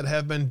things that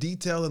have been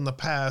detailed in the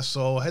past,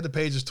 so head to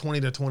pages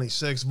 20 to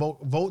 26.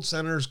 Vote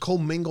centers,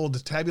 commingled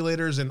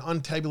tabulators, and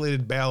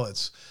untabulated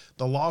ballots.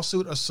 The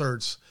lawsuit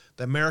asserts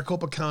that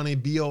Maricopa County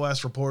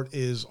BOS report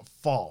is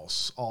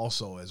false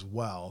also as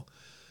well.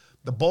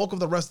 The bulk of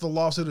the rest of the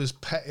lawsuit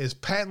is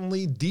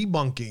patently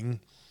debunking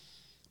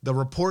the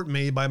report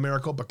made by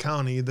Maricopa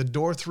County. The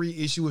Door 3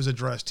 issue is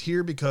addressed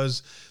here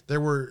because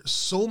there were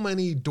so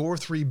many Door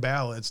 3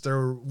 ballots,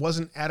 there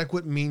wasn't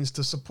adequate means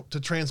to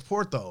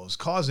transport those,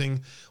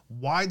 causing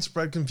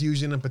widespread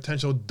confusion and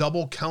potential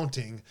double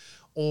counting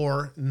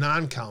or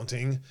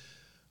non-counting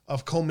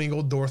of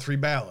commingled Door 3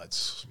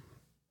 ballots.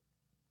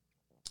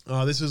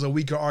 This is a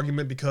weaker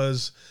argument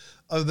because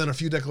other than a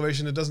few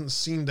declarations, it doesn't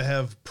seem to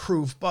have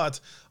proof, but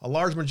a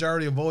large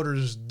majority of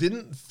voters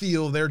didn't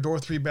feel their Door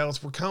 3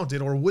 ballots were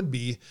counted or would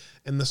be,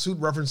 and the suit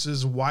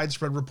references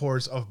widespread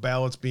reports of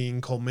ballots being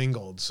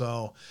commingled.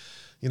 So,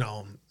 you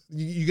know,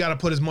 you got to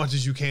put as much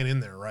as you can in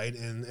there, right?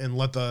 And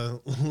let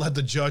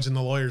the judge and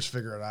the lawyers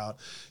figure it out.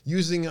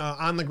 Using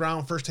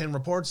on-the-ground first-hand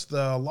reports,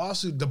 the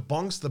lawsuit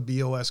debunks the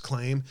BOS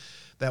claim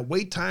that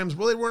wait times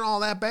really weren't all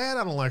that bad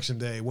on Election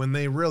Day when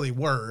they really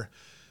were.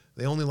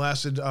 They only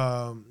lasted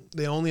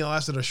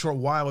a short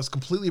while. It's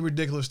completely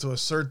ridiculous to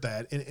assert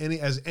that, and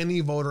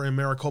any voter in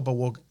Maricopa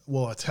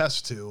will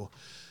attest to.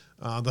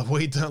 The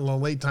wait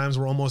times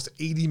were almost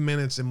 80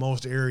 minutes in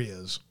most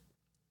areas.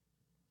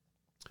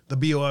 The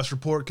BOS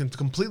report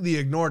completely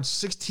ignored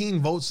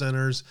 16 vote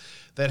centers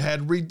that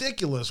had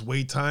ridiculous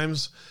wait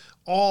times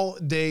all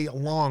day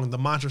long. The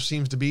mantra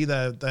seems to be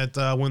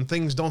that when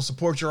things don't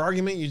support your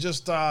argument, you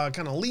just kind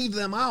of leave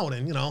them out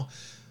and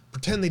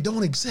pretend they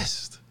don't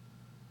exist.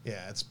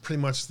 Yeah, it's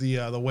pretty much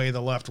the way the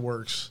left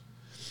works.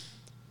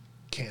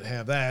 Can't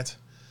have that.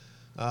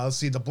 Let's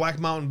see. The Black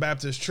Mountain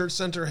Baptist Church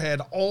Center had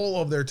all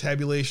of their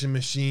tabulation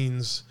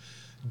machines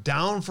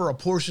down for a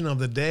portion of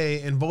the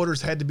day, and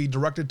voters had to be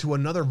directed to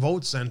another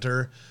vote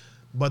center,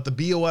 but the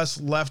BOS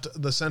left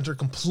the center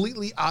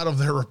completely out of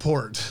their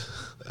report.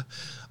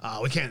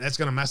 We can't. That's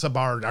going to mess up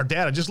our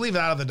data. Just leave it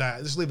out of the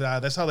data. Just leave it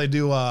out. That's how they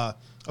do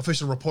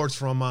official reports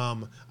from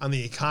on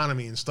the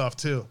economy and stuff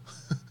too.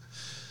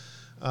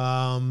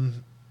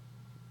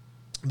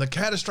 The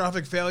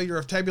catastrophic failure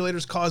of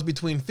tabulators caused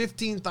between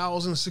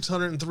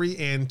 15,603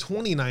 and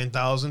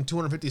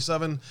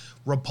 29,257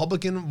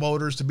 Republican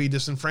voters to be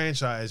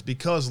disenfranchised.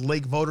 Because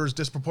Lake voters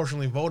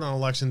disproportionately vote on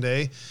Election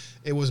Day,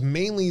 it was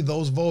mainly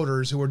those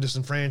voters who were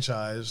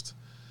disenfranchised,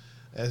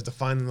 as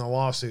defined in the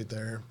lawsuit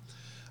there.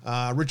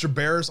 Richard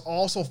Barris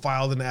also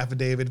filed an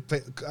affidavit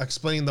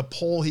explaining the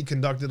poll he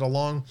conducted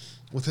along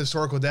with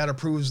historical data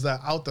proves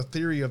out the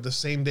theory of the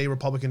same-day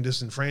Republican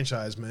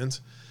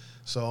disenfranchisement.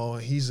 So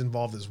he's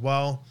involved as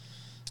well.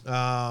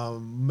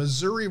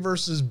 Missouri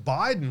versus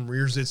Biden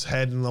rears its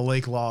head in the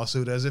Lake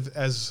lawsuit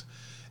as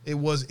it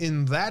was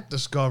in that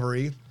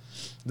discovery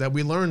that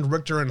we learned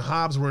Richter and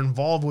Hobbs were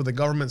involved with the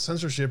government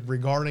censorship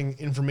regarding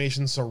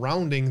information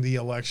surrounding the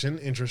election.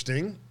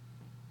 Interesting.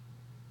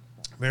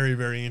 Very,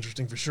 very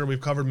interesting for sure.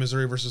 We've covered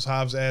Missouri versus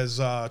Hobbs, as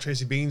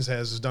Tracy Beans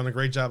has done a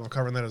great job of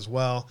covering that as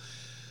well.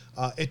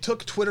 It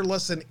took Twitter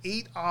less than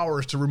 8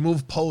 hours to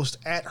remove posts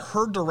at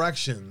her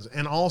directions,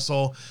 and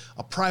also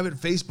a private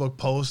Facebook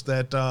post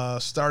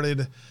that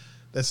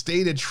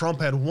stated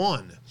Trump had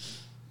won.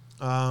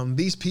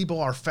 These people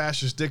are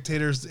fascist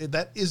dictators.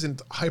 That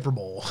isn't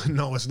hyperbole.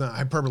 No, it's not.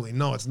 Hyperbole.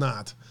 No, it's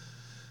not.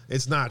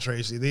 It's not,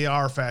 Tracy. They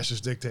are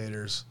fascist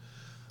dictators.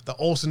 The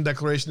Olson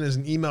Declaration is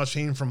an email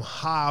chain from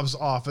Hobbs'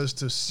 office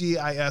to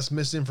CIS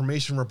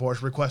misinformation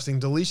reports requesting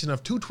deletion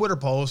of 2 Twitter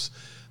posts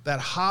that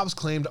Hobbs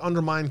claimed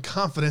undermined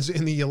confidence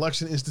in the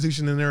election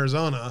institution in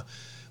Arizona.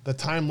 The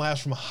time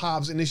lapse from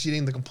Hobbs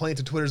initiating the complaint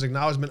to Twitter's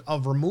acknowledgement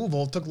of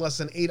removal took less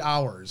than 8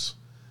 hours.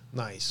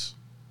 Nice.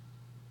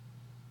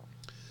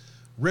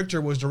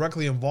 Richter was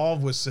directly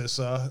involved with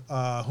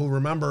CISA, who,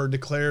 remember,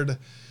 declared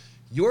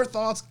your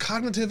thoughts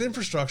cognitive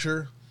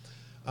infrastructure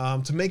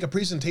to make a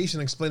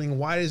presentation explaining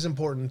why it is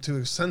important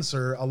to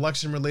censor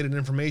election-related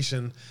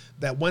information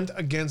that went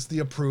against the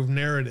approved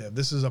narrative.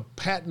 This is a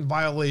patent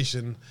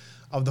violation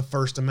of the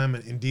First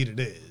Amendment. Indeed it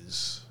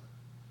is.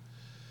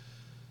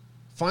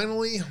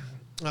 Finally,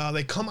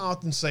 they come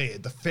out and say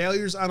it. The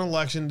failures on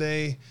Election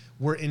Day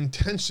were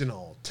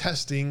intentional.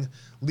 Testing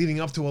leading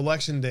up to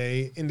Election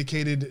Day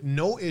indicated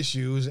no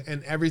issues,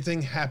 and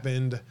everything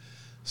happened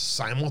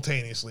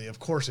simultaneously. Of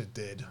course it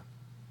did.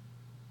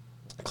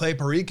 Clay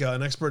Perica,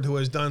 an expert who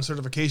has done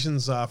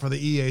certifications for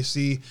the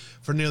EAC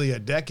for nearly a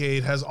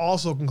decade, has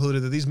also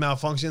concluded that these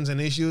malfunctions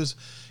and issues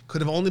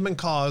could have only been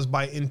caused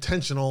by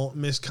intentional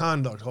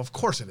misconduct. Of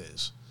course it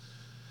is.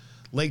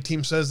 Lake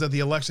Team says that the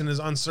election is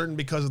uncertain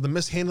because of the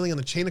mishandling and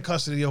the chain of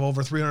custody of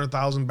over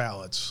 300,000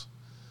 ballots.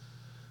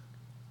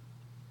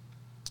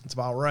 That's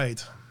about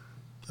right.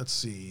 Let's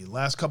see.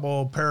 Last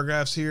couple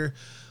paragraphs here.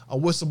 A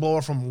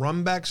whistleblower from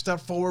Runback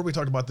stepped forward. We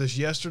talked about this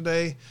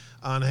yesterday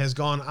and has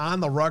gone on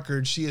the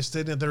record. She has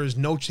stated that there is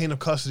no chain of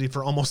custody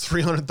for almost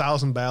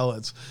 300,000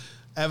 ballots.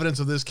 Evidence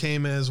of this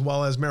came as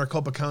well as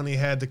Maricopa County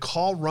had to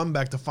call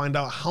Runback to find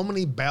out how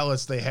many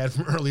ballots they had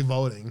from early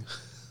voting.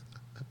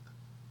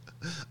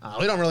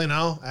 We don't really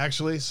know,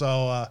 actually.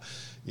 So,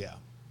 yeah.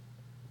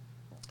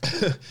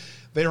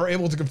 They were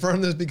able to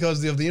confirm this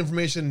because of the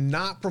information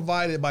not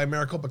provided by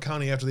Maricopa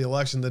County after the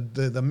election.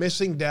 The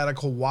missing data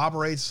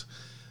corroborates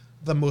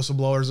the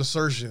whistleblower's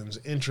assertions.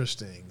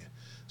 Interesting.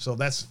 So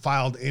that's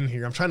filed in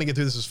here. I'm trying to get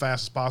through this as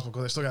fast as possible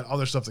because I still got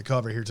other stuff to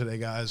cover here today,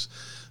 guys.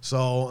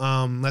 So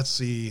let's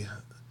see.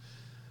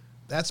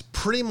 That's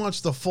pretty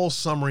much the full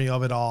summary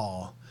of it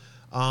all.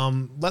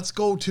 Let's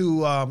go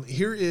to,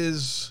 here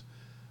is,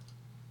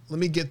 let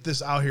me get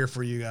this out here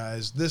for you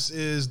guys. This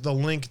is the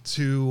link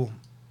to,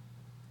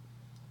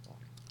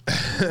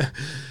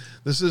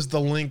 this is the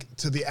link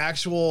to the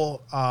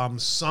actual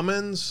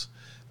summons,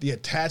 the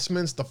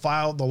attachments, the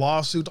file, the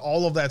lawsuit,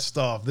 all of that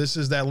stuff. This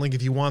is that link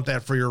if you want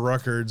that for your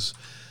records.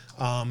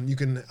 You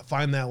can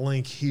find that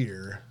link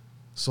here.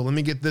 So let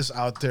me get this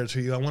out there to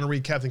you. I want to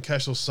read Captain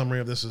Keshel's summary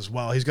of this as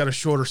well. He's got a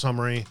shorter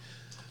summary,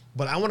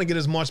 but I want to get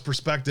as much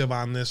perspective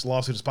on this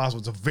lawsuit as possible.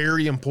 It's a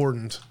very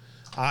important,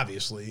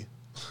 obviously.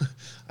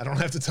 I don't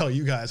have to tell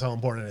you guys how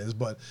important it is,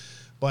 but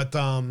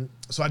so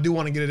I do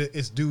want to get it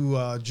its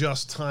due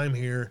just time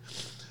here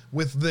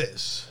with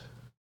this.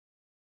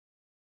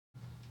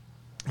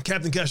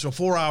 Captain Keshel,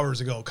 4 hours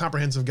ago,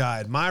 comprehensive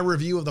guide. My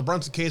review of the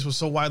Brunson case was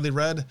so widely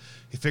read,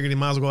 he figured he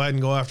might as well go ahead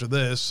and go after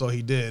this, so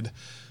he did.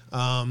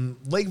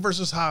 Lake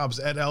versus Hobbs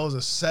et al. Is a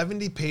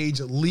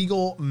 70-page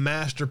legal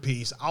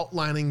masterpiece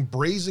outlining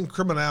brazen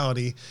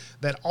criminality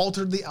that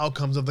altered the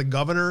outcomes of the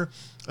governor,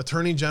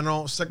 attorney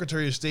general,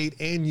 secretary of state,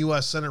 and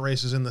U.S. Senate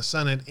races in the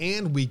Senate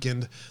and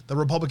weakened the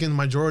Republican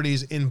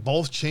majorities in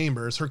both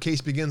chambers. Her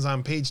case begins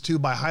on page 2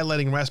 by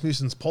highlighting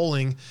Rasmussen's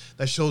polling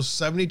that shows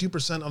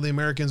 72% of the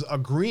Americans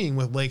agreeing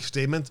with Lake's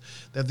statement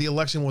that the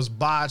election was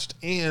botched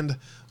and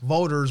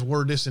voters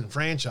were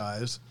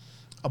disenfranchised.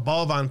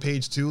 Above on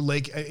page 2,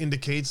 Lake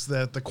indicates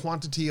that the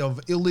quantity of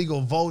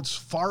illegal votes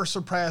far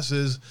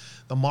surpasses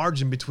the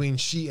margin between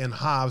she and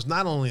Hobbs.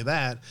 Not only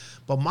that,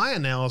 but my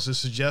analysis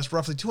suggests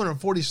roughly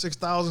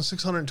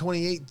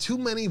 246,628 too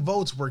many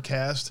votes were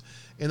cast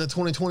in the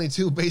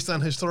 2022 based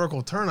on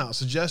historical turnout,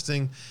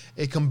 suggesting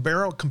a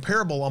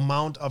comparable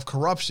amount of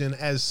corruption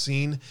as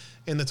seen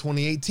in the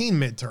 2018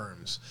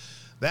 midterms.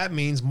 That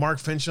means Mark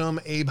Fincham,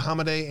 Abe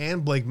Hamadeh,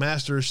 and Blake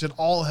Masters should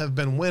all have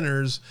been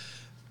winners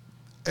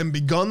and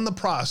begun the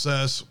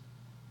process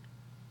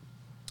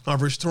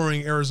of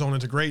restoring Arizona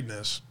to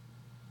greatness.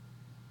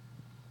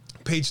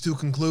 Page 2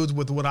 concludes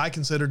with what I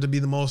consider to be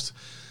the most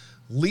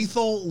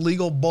lethal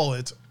legal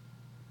bullet,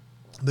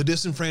 the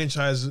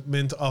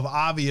disenfranchisement of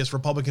obvious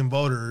Republican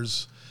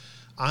voters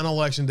on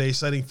Election Day,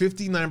 citing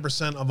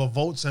 59% of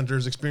vote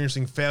centers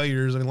experiencing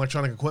failures in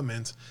electronic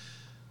equipment.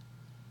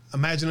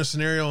 Imagine a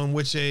scenario in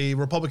which a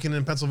Republican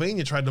in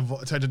Pennsylvania tried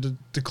to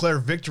declare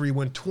victory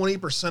when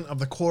 20% of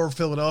the core of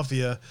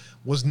Philadelphia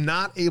was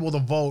not able to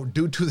vote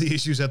due to the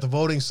issues at the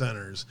voting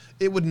centers.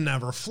 It would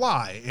never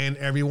fly, and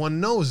everyone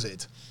knows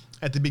it.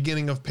 At the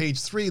beginning of page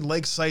 3,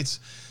 Lake cites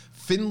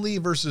Finley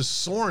versus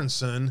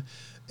Sorensen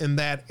in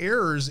that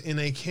errors in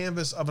a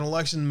canvass of an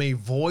election may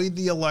void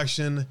the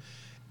election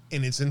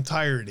in its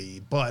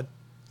entirety, but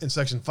in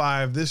Section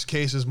 5, this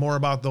case is more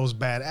about those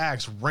bad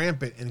acts.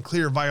 Rampant and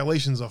clear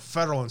violations of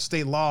federal and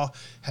state law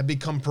have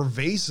become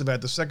pervasive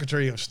at the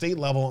Secretary of State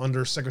level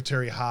under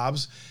Secretary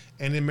Hobbs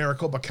and in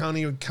Maricopa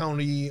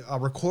County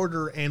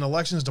Recorder and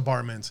Elections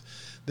Department.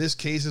 This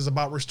case is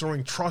about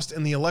restoring trust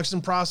in the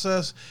election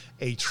process,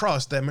 a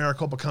trust that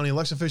Maricopa County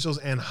election officials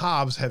and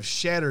Hobbs have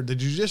shattered. The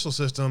judicial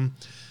system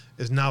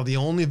is now the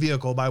only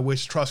vehicle by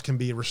which trust can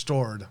be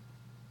restored.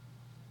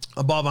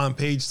 Above on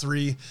page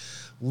 3,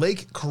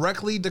 Lake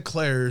correctly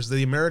declares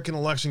the American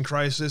election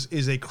crisis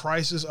is a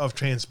crisis of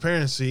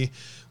transparency,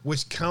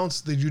 which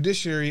counts the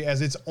judiciary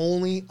as its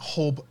only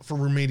hope for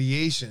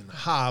remediation.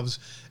 Hobbs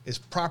is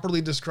properly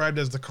described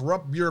as the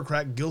corrupt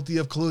bureaucrat guilty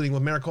of colluding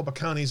with Maricopa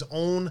County's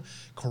own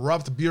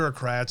corrupt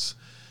bureaucrats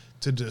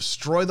to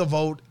destroy the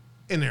vote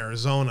in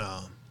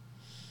Arizona.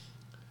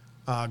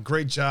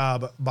 Great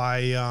job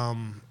by,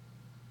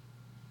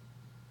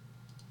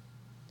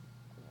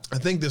 I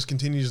think this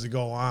continues to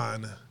go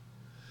on.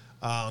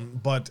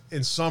 But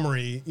in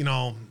summary,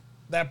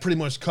 that pretty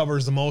much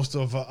covers the most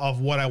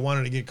of what I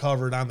wanted to get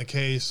covered on the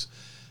case.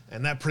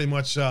 And that pretty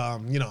much,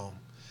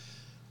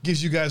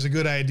 gives you guys a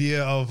good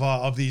idea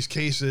of these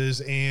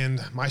cases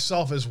and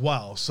myself as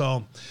well.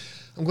 So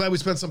I'm glad we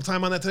spent some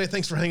time on that today.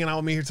 Thanks for hanging out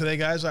with me here today,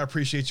 guys. I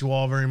appreciate you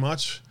all very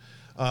much.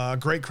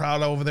 Great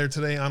crowd over there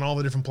today on all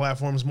the different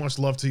platforms. Much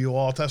love to you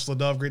all. Tesla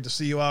Dove, great to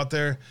see you out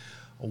there.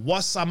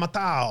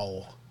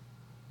 Wasamatao.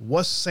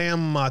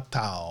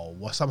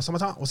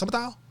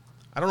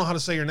 I don't know how to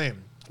say your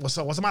name. What's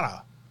the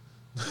matter?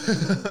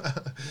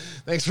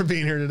 Thanks for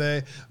being here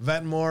today.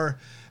 Vetmore,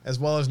 as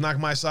well as Knock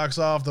My Socks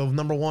Off, the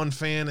 #1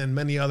 fan, and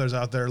many others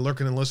out there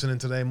lurking and listening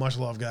today. Much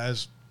love,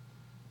 guys.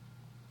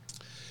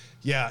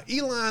 Yeah,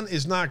 Elon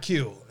is not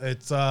cute.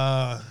 It's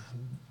the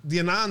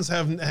Anons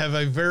have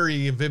a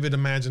very vivid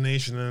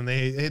imagination, and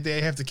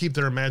they have to keep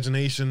their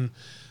imagination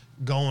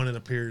going, it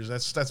appears.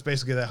 That's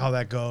basically how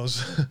that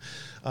goes.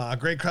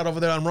 Great crowd over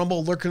there on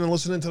Rumble, lurking and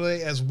listening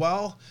today as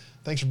well.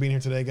 Thanks for being here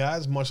today,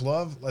 guys. Much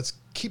love. Let's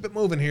keep it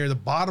moving here. The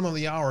bottom of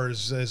the hour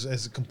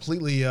is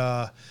completely,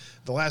 the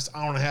last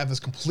hour and a half has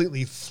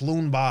completely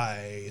flown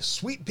by.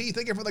 Sweet Pea,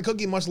 thank you for the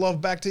cookie. Much love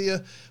back to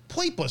you.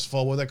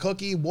 Pleepusful with a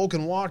cookie. Woke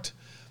and walked.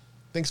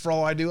 Thanks for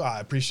all I do. I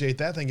appreciate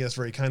that. Thank you. That's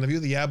very kind of you.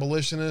 The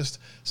Abolitionist,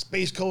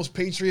 Space Coast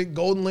Patriot,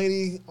 Golden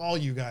Lady, all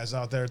you guys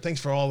out there. Thanks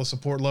for all the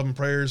support, love, and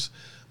prayers.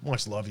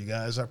 Much love, you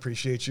guys. I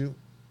appreciate you.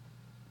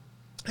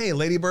 Hey,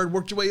 Ladybird,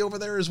 worked your way over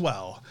there as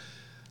well.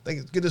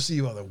 Good to see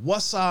you, other.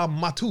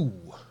 Wasamatu.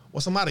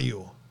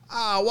 Wasamario.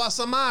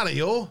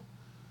 Wasamario.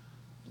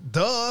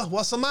 Duh,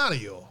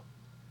 Wasamario.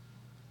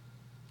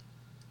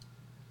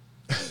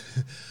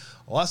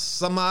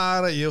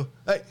 Wasamario.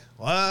 Hey,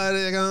 what are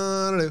you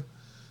gonna do?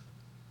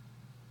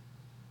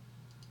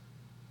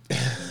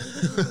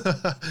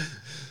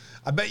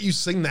 I bet you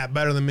sing that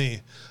better than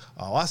me.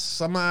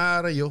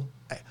 Wasamario.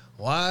 Hey,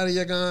 what are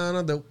you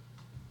gonna do?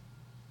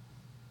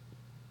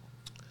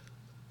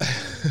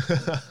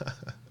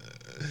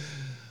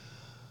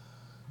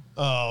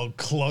 Oh,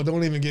 Cloak.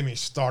 Don't even get me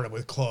started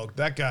with Cloak.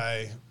 That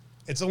guy,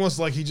 it's almost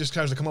like he just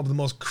tries to come up with the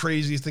most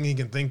craziest thing he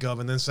can think of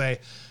and then say,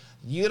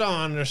 you don't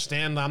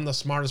understand, I'm the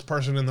smartest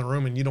person in the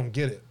room and you don't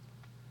get it.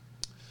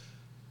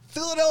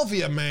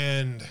 Philadelphia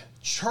man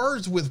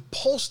charged with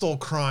postal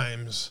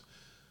crimes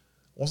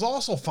was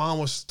also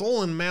found with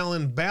stolen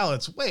mail-in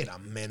ballots. Wait a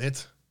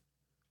minute.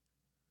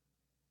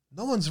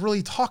 No one's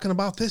really talking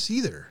about this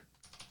either.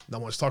 No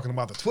one's talking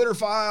about the Twitter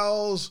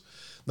files.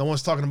 No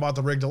one's talking about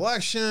the rigged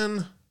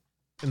election.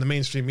 In the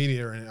mainstream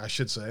media, I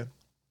should say.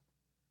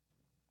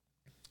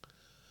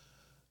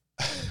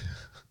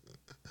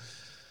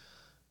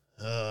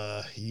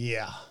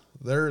 Yeah,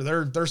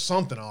 there's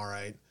something, all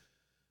right.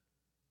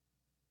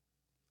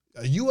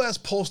 U.S.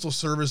 Postal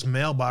Service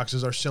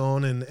mailboxes are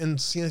shown in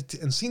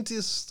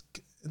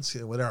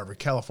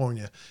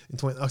California.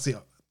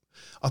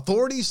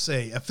 Authorities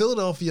say a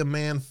Philadelphia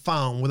man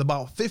found with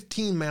about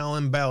 15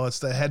 mail-in ballots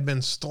that had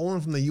been stolen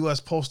from the U.S.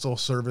 Postal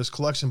Service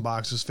collection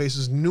boxes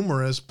faces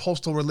numerous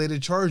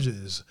postal-related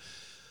charges.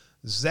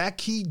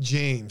 Zachy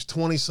James,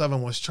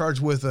 27, was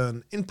charged with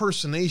an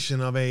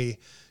impersonation of a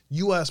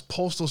U.S.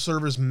 Postal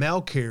Service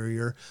mail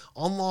carrier,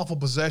 unlawful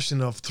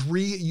possession of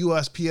 3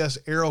 USPS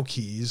arrow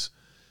keys,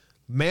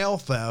 mail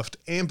theft,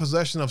 and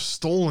possession of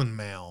stolen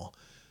mail.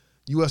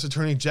 U.S.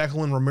 Attorney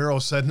Jacqueline Romero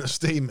said in a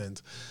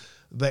statement.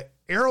 The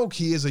arrow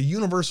key is a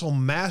universal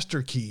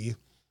master key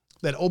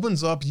that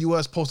opens up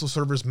U.S. Postal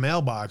Service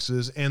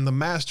mailboxes and the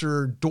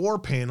master door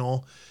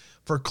panel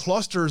for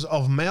clusters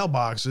of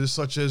mailboxes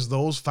such as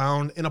those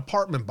found in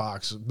apartment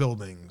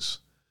buildings.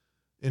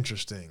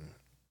 Interesting.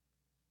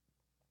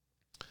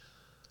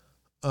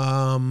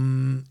 A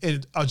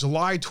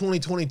July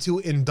 2022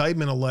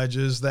 indictment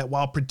alleges that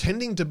while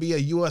pretending to be a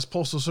U.S.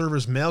 Postal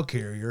Service mail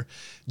carrier,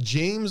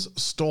 James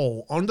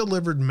stole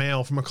undelivered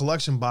mail from a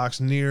collection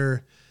box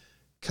near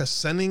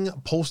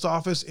Cassenning Post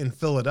Office in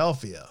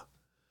Philadelphia.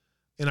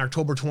 In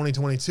October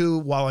 2022,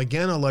 while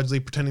again allegedly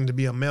pretending to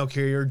be a mail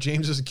carrier,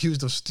 James is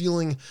accused of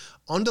stealing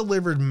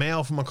undelivered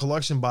mail from a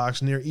collection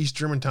box near East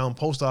Germantown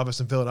Post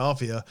Office in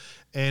Philadelphia.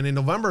 And in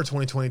November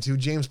 2022,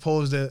 James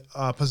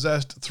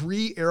possessed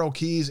 3 arrow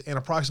keys and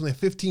approximately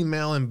 15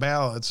 mail-in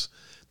ballots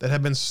that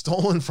had been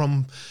stolen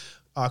from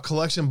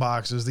collection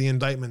boxes, the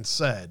indictment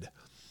said.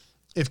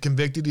 If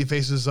convicted, he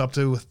faces up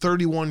to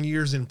 31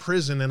 years in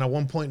prison and a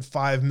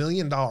 $1.5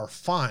 million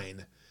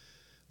fine.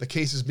 The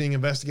case is being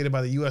investigated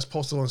by the U.S.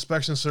 Postal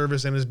Inspection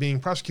Service and is being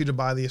prosecuted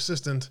by the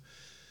Assistant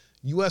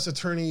U.S.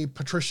 Attorney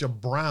Patricia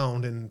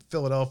Brown in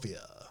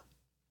Philadelphia.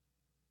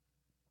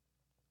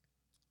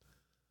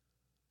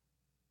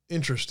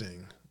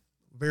 Interesting.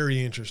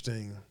 Very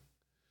interesting.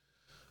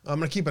 I'm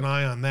going to keep an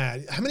eye on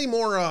that. How many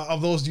more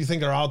of those do you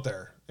think are out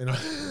there? You know,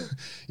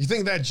 you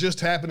think that just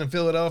happened in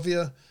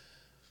Philadelphia?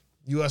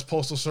 U.S.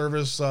 Postal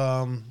Service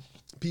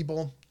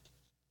people?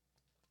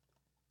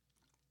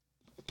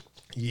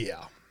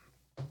 Yeah.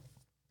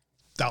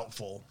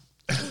 Doubtful.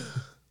 Sam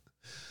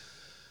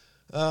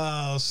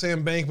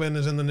Bankman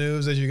is in the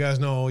news, as you guys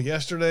know,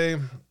 yesterday.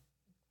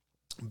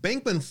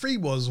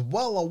 Bankman-Fried was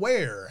well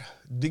aware,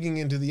 digging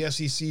into the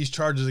SEC's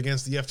charges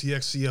against the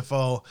FTX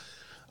CFO.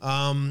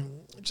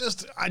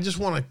 I just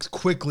want to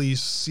quickly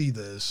see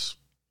this.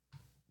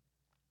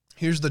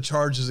 Here's the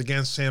charges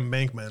against Sam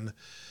Bankman.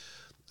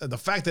 The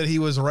fact that he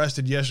was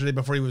arrested yesterday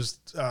before he was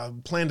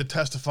planned to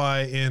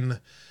testify in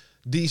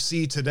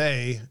D.C.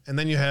 today, and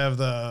then you have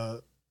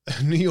the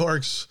New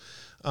York's,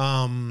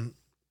 that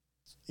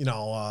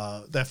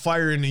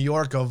fire in New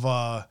York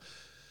of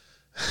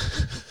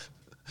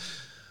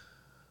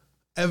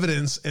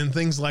evidence and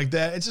things like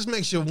that. It just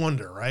makes you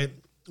wonder, right?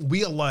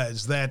 We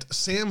allege that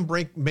Sam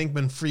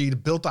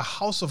Bankman-Fried built a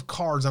house of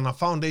cards on a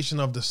foundation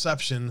of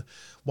deception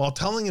while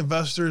telling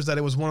investors that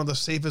it was one of the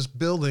safest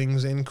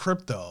buildings in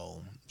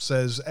crypto,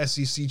 says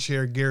SEC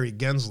Chair Gary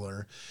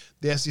Gensler.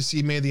 The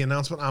SEC made the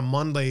announcement on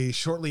Monday,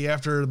 shortly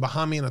after the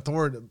Bahamian?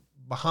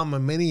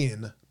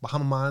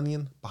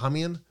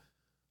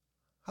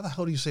 How the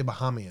hell do you say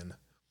Bahamian?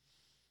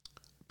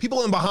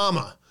 People in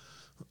Bahama.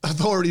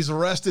 Authorities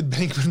arrested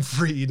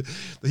Bankman-Fried.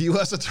 The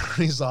U.S.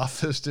 Attorney's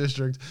Office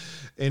District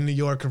in New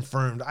York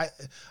confirmed. I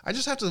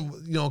just have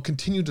to,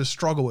 continue to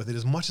struggle with it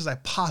as much as I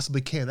possibly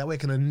can. That way I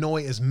can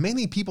annoy as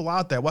many people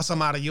out there. What's the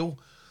matter, you?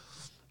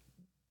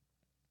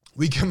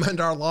 We commend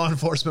our law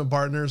enforcement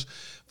partners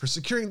for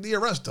securing the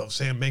arrest of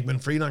Sam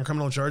Bankman-Fried on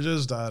criminal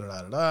charges.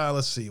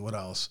 Let's see, what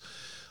else?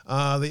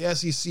 The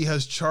SEC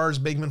has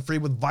charged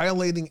Bankman-Fried with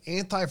violating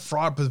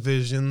anti-fraud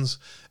provisions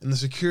in the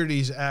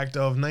Securities Act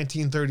of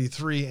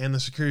 1933 and the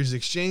Securities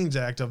Exchange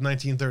Act of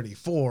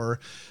 1934.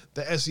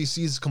 The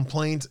SEC's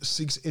complaint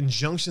seeks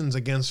injunctions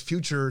against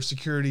future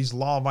securities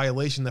law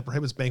violation that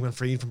prohibits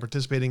Bankman-Fried from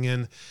participating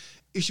in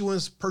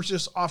issuance,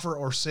 purchase, offer,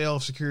 or sale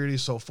of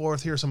securities, so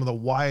forth. Here are some of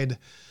the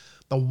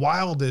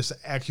wildest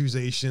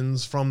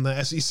accusations from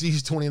the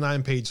SEC's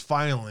 29-page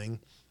filing.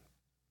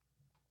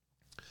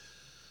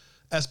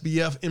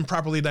 SBF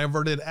improperly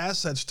diverted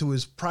assets to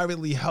his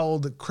privately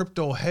held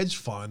crypto hedge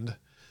fund.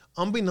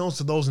 Unbeknownst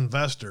to those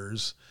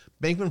investors,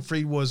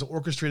 Bankman-Fried was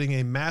orchestrating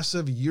a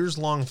massive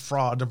years-long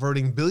fraud,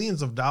 diverting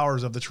billions of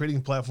dollars of the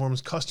trading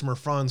platform's customer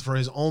funds for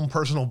his own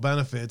personal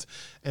benefit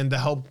and to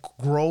help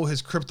grow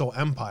his crypto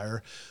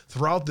empire.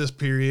 Throughout this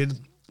period,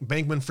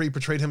 Bankman-Fried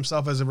portrayed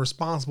himself as a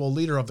responsible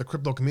leader of the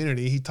crypto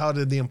community. He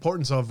touted the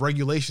importance of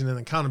regulation and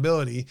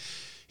accountability.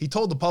 He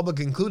told the public,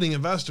 including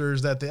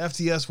investors, that the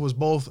FTS was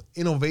both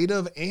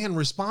innovative and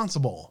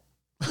responsible.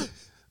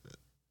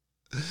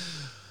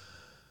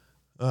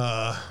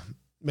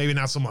 Maybe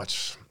not so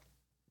much.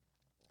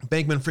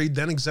 Bankman-Fried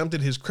then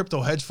exempted his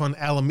crypto hedge fund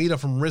Alameda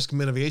from risk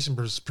mitigation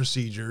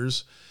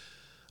procedures.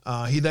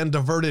 He then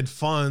diverted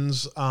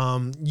funds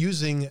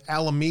using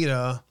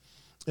Alameda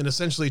in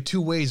essentially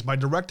two ways: by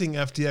directing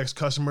FTX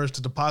customers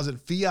to deposit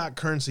fiat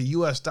currency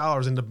US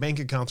dollars into bank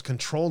accounts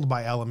controlled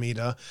by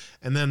Alameda,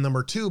 and then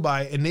number two,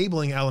 by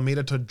enabling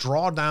Alameda to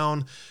draw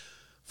down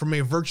from a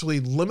virtually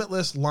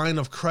limitless line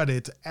of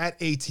credit at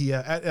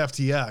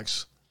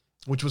FTX,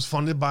 which was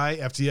funded by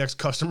FTX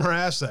customer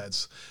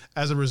assets.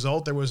 As a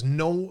result, there was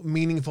no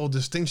meaningful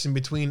distinction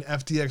between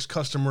FTX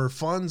customer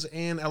funds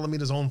and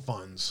Alameda's own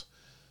funds.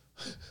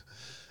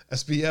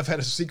 SBF had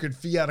a secret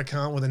fiat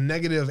account with a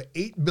negative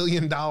 $8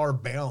 billion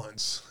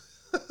balance.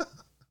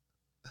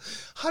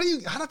 How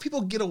do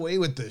people get away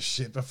with this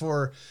shit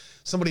before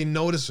somebody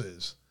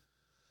notices?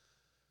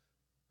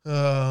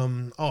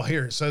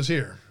 Here, it says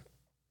here.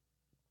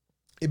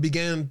 It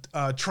began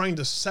trying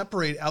to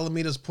separate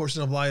Alameda's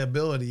portion of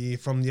liability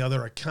from the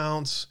other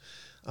accounts.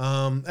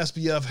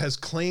 SBF has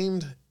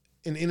claimed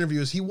in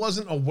interviews he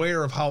wasn't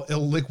aware of how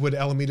illiquid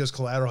Alameda's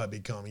collateral had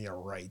become. Yeah,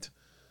 right.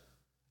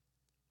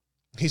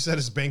 He said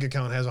his bank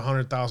account has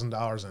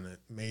 $100,000 in it,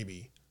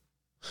 maybe.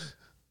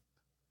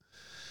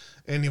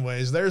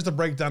 Anyways, there's the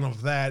breakdown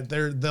of that.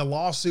 The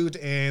lawsuit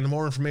and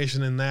more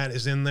information in that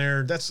is in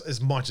there. That's as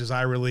much as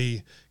I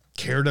really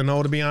care to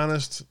know, to be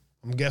honest.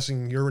 I'm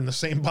guessing you're in the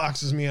same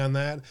box as me on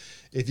that.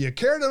 If you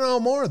care to know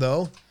more,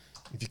 though,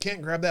 if you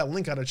can't grab that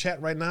link out of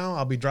chat right now,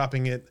 I'll be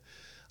dropping it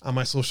on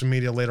my social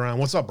media later on.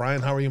 What's up,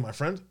 Brian? How are you, my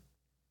friend?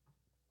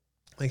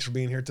 Thanks for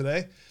being here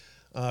today.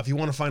 If you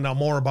want to find out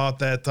more about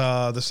that,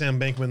 the Sam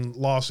Bankman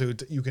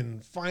lawsuit, you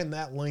can find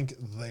that link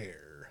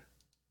there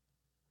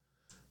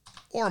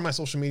or on my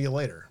social media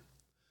later.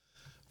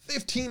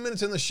 15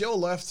 minutes in the show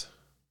left,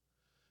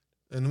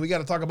 and we got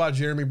to talk about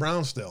Jeremy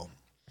Brown still.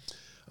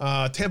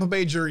 Tampa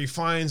Bay jury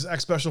finds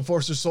ex-Special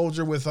Forces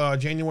soldier with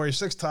January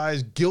 6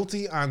 ties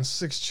guilty on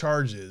 6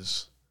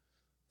 charges.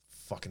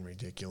 Fucking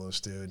ridiculous,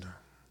 dude.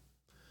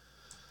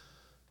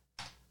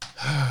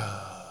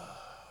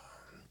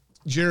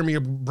 Jeremy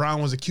Brown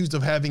was accused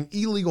of having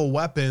illegal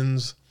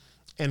weapons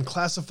and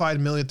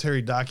classified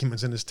military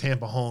documents in his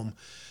Tampa home,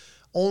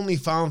 only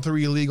found through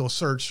illegal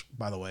search,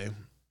 by the way.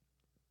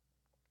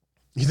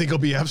 You think he'll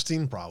be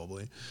Epstein?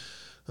 Probably.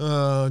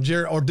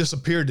 Or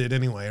disappeared it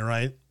anyway,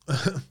 right?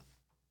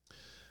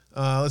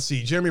 Let's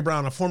see. Jeremy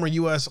Brown, a former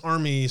U.S.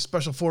 Army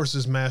Special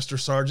Forces Master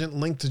Sergeant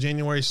linked to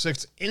January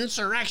 6th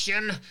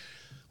insurrection,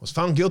 was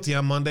found guilty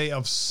on Monday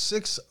of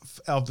 6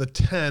 of the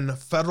 10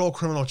 federal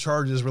criminal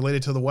charges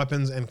related to the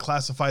weapons and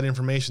classified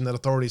information that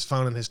authorities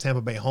found in his Tampa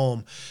Bay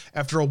home.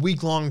 After a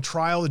week-long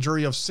trial, the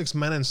jury of 6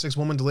 men and 6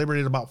 women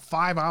deliberated about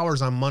 5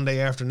 hours on Monday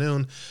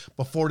afternoon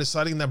before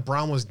deciding that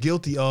Brown was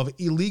guilty of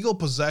illegal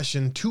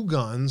possession, 2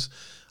 guns,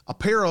 a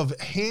pair of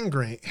hand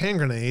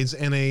grenades,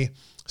 and a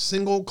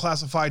single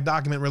classified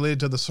document related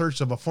to the search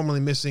of a formerly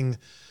missing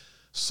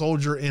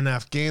soldier in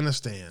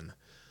Afghanistan.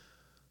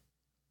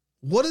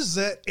 What does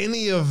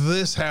any of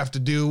this have to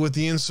do with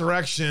the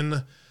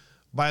insurrection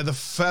by the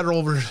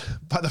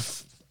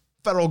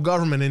federal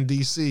government in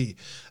D.C.?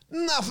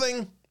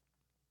 Nothing.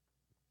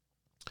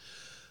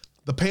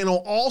 The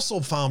panel also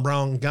found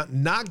Brown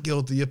not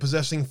guilty of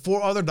possessing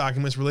 4 other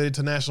documents related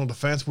to national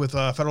defense, with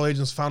federal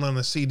agents found on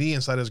a CD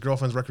inside his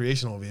girlfriend's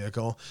recreational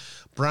vehicle.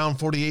 Brown,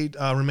 48,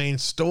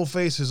 remained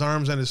stone-faced, his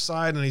arms at his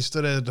side, and he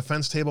stood at a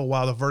defense table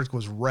while the verdict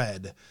was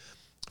read.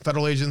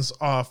 Federal agents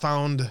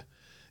found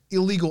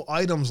illegal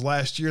items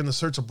last year in the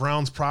search of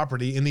Brown's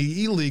property, I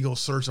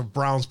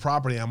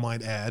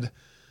might add.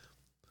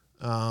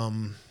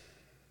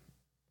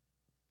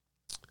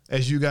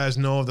 As you guys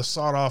know, the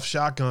sawed-off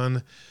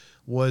shotgun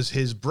was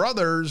his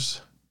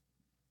brother's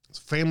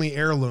family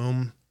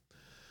heirloom,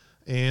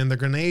 and the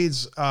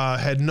grenades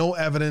had no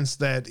evidence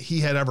that he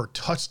had ever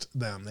touched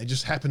them. They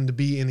just happened to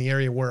be in the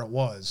area where it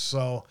was.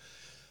 So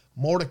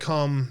more to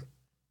come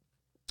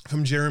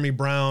from Jeremy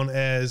Brown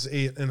as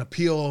an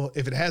appeal.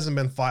 If it hasn't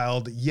been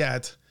filed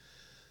yet,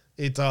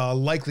 it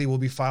likely will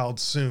be filed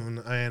soon.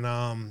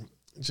 And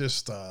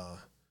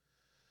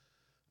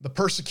the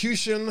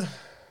persecution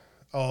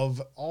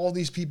of all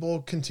these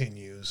people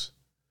continues.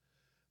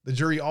 The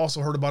jury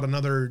also heard about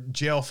another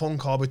jail phone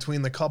call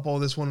between the couple.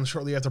 This one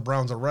shortly after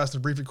Brown's arrest. A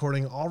brief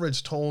recording,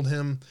 Aldridge told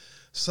him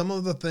some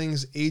of the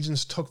things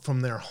agents took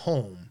from their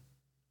home.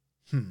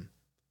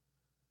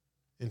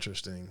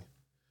 Interesting.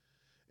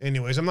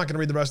 Anyways, I'm not going to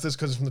read the rest of this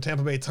because it's from the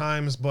Tampa Bay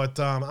Times, but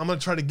I'm going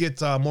to try to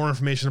get more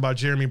information about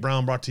Jeremy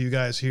Brown brought to you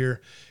guys here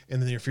in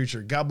the near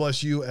future. God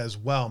bless you as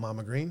well,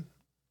 Mama Green.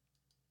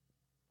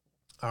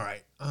 All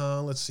right,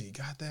 let's see.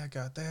 Got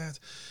that.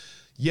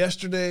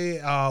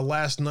 Yesterday,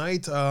 last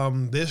night,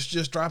 this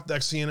just dropped.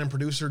 Ex-CNN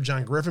producer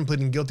John Griffin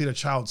pleading guilty to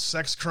child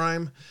sex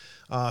crime.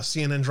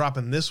 CNN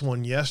dropping this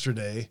one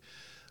yesterday.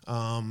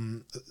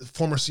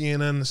 Former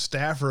CNN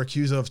staffer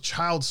accused of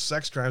child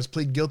sex crimes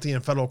plead guilty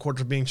in federal court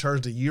for being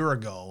charged a year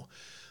ago.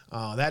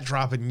 That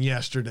dropping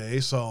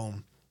yesterday. So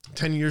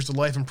 10 years to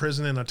life in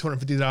prison and a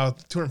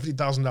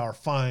 $250,000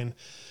 fine.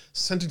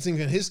 Sentencing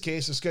in his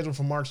case is scheduled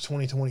for March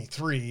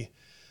 2023.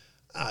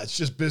 It's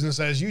just business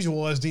as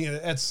usual at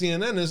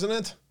CNN, isn't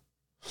it?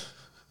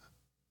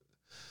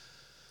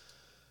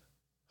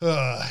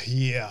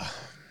 Yeah.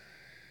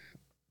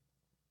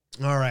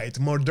 All right.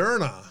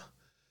 Moderna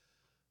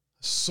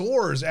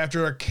soars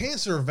after a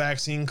cancer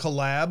vaccine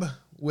collab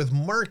with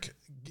Merck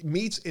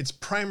meets its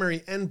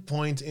primary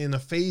endpoint in a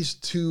phase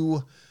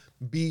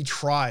 2B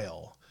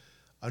trial.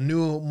 A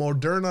new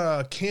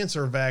Moderna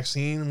cancer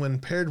vaccine, when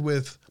paired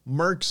with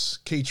Merck's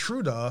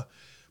Keytruda,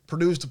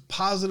 produced a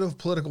positive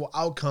political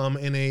outcome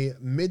in a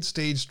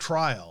mid-stage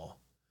trial.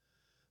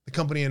 The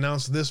company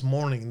announced this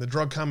morning the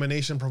drug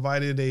combination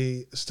provided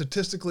a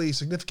statistically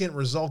significant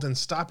result in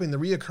stopping the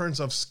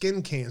reoccurrence of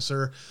skin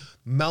cancer,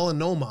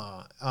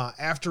 melanoma,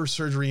 after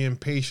surgery in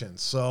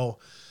patients. So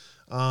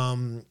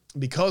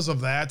because of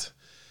that,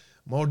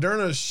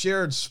 Moderna's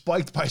shares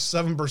spiked by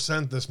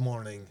 7% this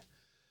morning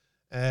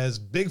as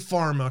Big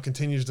Pharma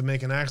continues to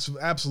make an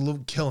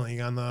absolute killing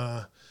on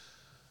the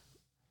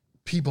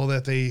people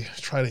that they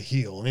try to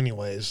heal.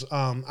 Anyways,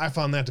 I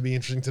found that to be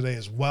interesting today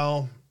as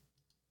well.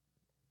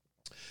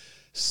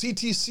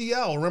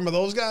 CTCL, remember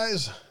those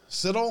guys?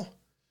 Siddle?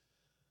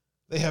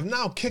 They have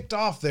now kicked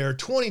off their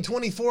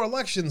 2024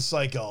 election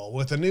cycle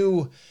with a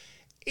new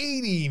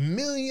 $80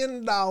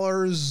 million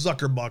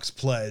Zuckerbucks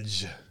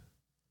pledge.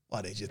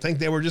 What, did you think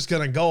they were just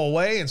going to go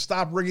away and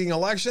stop rigging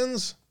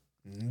elections?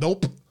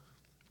 Nope.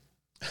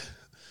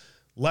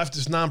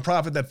 Leftist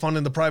nonprofit that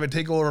funded the private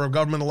takeover of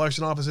government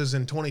election offices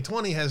in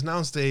 2020 has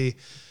announced a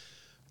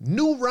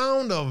new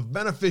round of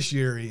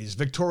beneficiaries.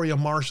 Victoria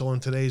Marshall, in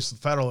today's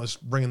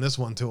Federalist, bringing this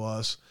one to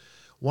us.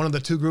 One of the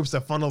 2 groups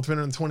that funneled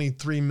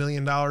 $323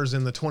 million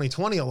in the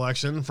 2020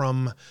 election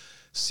from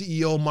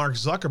CEO Mark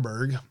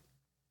Zuckerberg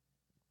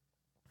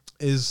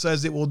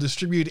says it will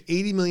distribute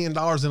 $80 million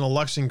in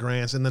election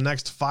grants in the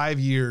next 5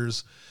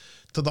 years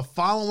to the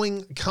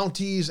following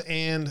counties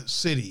and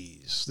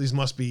cities. These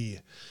must be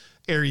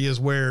areas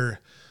where,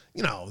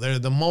 they're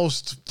the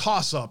most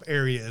toss-up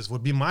areas,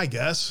 would be my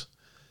guess.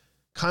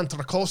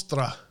 Contra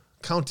Costa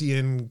County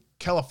in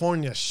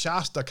California,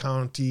 Shasta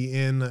County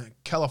in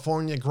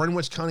California,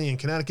 Greenwich County in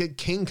Connecticut,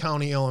 King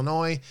County,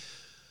 Illinois,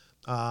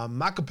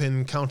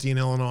 Macoupin County in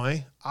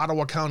Illinois,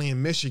 Ottawa County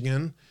in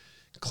Michigan,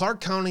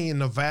 Clark County in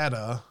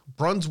Nevada,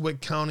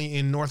 Brunswick County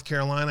in North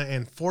Carolina,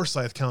 and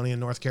Forsyth County in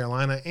North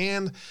Carolina,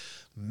 and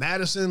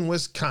Madison,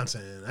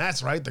 Wisconsin.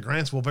 That's right. The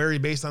grants will vary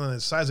based on the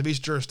size of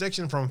each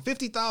jurisdiction from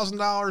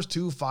 $50,000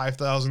 to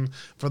 $5,000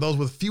 for those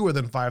with fewer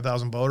than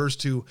 5,000 voters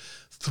to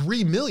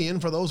 $3 million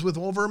for those with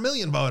over 1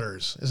 million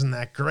voters. Isn't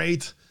that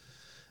great?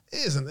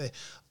 Isn't it?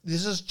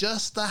 This is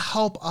just to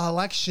help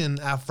election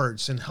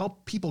efforts and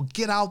help people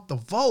get out the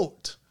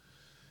vote.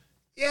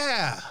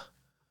 Yeah.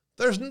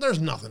 There's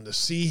nothing to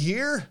see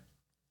here.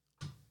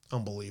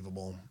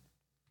 Unbelievable.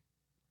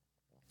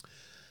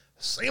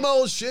 Same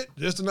old shit,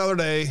 just another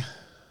day.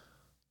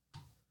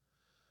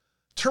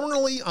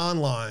 Terminally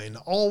online,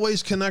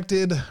 always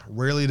connected,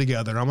 rarely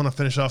together. I'm going to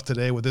finish off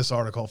today with this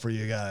article for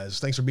you guys.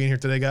 Thanks for being here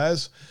today,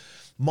 guys.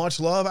 Much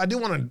love. I do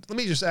want to, let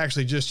me just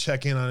actually just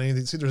check in on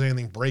anything, see if there's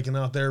anything breaking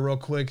out there real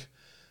quick.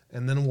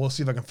 And then we'll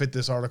see if I can fit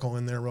this article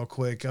in there real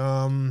quick.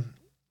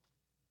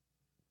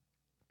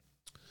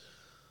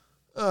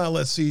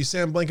 Let's see.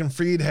 Sam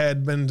Blankenfried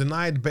had been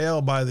denied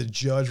bail by the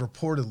judge,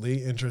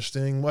 reportedly.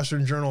 Interesting.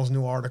 Western Journal's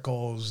new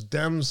articles.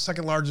 Dems'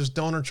 second largest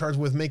donor charged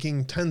with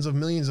making tens of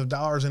millions of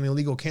dollars in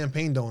illegal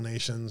campaign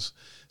donations.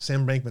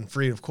 Sam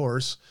Bankman-Fried, of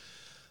course.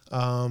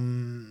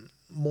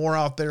 More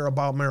out there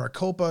about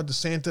Maricopa,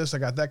 DeSantis. I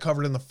got that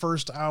covered in the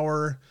first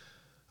hour.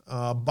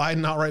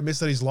 Biden outright admits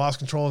that he's lost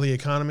control of the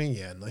economy.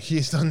 Yeah,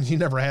 he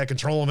never had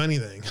control of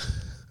anything.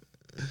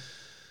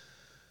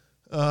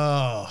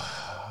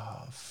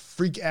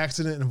 Freak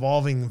accident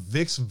involving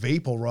Vicks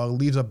Vapor Rug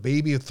leaves a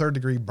baby with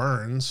third-degree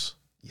burns.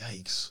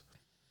 Yikes.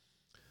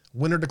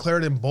 Winner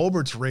declared in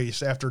Boebert's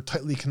race after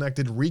tightly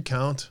connected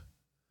recount.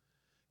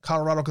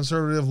 Colorado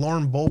conservative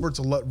Lauren Boebert's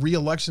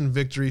re-election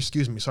victory,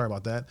 sorry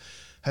about that,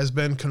 has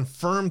been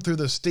confirmed through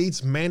the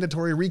state's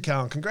mandatory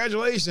recount.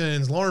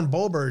 Congratulations, Lauren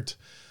Boebert,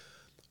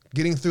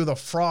 getting through the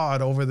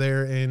fraud over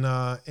there in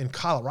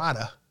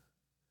Colorado.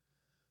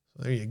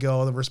 There you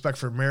go. The Respect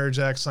for Marriage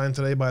Act signed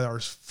today by our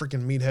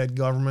freaking meathead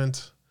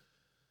government.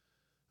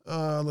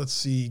 Let's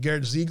see.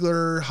 Garrett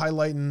Ziegler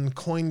highlighting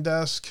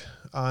CoinDesk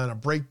and a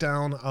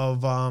breakdown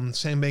of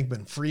Sam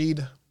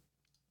Bankman-Fried.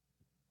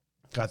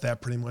 Got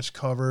that pretty much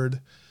covered.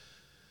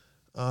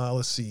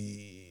 Let's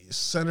see.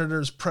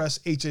 Senators press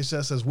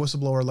HHS as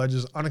whistleblower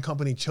alleges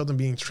unaccompanied children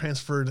being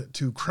transferred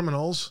to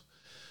criminals.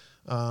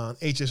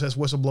 HHS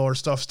whistleblower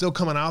stuff still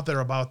coming out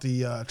there about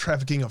the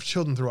trafficking of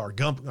children through our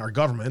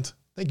government.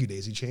 Thank you,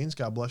 Daisy Chains.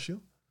 God bless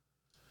you.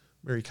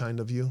 Very kind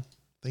of you.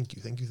 Thank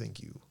you, thank you,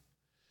 thank you.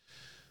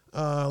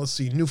 Let's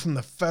see. New from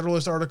the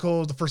Federalist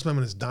articles. The First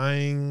Amendment is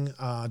dying.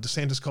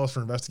 DeSantis calls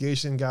for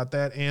investigation. Got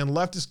that. And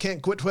leftists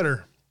can't quit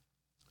Twitter.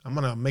 I'm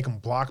going to make them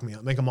block me.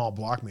 Make them all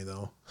block me,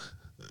 though.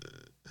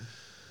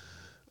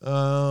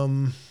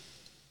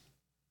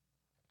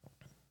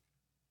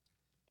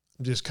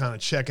 Just kind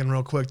of checking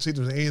real quick to see if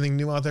there's anything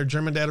new out there.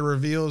 German data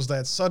reveals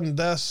that sudden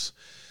deaths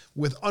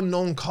with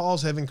unknown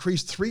cause have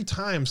increased 3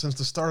 times since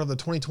the start of the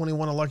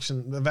 2021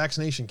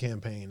 vaccination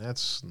campaign.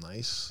 That's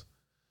nice.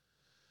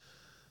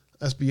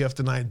 SBF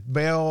denied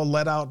bail,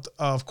 let out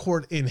of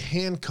court in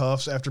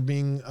handcuffs after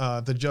being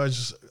after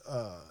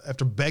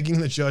begging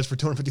the judge for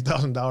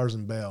 $250,000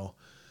 in bail.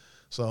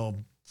 So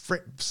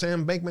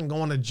Sam Bankman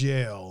going to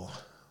jail,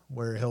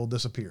 where he'll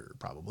disappear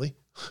probably.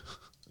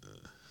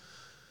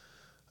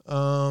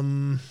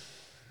 No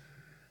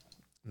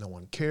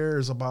one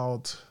cares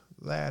about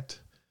that.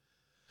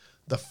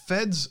 The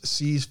feds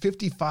seized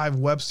 55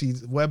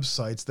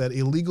 websites that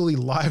illegally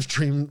live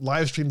streamed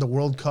the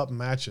World Cup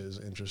matches.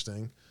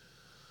 Interesting.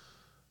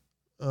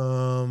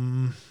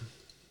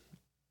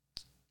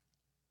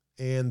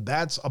 And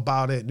that's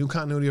about it. New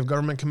Continuity of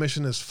Government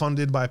Commission is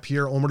funded by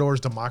Pierre Omidyar's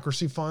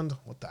Democracy Fund.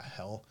 What the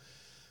hell?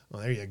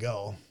 Well, there you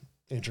go.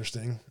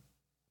 Interesting.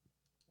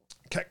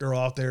 Cat Girl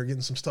out there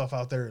getting some stuff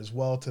out there as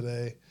well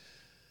today.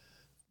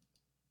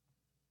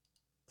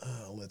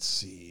 Let's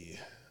see.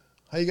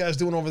 How you guys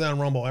doing over there on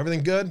Rumble?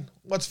 Everything good?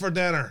 What's for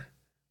dinner?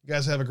 You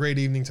guys have a great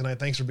evening tonight.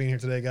 Thanks for being here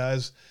today,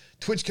 guys.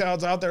 Twitch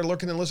cows out there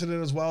looking and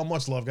listening as well.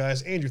 Much love,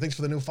 guys. Andrew, thanks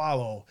for the new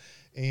follow.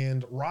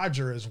 And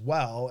Roger as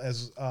well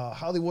as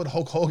Hollywood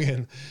Hulk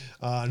Hogan,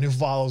 new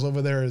follows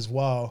over there as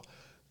well.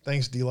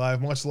 Thanks,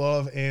 D-Live. Much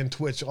love. And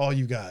Twitch, all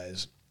you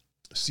guys.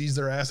 Seize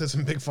their assets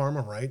in Big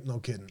Pharma, right? No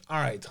kidding.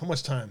 All right, how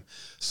much time?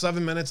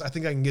 7 minutes. I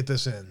think I can get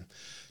this in.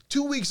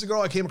 2 weeks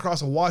ago, I came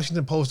across a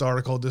Washington Post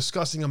article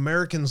discussing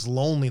Americans'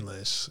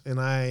 loneliness, and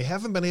I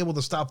haven't been able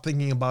to stop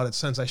thinking about it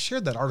since I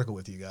shared that article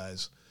with you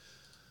guys.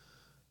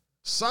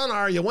 Son,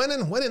 are you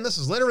winning? Winning. This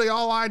is literally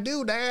all I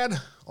do, Dad.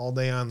 All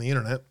day on the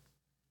internet.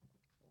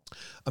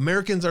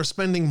 Americans are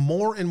spending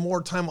more and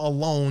more time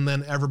alone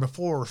than ever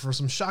before. For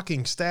some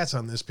shocking stats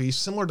on this piece,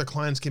 similar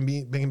declines can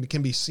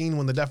be seen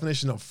when the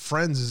definition of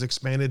friends is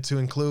expanded to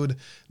include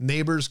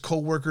neighbors,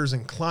 co-workers,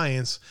 and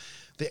clients.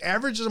 The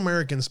average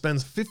American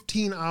spends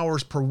 15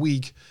 hours per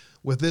week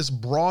with this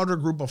broader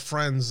group of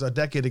friends a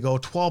decade ago,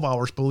 12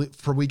 hours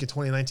per week in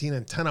 2019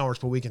 and 10 hours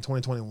per week in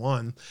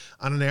 2021.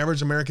 On an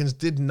average, Americans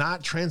did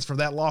not transfer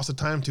that loss of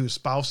time to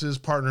spouses,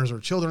 partners, or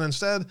children.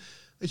 Instead,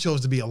 They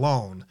chose to be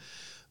alone.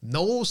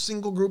 No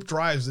single group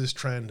drives this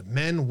trend.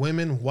 Men,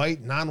 women,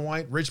 white,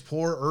 non-white, rich,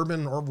 poor,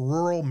 urban or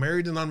rural,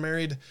 married and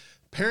unmarried,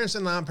 parents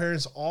and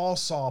non-parents all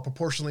saw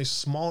proportionally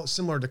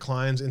similar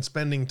declines in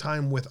spending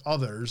time with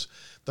others.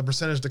 The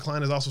percentage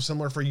decline is also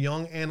similar for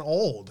young and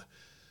old.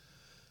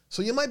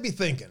 So you might be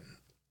thinking,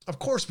 of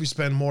course we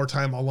spend more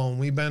time alone.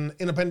 We've been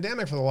in a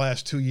pandemic for the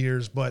last 2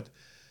 years, but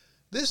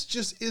this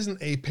just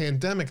isn't a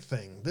pandemic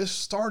thing.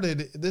 This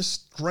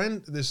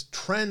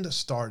trend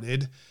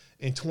started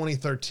in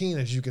 2013,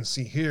 as you can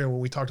see here when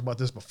we talked about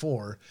this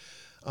before.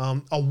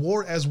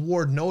 As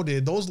Ward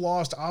noted, those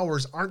lost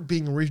hours aren't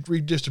being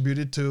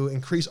redistributed to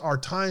increase our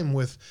time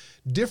with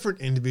different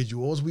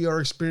individuals. We are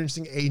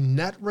experiencing a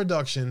net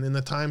reduction in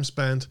the time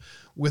spent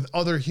with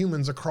other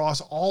humans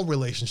across all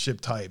relationship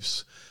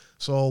types.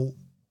 So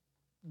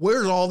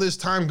where's all this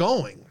time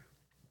going?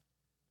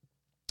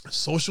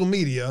 Social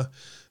media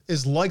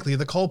is likely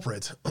the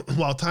culprit.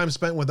 While time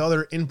spent with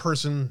other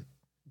in-person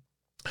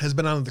has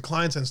been on the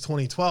decline since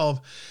 2012,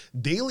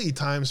 daily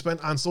time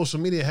spent on social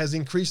media has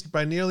increased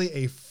by nearly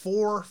a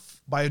full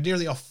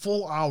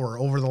hour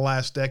over the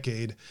last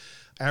decade.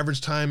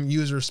 Average time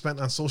users spent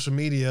on social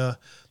media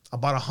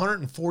about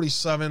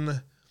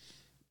 147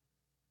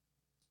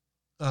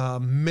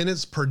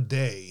 minutes per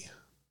day.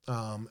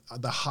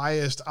 The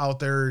highest out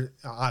there,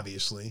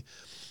 obviously.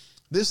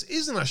 This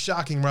isn't a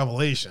shocking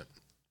revelation.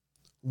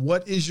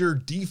 What is your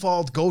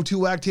default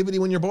go-to activity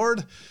when you're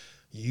bored?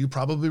 You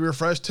probably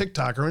refresh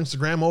TikTok or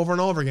Instagram over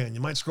and over again. You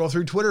might scroll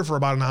through Twitter for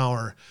about an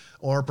hour,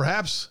 or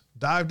perhaps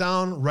dive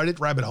down Reddit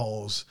rabbit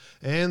holes.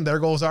 And there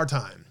goes our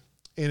time.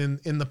 In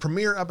the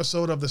premiere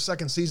episode of the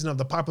second season of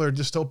the popular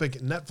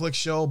dystopic Netflix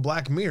show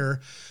Black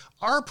Mirror,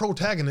 our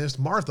protagonist,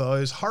 Martha,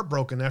 is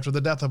heartbroken after the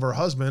death of her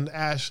husband,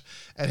 Ash.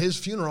 At his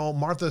funeral,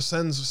 Martha's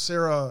friend,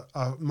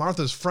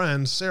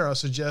 Sarah,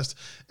 suggests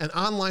an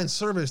online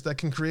service that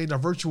can create a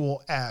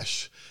virtual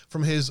Ash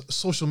from his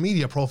social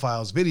media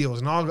profiles, videos,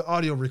 and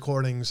audio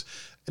recordings.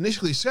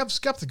 Initially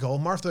skeptical,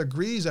 Martha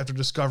agrees after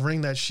discovering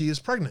that she is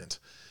pregnant.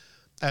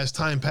 As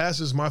time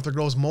passes, Martha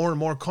grows more and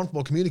more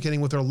comfortable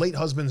communicating with her late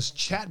husband's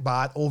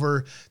chatbot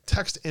over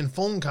text and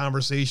phone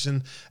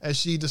conversation as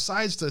she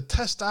decides to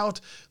test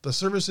out the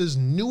service's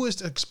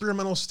newest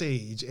experimental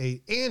stage, an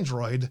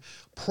android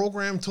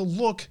programmed to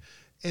look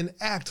and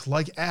act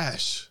like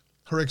Ash.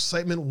 Her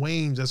excitement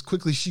wanes as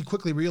she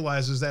quickly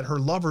realizes that her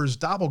lover's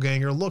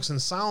doppelganger looks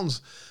and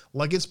sounds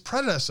like its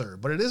predecessor,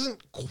 but it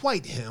isn't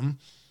quite him.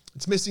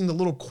 It's missing the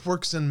little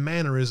quirks and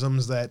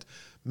mannerisms that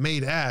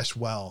made Ash,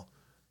 well,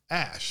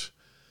 Ash.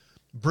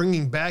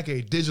 Bringing back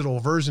a digital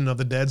version of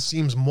the dead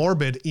seems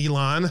morbid,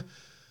 Elon.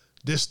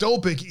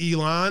 Dystopic,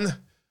 Elon.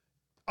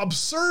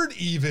 Absurd,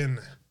 even.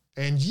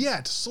 And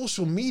yet,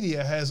 social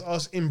media has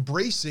us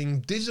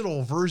embracing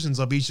digital versions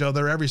of each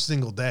other every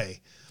single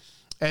day.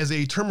 As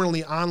a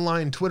terminally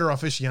online Twitter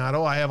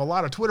aficionado, I have a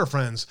lot of Twitter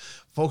friends,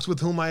 folks with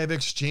whom I have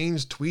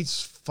exchanged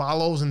tweets,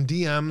 follows, and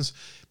DMs.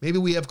 Maybe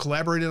we have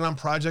collaborated on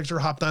projects or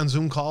hopped on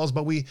Zoom calls,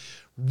 but we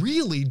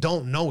really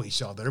don't know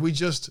each other. We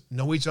just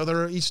know each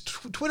other, each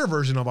Twitter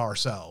version of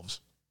ourselves.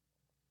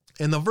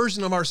 And the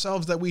version of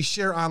ourselves that we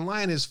share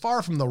online is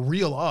far from the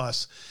real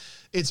us.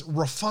 It's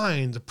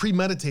refined,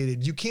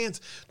 premeditated. You can't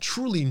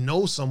truly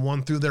know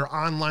someone through their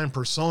online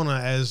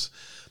persona as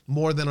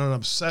more than an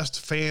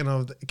obsessed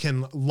fan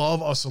can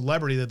love a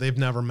celebrity that they've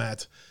never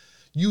met.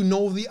 You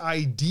know the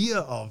idea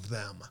of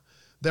them.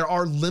 There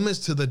are limits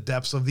to the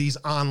depths of these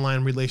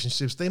online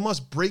relationships. They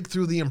must break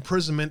through the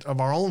imprisonment of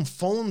our own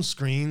phone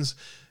screens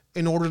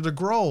in order to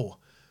grow.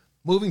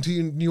 Moving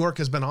to New York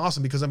has been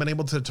awesome because I've been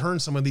able to turn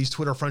some of these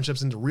Twitter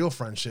friendships into real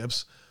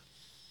friendships.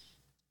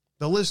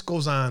 The list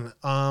goes on.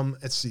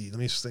 Let's see. Let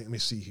me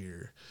see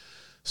here.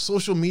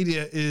 Social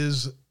media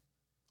is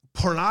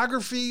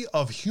pornography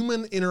of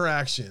human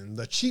interaction,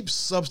 the cheap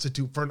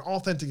substitute for an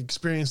authentic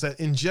experience that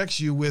injects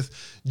you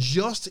with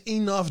just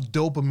enough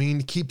dopamine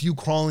to keep you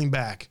crawling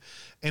back.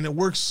 And it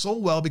works so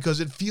well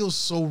because it feels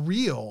so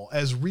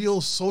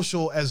real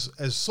social as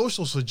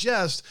social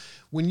suggests.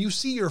 When you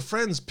see your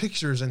friends'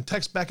 pictures and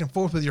text back and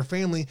forth with your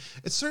family,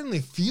 it certainly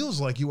feels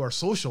like you are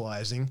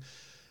socializing.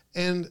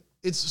 And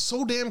it's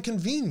so damn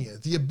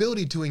convenient, the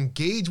ability to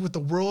engage with the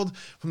world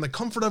from the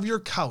comfort of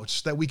your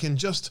couch, that we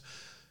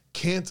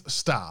can't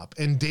stop.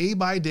 And day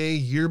by day,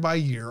 year by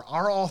year,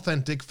 our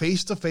authentic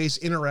face-to-face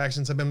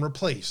interactions have been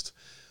replaced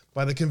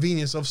by the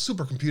convenience of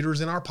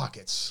supercomputers in our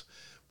pockets.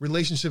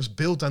 Relationships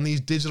built on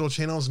these digital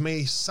channels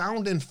may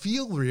sound and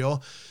feel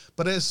real,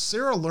 but as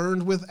Sarah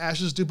learned with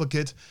Ash's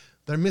duplicate,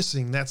 they're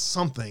missing that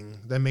something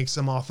that makes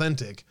them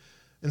authentic.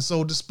 And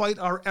so despite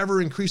our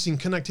ever-increasing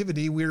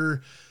connectivity,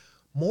 we're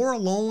more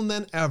alone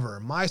than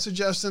ever. My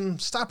suggestion,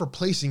 stop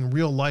replacing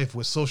real life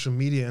with social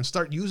media and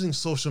start using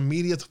social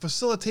media to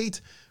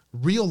facilitate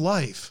real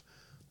life.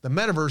 The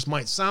metaverse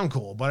might sound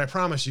cool, but I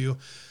promise you,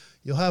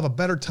 you'll have a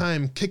better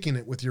time kicking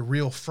it with your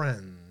real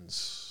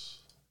friends.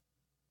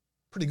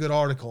 Pretty good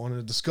article and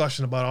a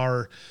discussion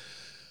about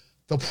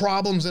the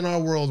problems in our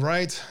world,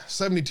 right?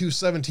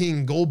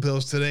 7217 gold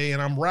pills today,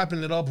 and I'm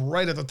wrapping it up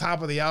right at the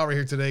top of the hour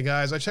here today,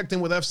 guys. I checked in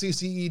with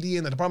FCCED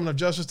and the Department of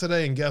Justice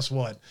today, and guess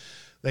what?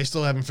 They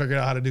still haven't figured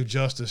out how to do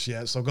justice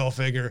yet, so go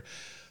figure.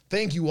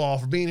 Thank you all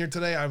for being here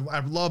today. I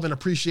love and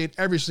appreciate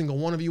every single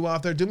one of you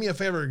out there. Do me a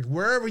favor,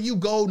 wherever you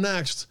go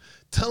next,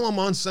 tell them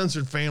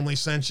Uncensored Family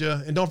sent you.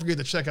 And don't forget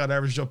to check out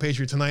Average Joe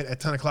Patriot tonight at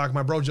 10 o'clock.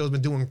 My bro Joe's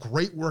been doing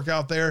great work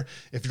out there.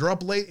 If you're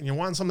up late and you're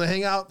wanting something to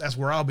hang out, that's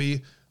where I'll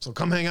be. So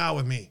come hang out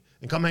with me.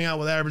 And come hang out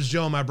with Average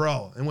Joe, my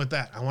bro. And with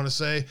that, I want to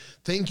say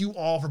thank you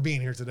all for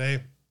being here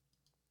today.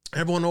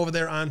 Everyone over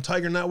there on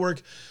Tiger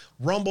Network,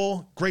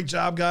 Rumble, great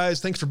job, guys.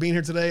 Thanks for being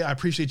here today. I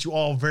appreciate you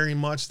all very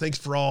much. Thanks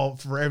for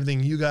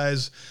everything you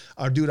guys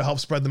do to help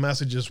spread the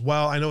message as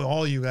well. I know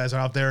all you guys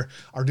out there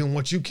are doing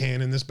what you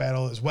can in this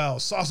battle as well.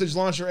 Sausage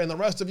Launcher and the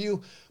rest of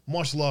you,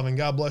 much love and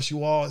God bless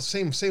you all.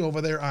 Same over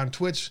there on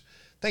Twitch.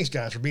 Thanks,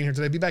 guys, for being here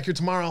today. Be back here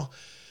tomorrow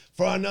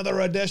for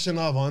another edition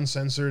of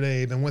Uncensored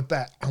Abe. And with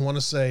that, I want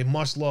to say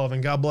much love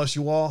and God bless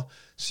you all.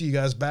 See you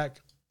guys back.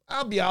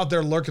 I'll be out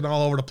there lurking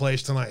all over the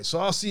place tonight. So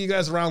I'll see you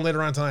guys around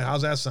later on tonight.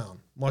 How's that sound?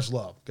 Much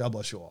love. God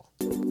bless you all.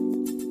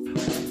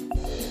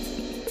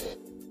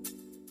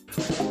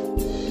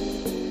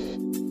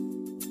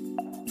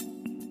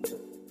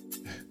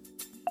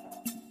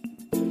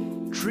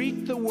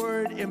 Treat the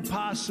word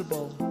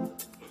impossible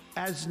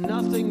as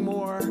nothing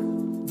more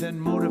than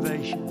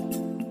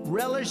motivation.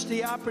 Relish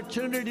the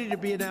opportunity to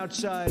be an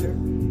outsider.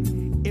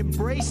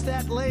 Embrace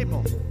that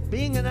label.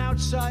 Being an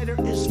outsider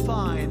is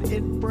fine.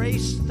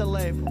 Embrace the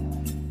label.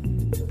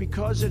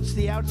 Because it's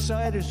the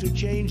outsiders who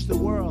change the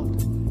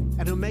world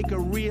and who make a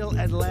real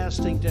and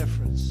lasting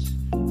difference.